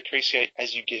really appreciate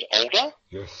as you get older.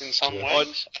 Yes, in some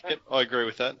ways. I agree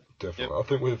with that. Definitely.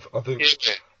 Yep. I think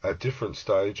at different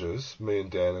stages, me and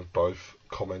Dan have both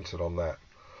commented on that.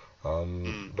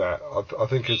 That I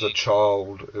think as a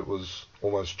child, it was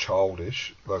almost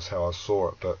childish. That's how I saw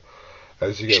it. But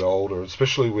as you get older,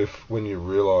 especially when you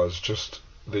realise just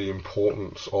the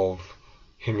importance of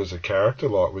him as a character,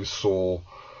 like we saw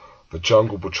the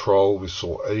Jungle Patrol, we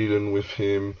saw Eden with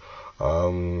him.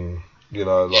 I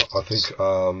think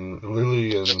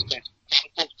Lily and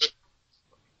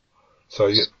So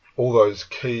you get all those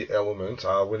key elements.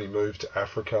 When he moved to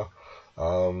Africa,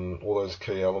 all those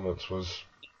key elements was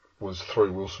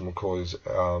through Wilson McCoy's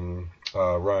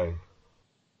reign.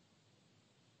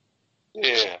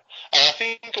 Yeah, and I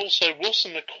think also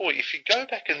Wilson McCoy, if you go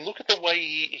back and look at the way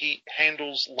he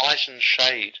handles light and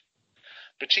shade,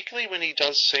 particularly when he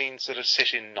does scenes that are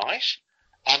set in night,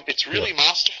 it's really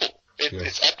masterful.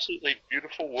 It's absolutely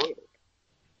beautiful work.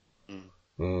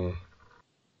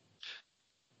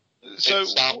 So,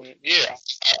 sorry,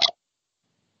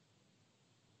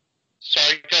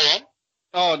 go on.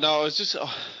 Oh no, I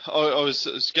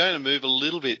was going to move a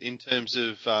little bit in terms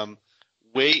of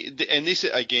and this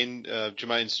again,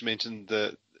 Jermaine's mentioned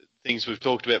the things we've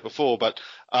talked about before, but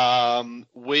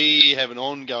we have an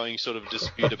ongoing sort of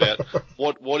dispute about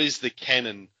what is the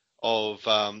canon of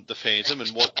the Phantom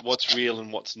and what's real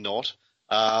and what's not.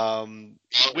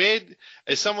 Where,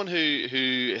 as someone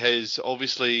who has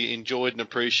obviously enjoyed and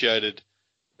appreciated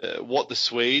what the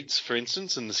Swedes, for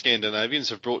instance, and the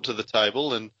Scandinavians have brought to the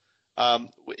table, and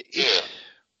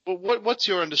what's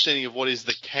your understanding of what is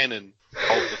the canon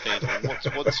of the Phantom?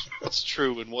 What's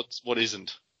true and what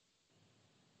isn't?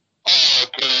 Oh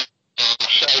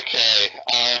gosh, okay.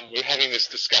 We're having this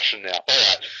discussion now. All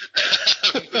right.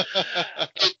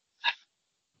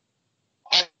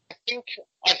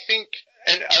 I think,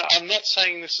 and I'm not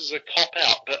saying this is a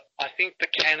cop-out, but I think the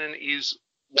canon is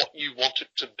what you want it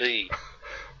to be.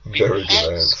 Very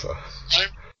good answer.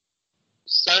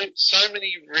 So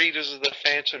many readers of the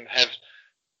Phantom have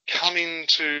come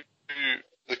into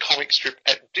the comic strip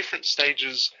at different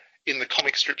stages in the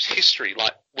comic strip's history.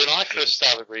 Like, when I first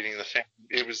started reading the Phantom,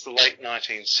 it was the late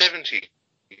 1970s,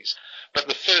 but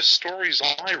the first stories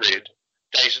I read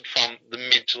dated from the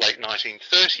mid to late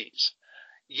 1930s.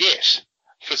 Yet,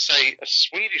 for, say, a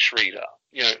Swedish reader,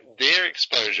 their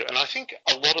exposure, and I think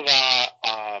a lot of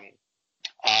our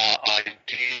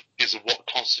ideas of what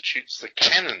constitutes the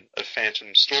canon of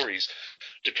Phantom stories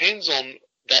depends on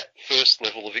that first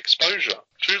level of exposure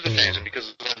to the Phantom,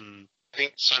 because I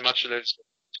think so much of it is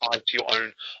tied to your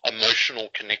own emotional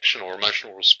connection or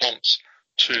emotional response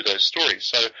to those stories.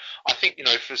 So I think,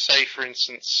 for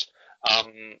instance,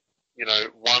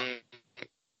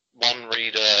 one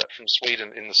reader from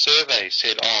Sweden in the survey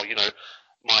said,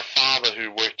 my father, who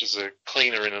worked as a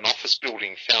cleaner in an office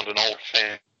building, found an old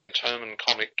Phantom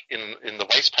comic in the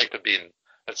wastepaper bin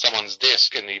at someone's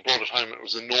desk, and he brought it home. It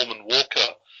was a Norman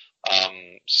Walker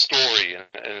story, and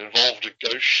it involved a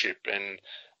ghost ship, and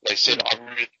they said, I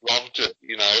really loved it.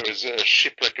 It was a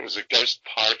shipwreck, it was a ghost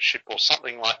pirate ship or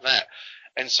something like that.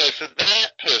 And so for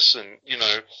that person,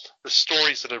 the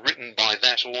stories that are written by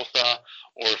that author,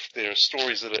 or if there are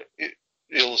stories that are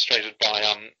illustrated by,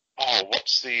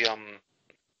 what's the,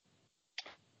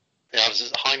 is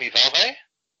it Jaime Valve,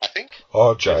 I think?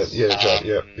 Oh, Jamie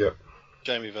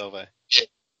Valve.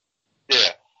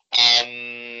 Yeah.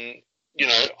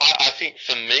 I think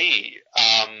for me,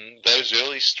 those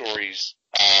early stories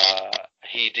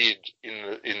he did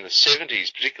in the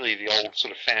 70s, particularly the old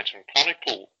sort of Phantom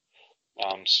Chronicle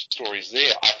stories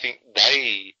there, I think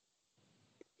they,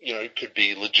 could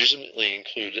be legitimately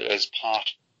included as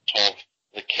part of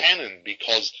the canon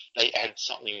because they add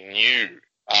something new.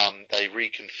 They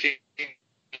reconfigure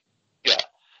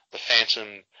the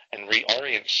Phantom and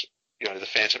reorient, the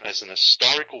Phantom as an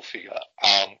historical figure,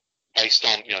 based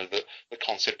on, the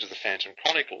concept of the Phantom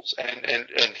Chronicles. And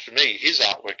for me, his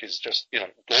artwork is just,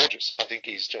 gorgeous. I think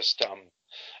he's just a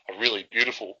really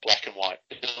beautiful black and white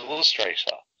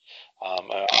illustrator.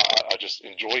 I just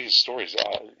enjoy his stories.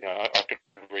 I could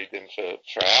read them for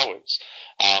hours.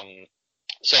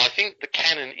 So I think the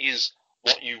canon is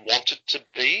what you want it to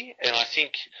be, and I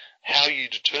think how you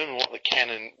determine what the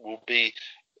canon will be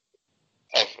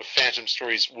of Phantom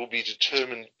stories will be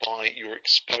determined by your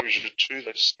exposure to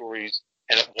those stories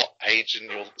and at what age in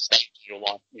your stage in your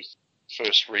life you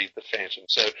first read the Phantom.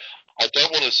 So I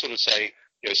don't want to sort of say,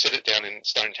 set it down in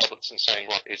stone tablets and saying,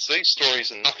 right, it's these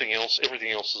stories and nothing else,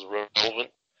 everything else is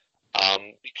relevant,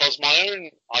 because my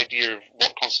own idea of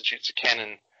what constitutes a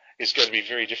canon is going to be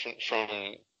very different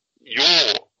from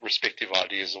your respective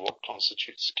ideas of what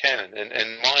constitutes a canon.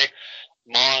 And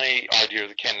my idea of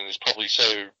the canon is probably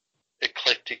so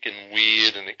eclectic and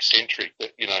weird and eccentric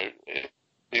that,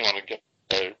 anyone would go,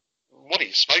 what are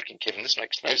you smoking, Kevin? This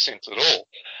makes no sense at all.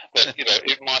 But,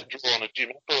 it might draw on a Jim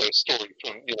Aparo story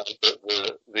from,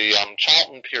 the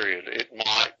Charlton period. It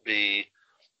might be,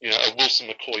 a Wilson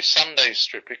McCoy Sunday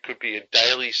strip. It could be a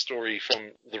daily story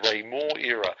from the Ray Moore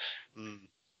era.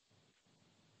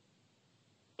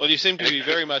 Well, you seem to be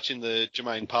very much in the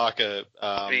Jermaine Parker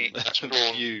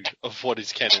view of what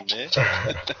is canon there.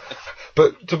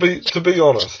 But to be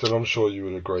honest, and I'm sure you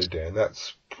would agree, Dan,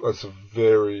 that's a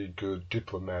very good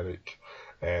diplomatic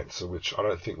answer, which I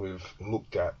don't think we've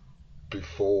looked at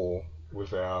before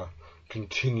with our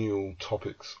continual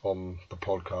topics on the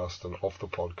podcast and off the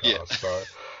podcast. Yeah. So,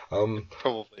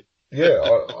 Probably. yeah,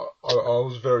 I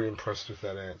was very impressed with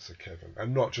that answer, Kevin,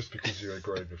 and not just because you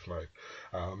agreed with me.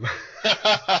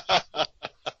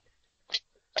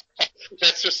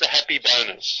 That's just a happy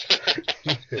bonus.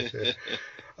 Yeah.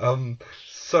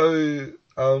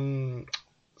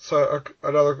 So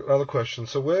another question.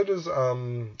 So where does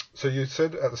so you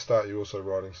said at the start you're also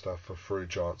writing stuff for Free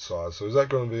Giant Size. So is that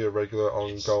going to be a regular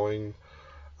ongoing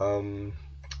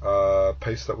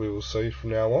piece that we will see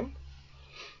from now on?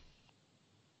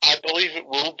 I believe it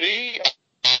will be.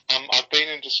 I've been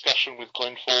in discussion with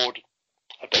Glenn Ford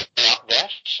about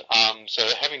that. So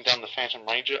having done the Phantom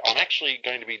Ranger, I'm actually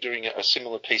going to be doing a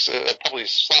similar piece, probably a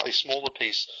slightly smaller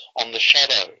piece on the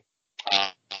Shadow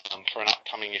for an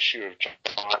upcoming issue of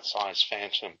Giant Size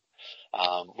Phantom,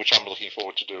 which I'm looking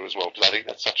forward to do as well, because I think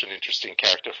that's such an interesting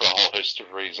character for a whole host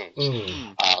of reasons.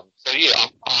 So yeah,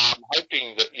 I'm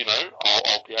hoping that,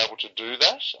 I'll be able to do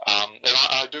that. And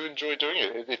I do enjoy doing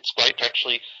it. It's great to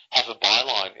actually have a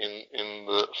byline in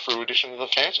the through edition of the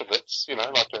Phantom. That's,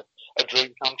 like a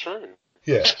dream come true.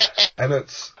 Yeah, and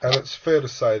it's fair to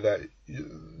say that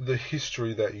the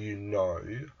history that you know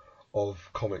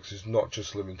of comics is not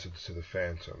just limited to the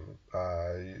Phantom.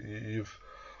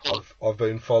 I've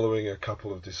been following a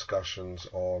couple of discussions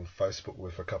on Facebook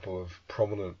with a couple of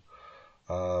prominent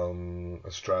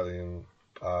Australian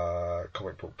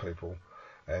comic book people,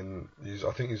 and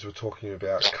I think you were talking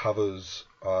about covers.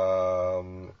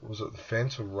 Was it the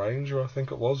Phantom Ranger? I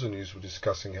think it was, and you were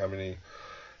discussing how many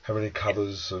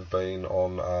covers have been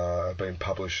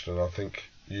published, and I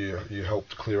think you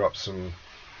helped clear up some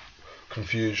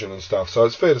confusion and stuff. So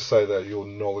it's fair to say that your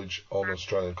knowledge on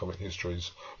Australian comic history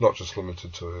is not just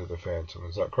limited to the Phantom.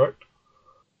 Is that correct?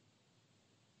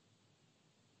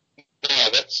 No,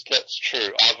 that's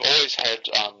true. I've always had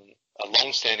a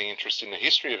long-standing interest in the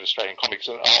history of Australian comics,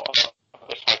 and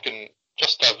if I can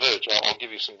just diverge, I'll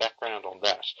give you some background on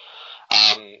that.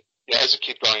 As a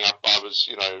kid growing up, I was,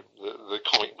 the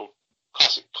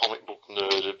classic comic book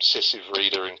nerd, obsessive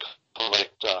reader and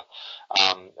collector,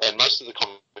 and most of the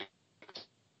comics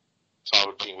I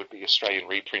would be Australian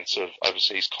reprints of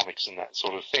overseas comics and that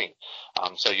sort of thing.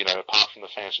 So, apart from the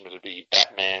Phantom, it would be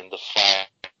Batman, The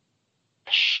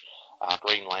Flash,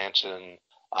 Green Lantern,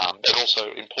 and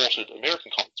also imported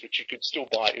American comics, which you could still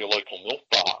buy at your local milk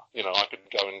bar. I could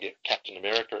go and get Captain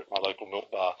America at my local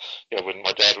milk bar, when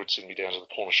my dad would send me down to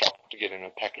the corner shop to get him a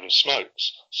packet of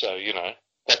smokes. So,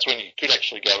 that's when you could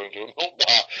actually go into a milk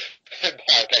bar and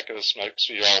buy a packet of smokes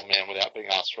for your old man without being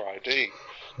asked for ID.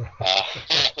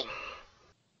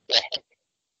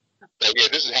 So, yeah,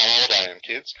 this is how old I am,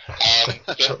 kids.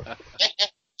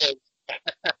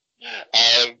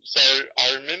 So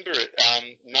I remember it,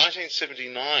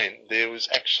 1979, there was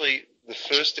actually the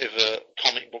first ever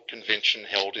comic book convention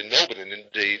held in Melbourne, and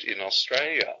indeed in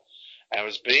Australia. And it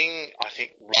was being, I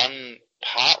think, run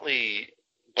partly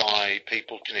by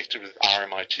people connected with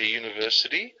RMIT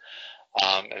University.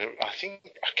 And I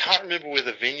can't remember where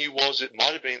the venue was. It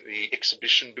might have been the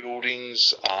exhibition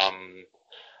buildings.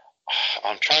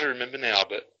 I'm trying to remember now,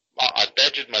 but I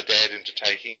badgered my dad into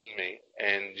taking me,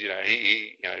 and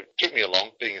he took me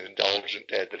along, being an indulgent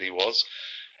dad that he was.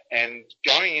 And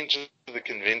going into the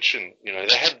convention,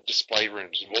 they had display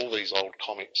rooms of all these old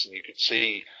comics, and you could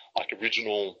see like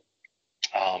original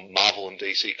Marvel and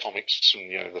DC comics from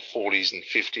the 40s and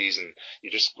 50s, and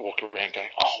you just walk around going,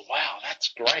 "Oh wow, that's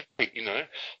great!"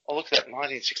 Oh, look at that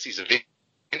 1960s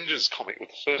Avengers comic with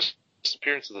the first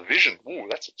appearance of the Vision. Ooh,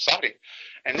 that's exciting.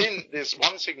 And then there's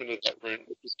one segment of that room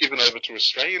that was given over to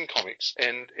Australian comics,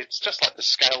 and it's just like the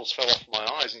scales fell off my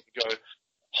eyes, and you go,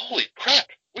 "Holy crap,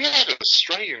 we had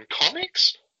Australian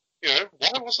comics?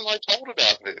 Why wasn't I told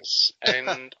about this?" And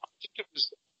I think it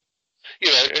was,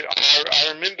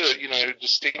 I remember,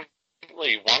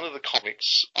 distinctly one of the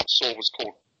comics I saw was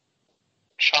called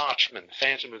Charchman,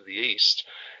 Phantom of the East,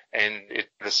 and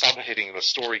the subheading of the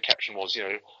story caption was,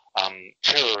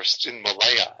 terrorists in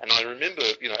Malaya. And I remember,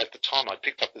 at the time I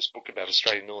picked up this book about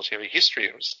Australian military history.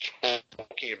 It was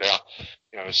talking about,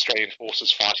 Australian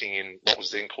forces fighting in what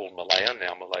was then called Malaya,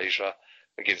 now Malaysia,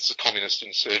 against the communist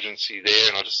insurgency there.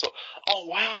 And I just thought, oh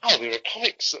wow, there were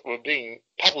comics that were being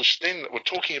published then that were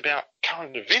talking about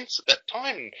current events at that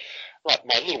time. And, like,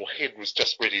 my little head was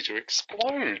just ready to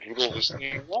explode with all this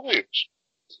new knowledge.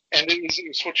 And it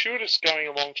was fortuitous going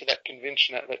along to that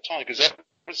convention at that time, because that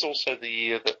was also the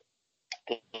year that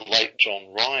the late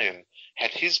John Ryan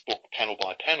had his book, Panel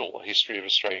by Panel, A History of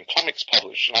Australian Comics,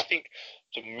 published. And I think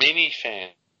for many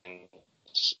fans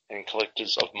and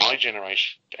collectors of my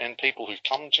generation and people who've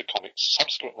come to comics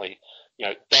subsequently,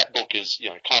 that book is,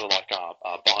 kind of like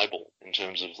our Bible in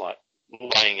terms of like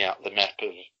laying out the map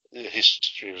of the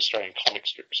history of Australian comic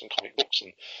strips and comic books.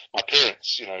 And my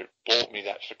parents, bought me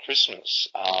that for Christmas.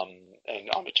 And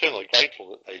I'm eternally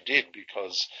grateful that they did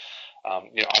because,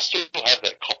 I still have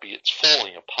that copy. It's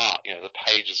falling apart. The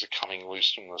pages are coming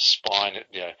loose from the spine.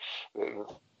 The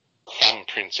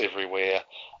thumbprints everywhere.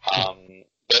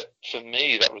 But for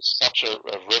me, that was such a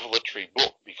revelatory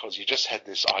book because you just had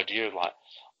this idea of like,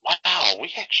 wow,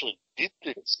 we actually did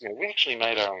this. We actually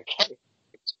made our own comics.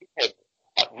 We had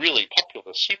like really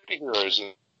popular superheroes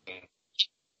and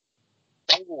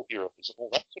jungle heroes and all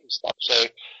that sort of stuff. So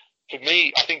for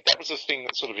me, I think that was the thing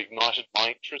that sort of ignited my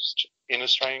interest in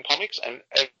Australian comics, and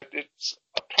it's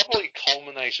probably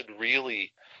culminated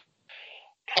really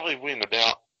probably when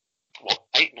about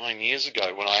 8-9 years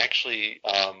ago when I actually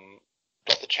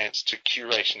got the chance to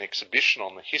curate an exhibition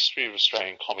on the history of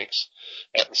Australian comics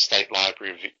at the State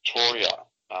Library of Victoria.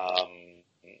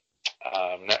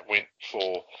 That went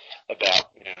for about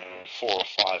 4 or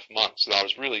 5 months, and I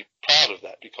was really proud of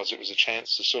that because it was a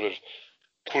chance to sort of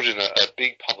put in a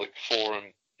big public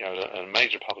forum, a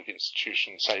major public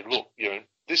institution, and say, look,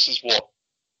 this is what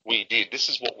we did, this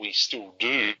is what we still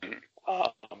do.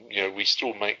 We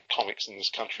still make comics in this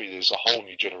country. There's a whole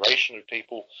new generation of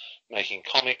people making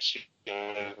comics.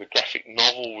 The graphic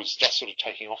novel was just sort of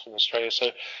taking off in Australia.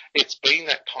 So it's been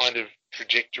that kind of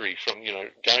trajectory from,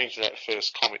 going to that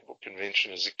first comic book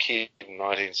convention as a kid in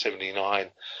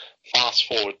 1979, fast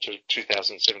forward to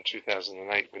 2007,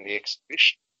 2008 when the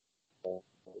exhibition was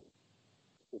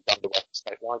underway at the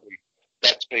State Library.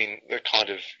 That's been the kind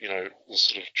of, the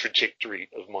sort of trajectory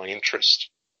of my interest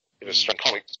in Australian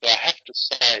comics. But I have to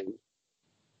say,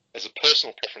 as a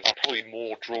personal preference, I'm probably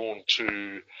more drawn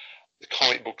to the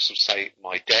comic books of, say,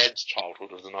 my dad's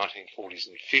childhood of the 1940s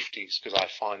and 50s because I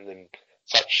find them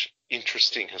such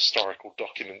interesting historical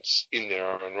documents in their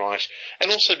own right,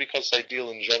 and also because they deal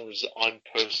in genres that I'm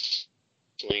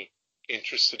personally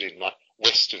interested in, like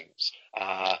westerns,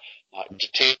 like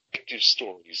detective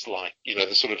stories, like,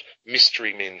 the sort of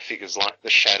mystery men figures like the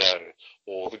Shadow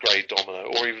or the Grey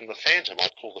Domino or even the Phantom.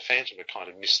 I'd call the Phantom a kind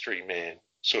of mystery man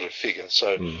sort of figure.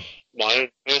 So my own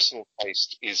personal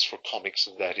taste is for comics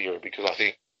of that era because I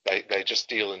think they just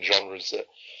deal in genres that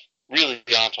really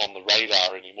aren't on the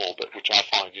radar anymore, but which I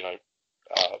find,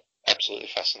 absolutely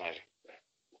fascinating.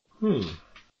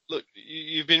 Look,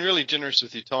 you've been really generous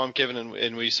with your time, Kevin,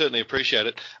 and we certainly appreciate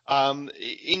it.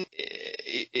 In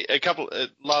a couple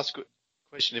last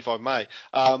question, if I may,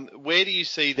 where do you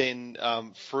see then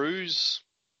Fru's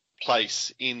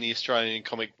place in the Australian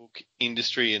comic book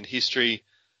industry and history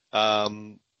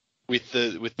with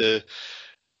the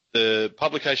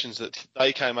publications that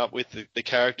they came up with, the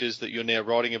characters that you're now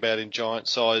writing about in Giant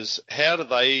Size? How do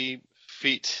they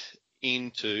fit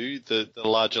into the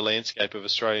larger landscape of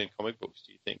Australian comic books,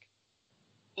 do you think?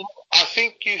 I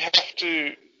think you have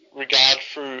to regard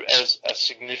Fru as a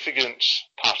significant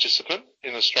participant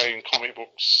in Australian comic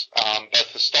books,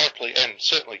 both historically and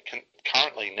certainly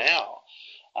currently now,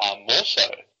 more so.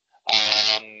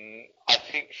 I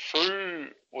think Fru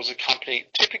was a company,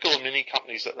 typical of many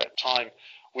companies at that time,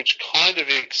 which kind of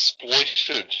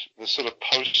exploited the sort of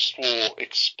post-war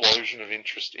explosion of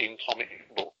interest in comic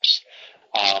books.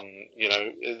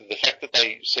 The fact that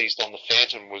they seized on the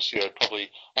Phantom was, probably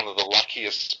one of the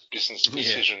luckiest business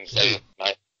decisions they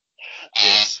made.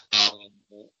 Yes.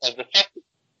 And the fact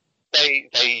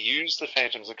that they used the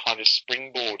Phantom as a kind of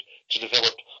springboard to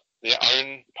develop their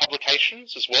own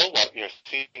publications as well, like,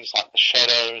 things like the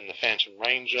Shadow and the Phantom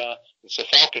Ranger and Sir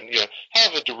Falcon,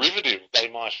 however derivative they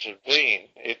might have been,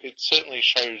 it certainly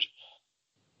showed,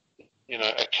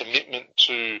 a commitment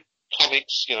to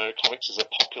comics, comics as a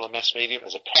popular mass medium,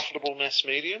 as a profitable mass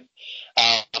medium.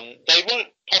 They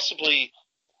weren't possibly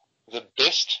the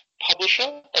best publisher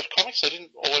of comics. They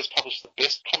didn't always publish the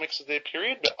best comics of their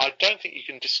period, but I don't think you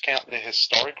can discount their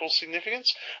historical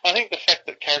significance. I think the fact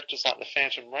that characters like the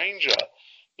Phantom Ranger,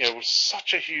 was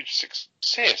such a huge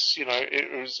success.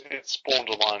 It spawned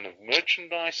a line of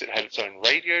merchandise. It had its own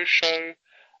radio show.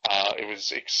 It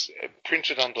was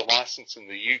printed under license in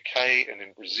the UK and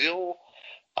in Brazil.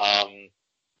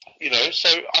 So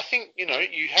I think,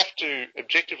 you have to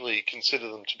objectively consider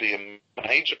them to be a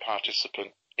major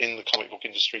participant in the comic book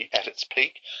industry at its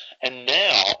peak. And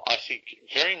now I think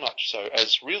very much so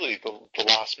as really the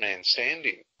last man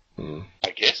standing,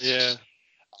 I guess. Yeah.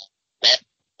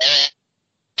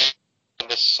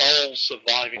 The sole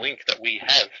surviving link that we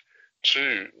have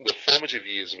to the formative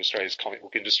years of Australia's comic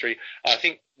book industry. I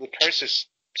think the process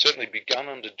certainly begun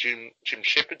under Jim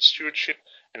Shepard's stewardship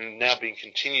and now being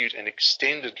continued and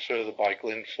extended further by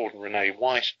Glenn Ford and Renee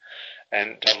White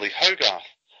and Dudley Hogarth.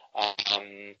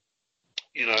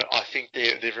 I think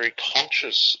they're very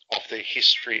conscious of their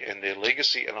history and their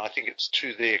legacy, and I think it's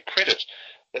to their credit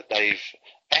that they've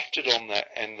acted on that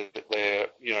and that they're,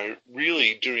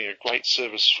 really doing a great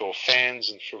service for fans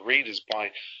and for readers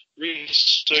by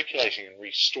recirculating and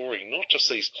restoring not just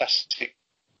these classic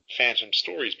Phantom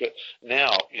stories, but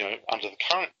now, under the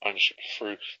current ownership of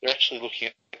Frew, they're actually looking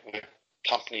at the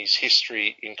company's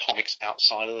history in comics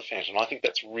outside of the Phantom. I think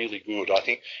that's really good. I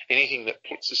think anything that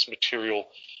puts this material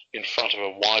in front of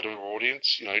a wider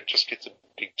audience, just gets a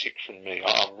big tick from me.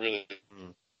 I'm really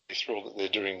thrilled that they're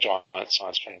doing Giant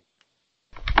Science Fan.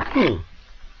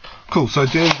 Cool. So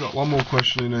Dan's got one more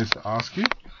question he needs to ask you.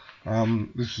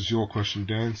 This is your question,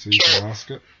 Dan, so you can ask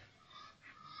it.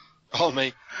 Oh,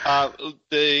 me.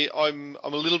 I'm a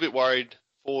little bit worried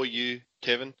for you,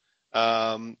 Kevin.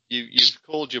 You've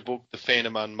called your book The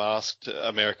Phantom Unmasked,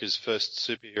 America's first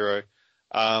superhero.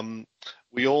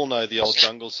 We all know the old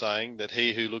jungle saying that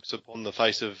he who looks upon the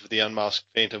face of the unmasked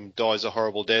phantom dies a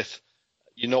horrible death.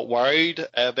 You're not worried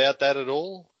about that at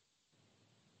all?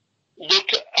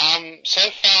 Look, so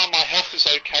far my health is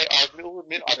okay. I will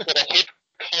admit I've got a head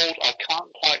cold I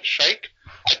can't quite shake.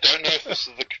 I don't know if this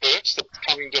is the curse that's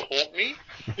coming to haunt me.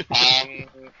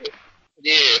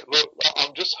 Look,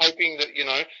 I'm just hoping that,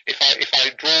 if I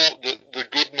draw the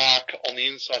good mark on the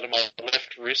inside of my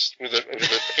left wrist with a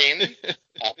pen,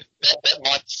 that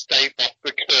might stave off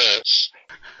the curse.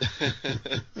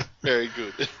 Very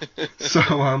good. So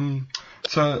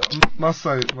must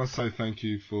say thank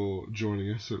you for joining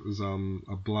us. It was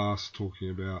a blast talking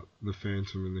about the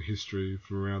Phantom and the history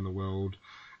from around the world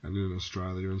and in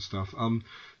Australia and stuff.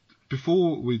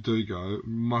 Before we do go,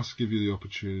 must give you the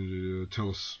opportunity to tell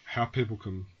us how people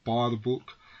can buy the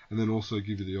book, and then also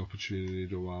give you the opportunity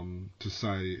to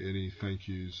say any thank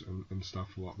yous and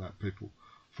stuff like that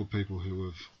for people who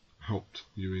have helped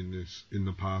you in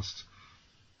the past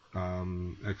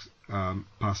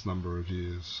past number of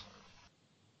years.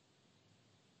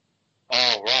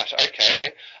 Oh, right,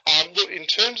 okay. Look, in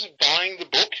terms of buying the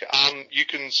book, you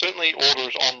can certainly order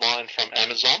it online from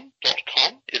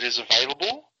Amazon.com. It is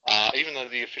available, even though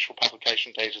the official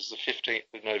publication date is the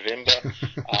 15th of November.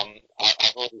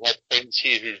 I've already had friends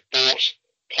here who've bought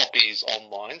copies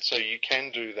online, so you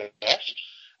can do that.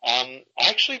 I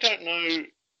actually don't know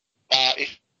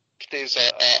if there's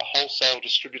a wholesale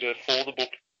distributor for the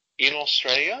book in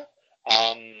Australia.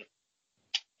 I'm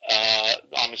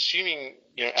assuming,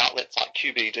 outlets like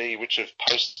QBD, which have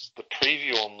posted the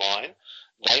preview online,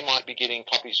 they might be getting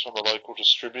copies from a local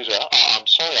distributor. I'm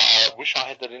sorry, I wish I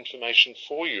had that information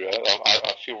for you.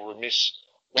 I feel remiss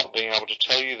not being able to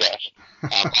tell you that.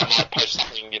 I might post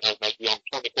something, maybe on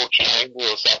 24 Chamber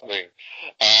or something.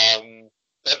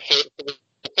 But for the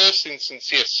first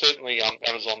instance, yes, certainly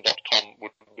Amazon.com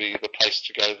would be the place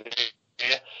to go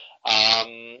there.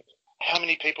 How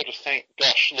many people to thank?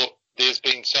 Gosh, look, there's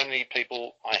been so many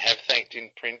people I have thanked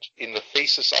in print. In the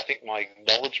thesis, I think my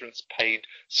acknowledgements paid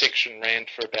section ran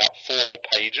for about 4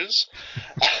 pages.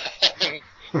 And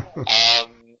I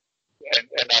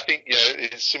think,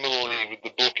 similarly with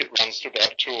the book, it runs to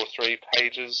about 2 or 3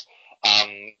 pages.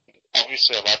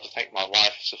 Obviously, I'd like to thank my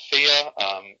wife, Sophia,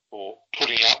 for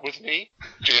putting up with me,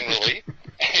 generally,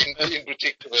 and in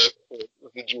particular for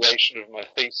the duration of my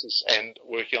thesis and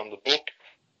working on the book.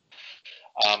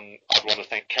 I'd want to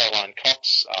thank Caroline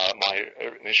Cox, my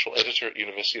initial editor at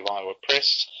University of Iowa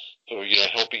Press, for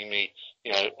helping me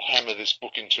hammer this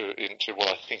book into what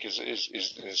I think is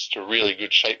to really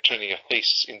good shape, turning a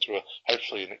thesis into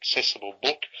hopefully an accessible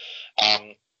book.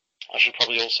 I should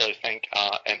probably also thank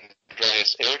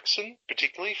Andreas Eriksson,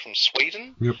 particularly from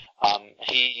Sweden. Yep.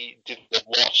 He did a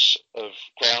lot of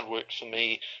groundwork for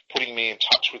me, putting me in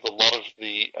touch with a lot of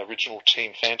the original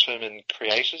Team Phantom and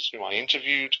creators who I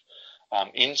interviewed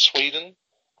in Sweden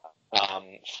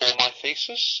for my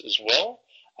thesis as well.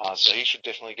 So he should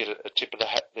definitely get a tip of the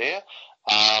hat there.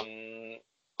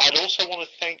 I'd also want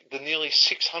to thank the nearly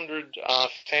 600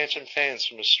 Phantom fans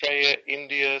from Australia,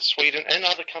 India, Sweden, and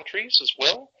other countries as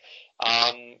well,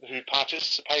 who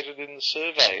participated in the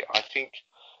survey. I think,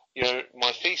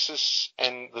 my thesis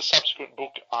and the subsequent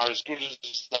book are as good as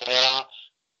they are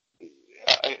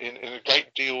in a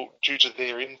great deal due to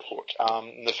their input.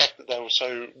 And the fact that they were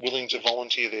so willing to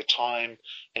volunteer their time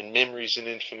and memories and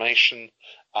information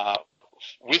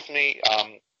with me,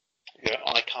 I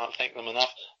can't thank them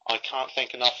enough. I can't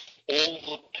thank enough all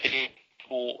the people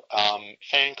multiple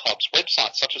fan clubs,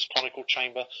 websites such as Chronicle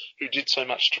Chamber, who did so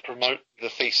much to promote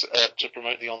the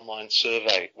the online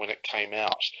survey when it came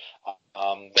out.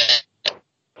 That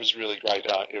was really great.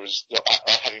 It was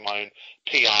having my own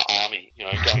PR army,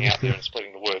 going out there and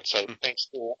spreading the word. So thanks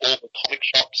to all the comic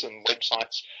shops and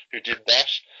websites who did that.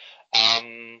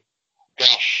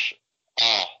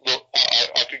 Look,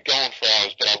 I could go on for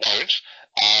hours, but I won't.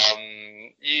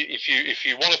 If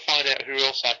you want to find out who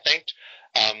else I thanked,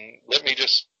 let me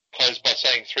just close by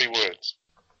saying 3 words.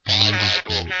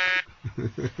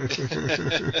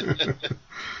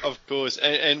 Of course,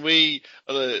 and we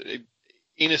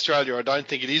in Australia, I don't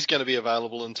think it is going to be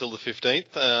available until the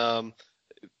 15th.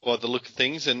 By the look of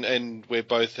things, and we're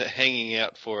both hanging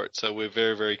out for it, so we're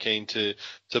very, very keen to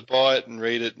buy it and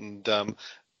read it, and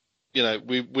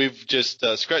we've just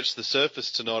scratched the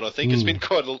surface tonight. I think it's been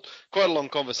quite a long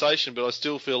conversation, but I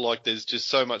still feel like there's just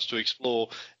so much to explore,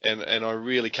 and I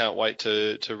really can't wait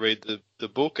to read the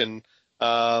book and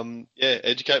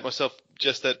educate myself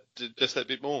just that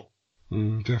bit more.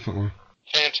 Definitely.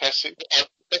 Fantastic.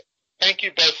 Thank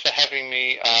you both for having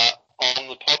me on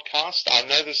the podcast. I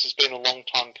know this has been a long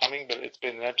time coming, but it's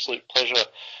been an absolute pleasure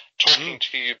talking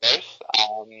to you both.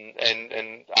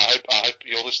 And I hope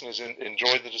your listeners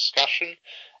enjoy the discussion.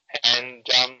 And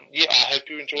I hope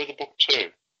you enjoy the book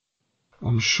too.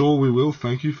 I'm sure we will.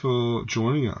 Thank you for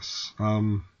joining us.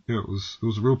 It was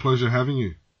a real pleasure having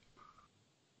you.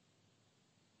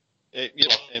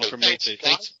 And from me too.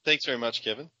 Thanks very much,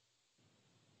 Kevin.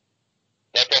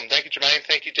 No problem. Thank you, Jermaine.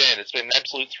 Thank you, Dan. It's been an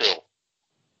absolute thrill.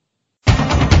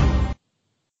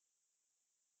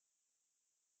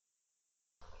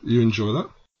 You enjoy that?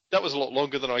 That was a lot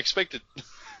longer than I expected.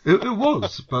 It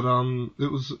was, but it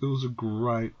was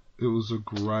a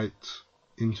great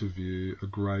interview, a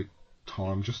great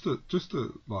time just to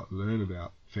like learn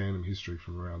about fandom history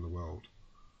from around the world.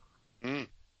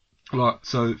 Like,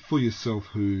 so for yourself,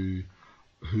 who's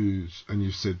and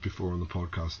you've said before on the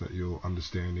podcast that your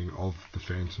understanding of the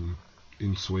Phantom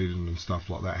in Sweden and stuff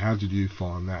like that, how did you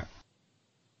find that?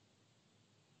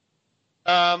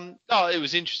 It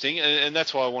was interesting, and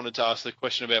that's why I wanted to ask the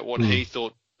question about what he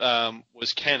thought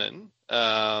was canon,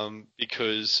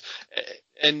 because,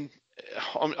 and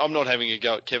I'm not having a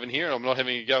go at Kevin here, and I'm not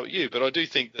having a go at you, but I do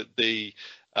think that the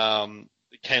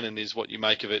canon is what you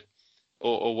make of it,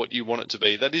 or what you want it to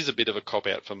be. That is a bit of a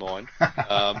cop-out for mine,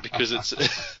 because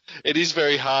it is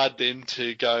very hard then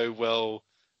to go, well,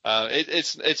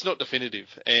 it's not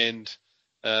definitive, and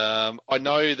I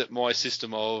know that my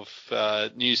system of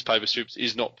newspaper strips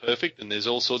is not perfect, and there's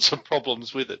all sorts of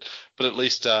problems with it. But at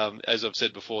least, as I've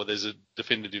said before, there's a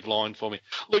definitive line for me.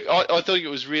 Look, I thought it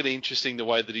was really interesting the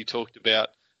way that he talked about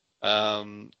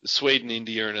Sweden,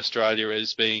 India, and Australia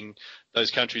as being those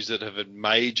countries that have had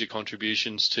major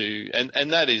contributions to,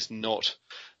 and that is not,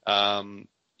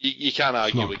 you can't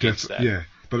argue against that. Yeah,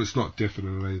 but it's not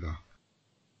definite either.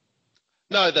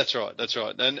 No, that's right.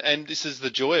 And this is the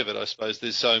joy of it, I suppose.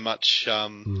 There's so much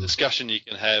discussion you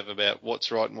can have about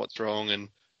what's right and what's wrong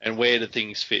and where do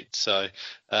things fit. So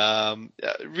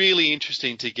really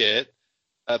interesting to get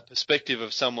a perspective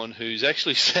of someone who's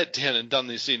actually sat down and done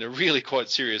this in a really quite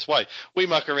serious way. We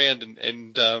muck around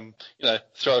and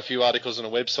throw a few articles on a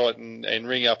website and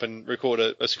ring up and record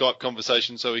a Skype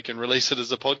conversation so we can release it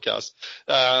as a podcast.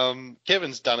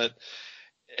 Kevin's done it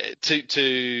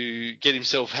to get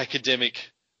himself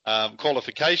academic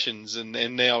qualifications and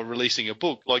now releasing a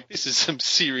book. Like, this is some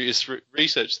serious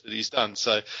research that he's done.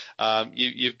 So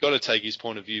you've got to take his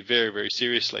point of view very, very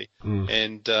seriously.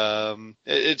 And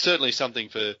it's certainly something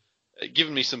for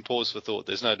giving me some pause for thought.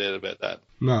 There's no doubt about that.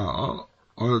 No,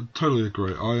 I totally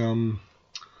agree. I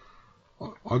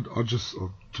just,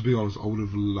 to be honest, I would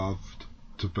have loved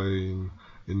to be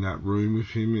in that room with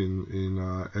him in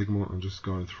Egmont and just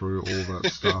going through all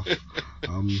that stuff.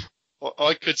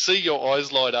 I could see your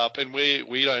eyes light up, and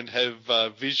we don't have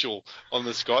visual on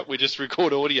the Skype. We just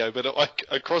record audio, but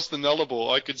across the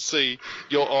Nullarbor, I could see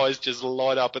your eyes just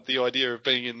light up at the idea of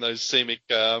being in those scenic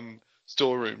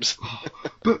storerooms.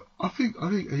 But I think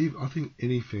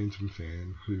any Phantom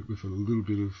fan who with a little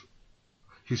bit of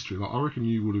history, like, I reckon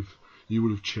you would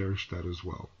have cherished that as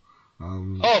well.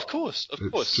 Of course.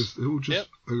 It was just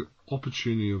an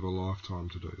opportunity of a lifetime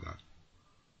to do that.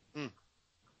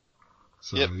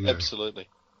 So, absolutely.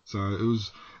 So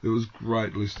it was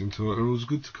great listening to it, and it was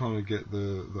good to kind of get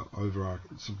the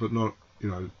overarching, but not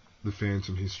the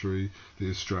Phantom history,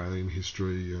 the Australian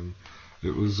history, and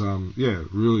it was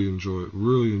really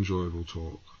enjoyable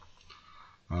talk.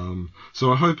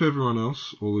 So I hope everyone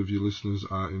else, all of you listeners,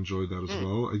 enjoyed that as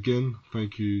well. Again,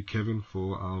 thank you, Kevin,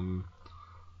 for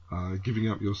giving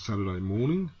up your Saturday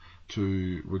morning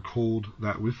to record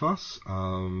that with us.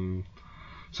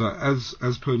 So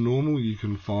as per normal, you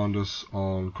can find us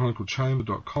on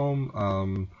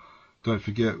chroniclechamber.com. Don't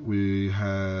forget we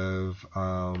have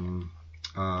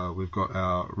we've got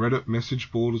our Reddit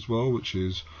message board as well, which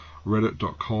is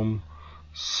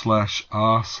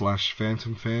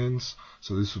reddit.com/r/phantomfans.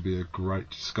 So this would be a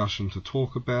great discussion to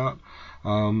talk about,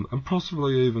 and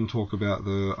possibly even talk about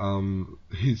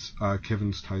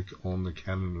Kevin's take on the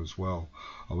canon as well.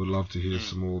 I would love to hear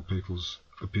some more people's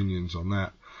opinions on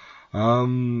that.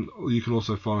 You can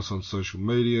also find us on social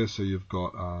media. So you've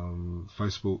got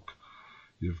Facebook,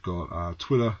 you've got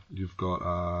Twitter, you've got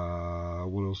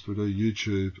what else do we do?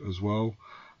 YouTube as well.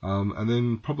 And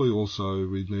then probably also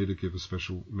we need to give a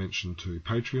special mention to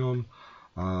Patreon.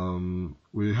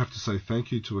 We have to say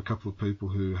thank you to a couple of people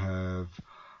who have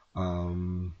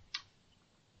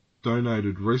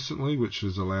donated recently, which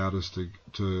has allowed us to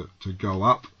go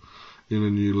up in a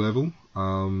new level.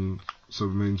 So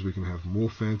it means we can have more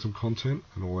Phantom content,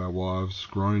 and all our wives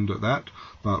groaned at that,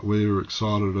 but we're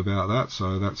excited about that,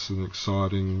 so that's an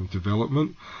exciting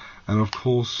development. And of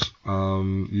course,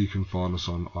 you can find us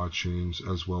on iTunes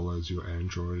as well as your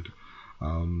Android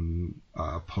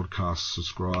podcast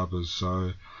subscribers.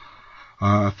 So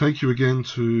thank you again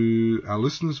to our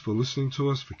listeners for listening to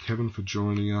us, for Kevin for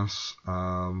joining us,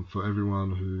 for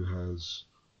everyone who has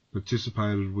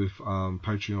participated with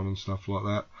Patreon and stuff like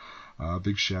that.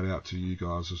 Big shout out to you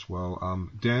guys as well.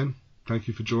 Dan, thank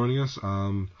you for joining us.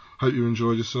 Hope you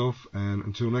enjoyed yourself, and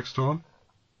until next time,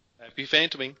 happy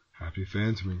phantoming. Happy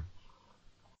phantoming.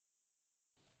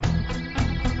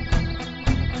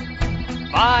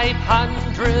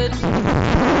 500.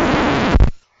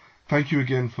 Thank you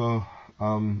again for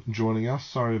joining us.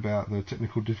 Sorry about the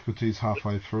technical difficulties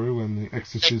halfway through and the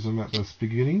exorcism at the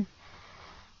beginning.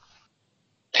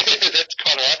 That's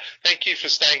quite alright. Thank you for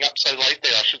staying up so late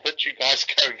there. I should let you guys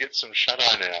go and get some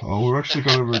shut-eye now. Oh, we're actually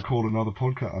going to record another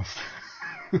podcast.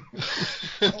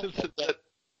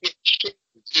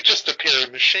 You're just a pair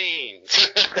of machines.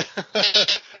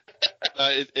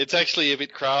 No, it's actually a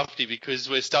bit crafty because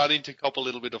we're starting to cop a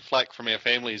little bit of flack from our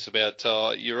families about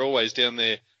you're always down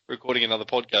there recording another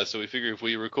podcast, so we figure if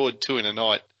we record 2 in a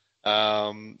night,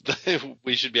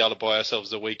 we should be able to buy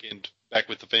ourselves a weekend back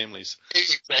with the families.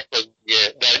 Exactly. Yeah.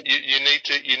 No, you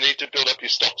need to build up your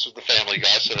stocks with the family,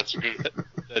 guys. So that's a good.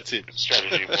 That's it.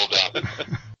 Strategy. Well done.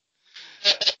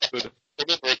 Good.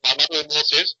 Remember, as my mother-in-law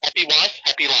says, "Happy wife,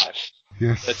 happy life."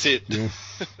 Yes. That's it. Yes.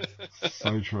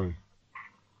 So true.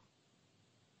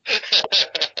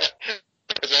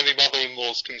 As only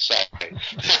mother-in-laws can say.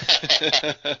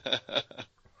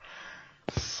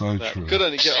 So true. Good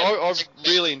on you. I've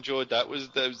really enjoyed that.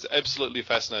 That was absolutely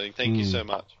fascinating. Thank you so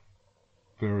much.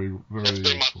 Very, very. It's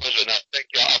been my pleasure. No, thank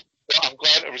you. I'm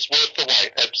glad it was worth the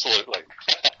wait. Absolutely.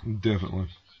 Definitely.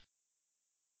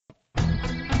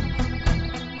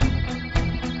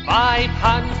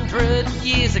 500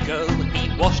 years ago, he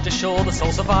washed ashore the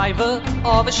sole survivor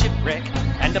of a shipwreck,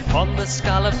 and upon the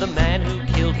skull of the man who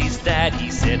killed his dad, he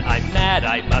said, "I'm mad,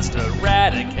 I must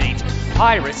eradicate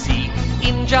piracy,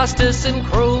 injustice and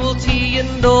cruelty,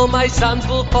 and all my sons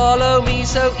will follow me,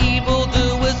 so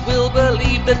evildoers will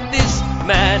believe that this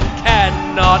man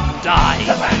cannot die."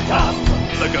 The Phantom!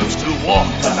 The ghost who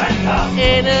walks. The Phantom!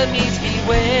 Enemies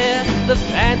beware, the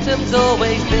Phantom's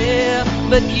always there,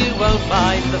 but you won't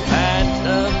find the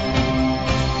Phantom.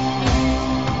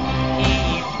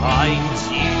 He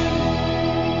finds you.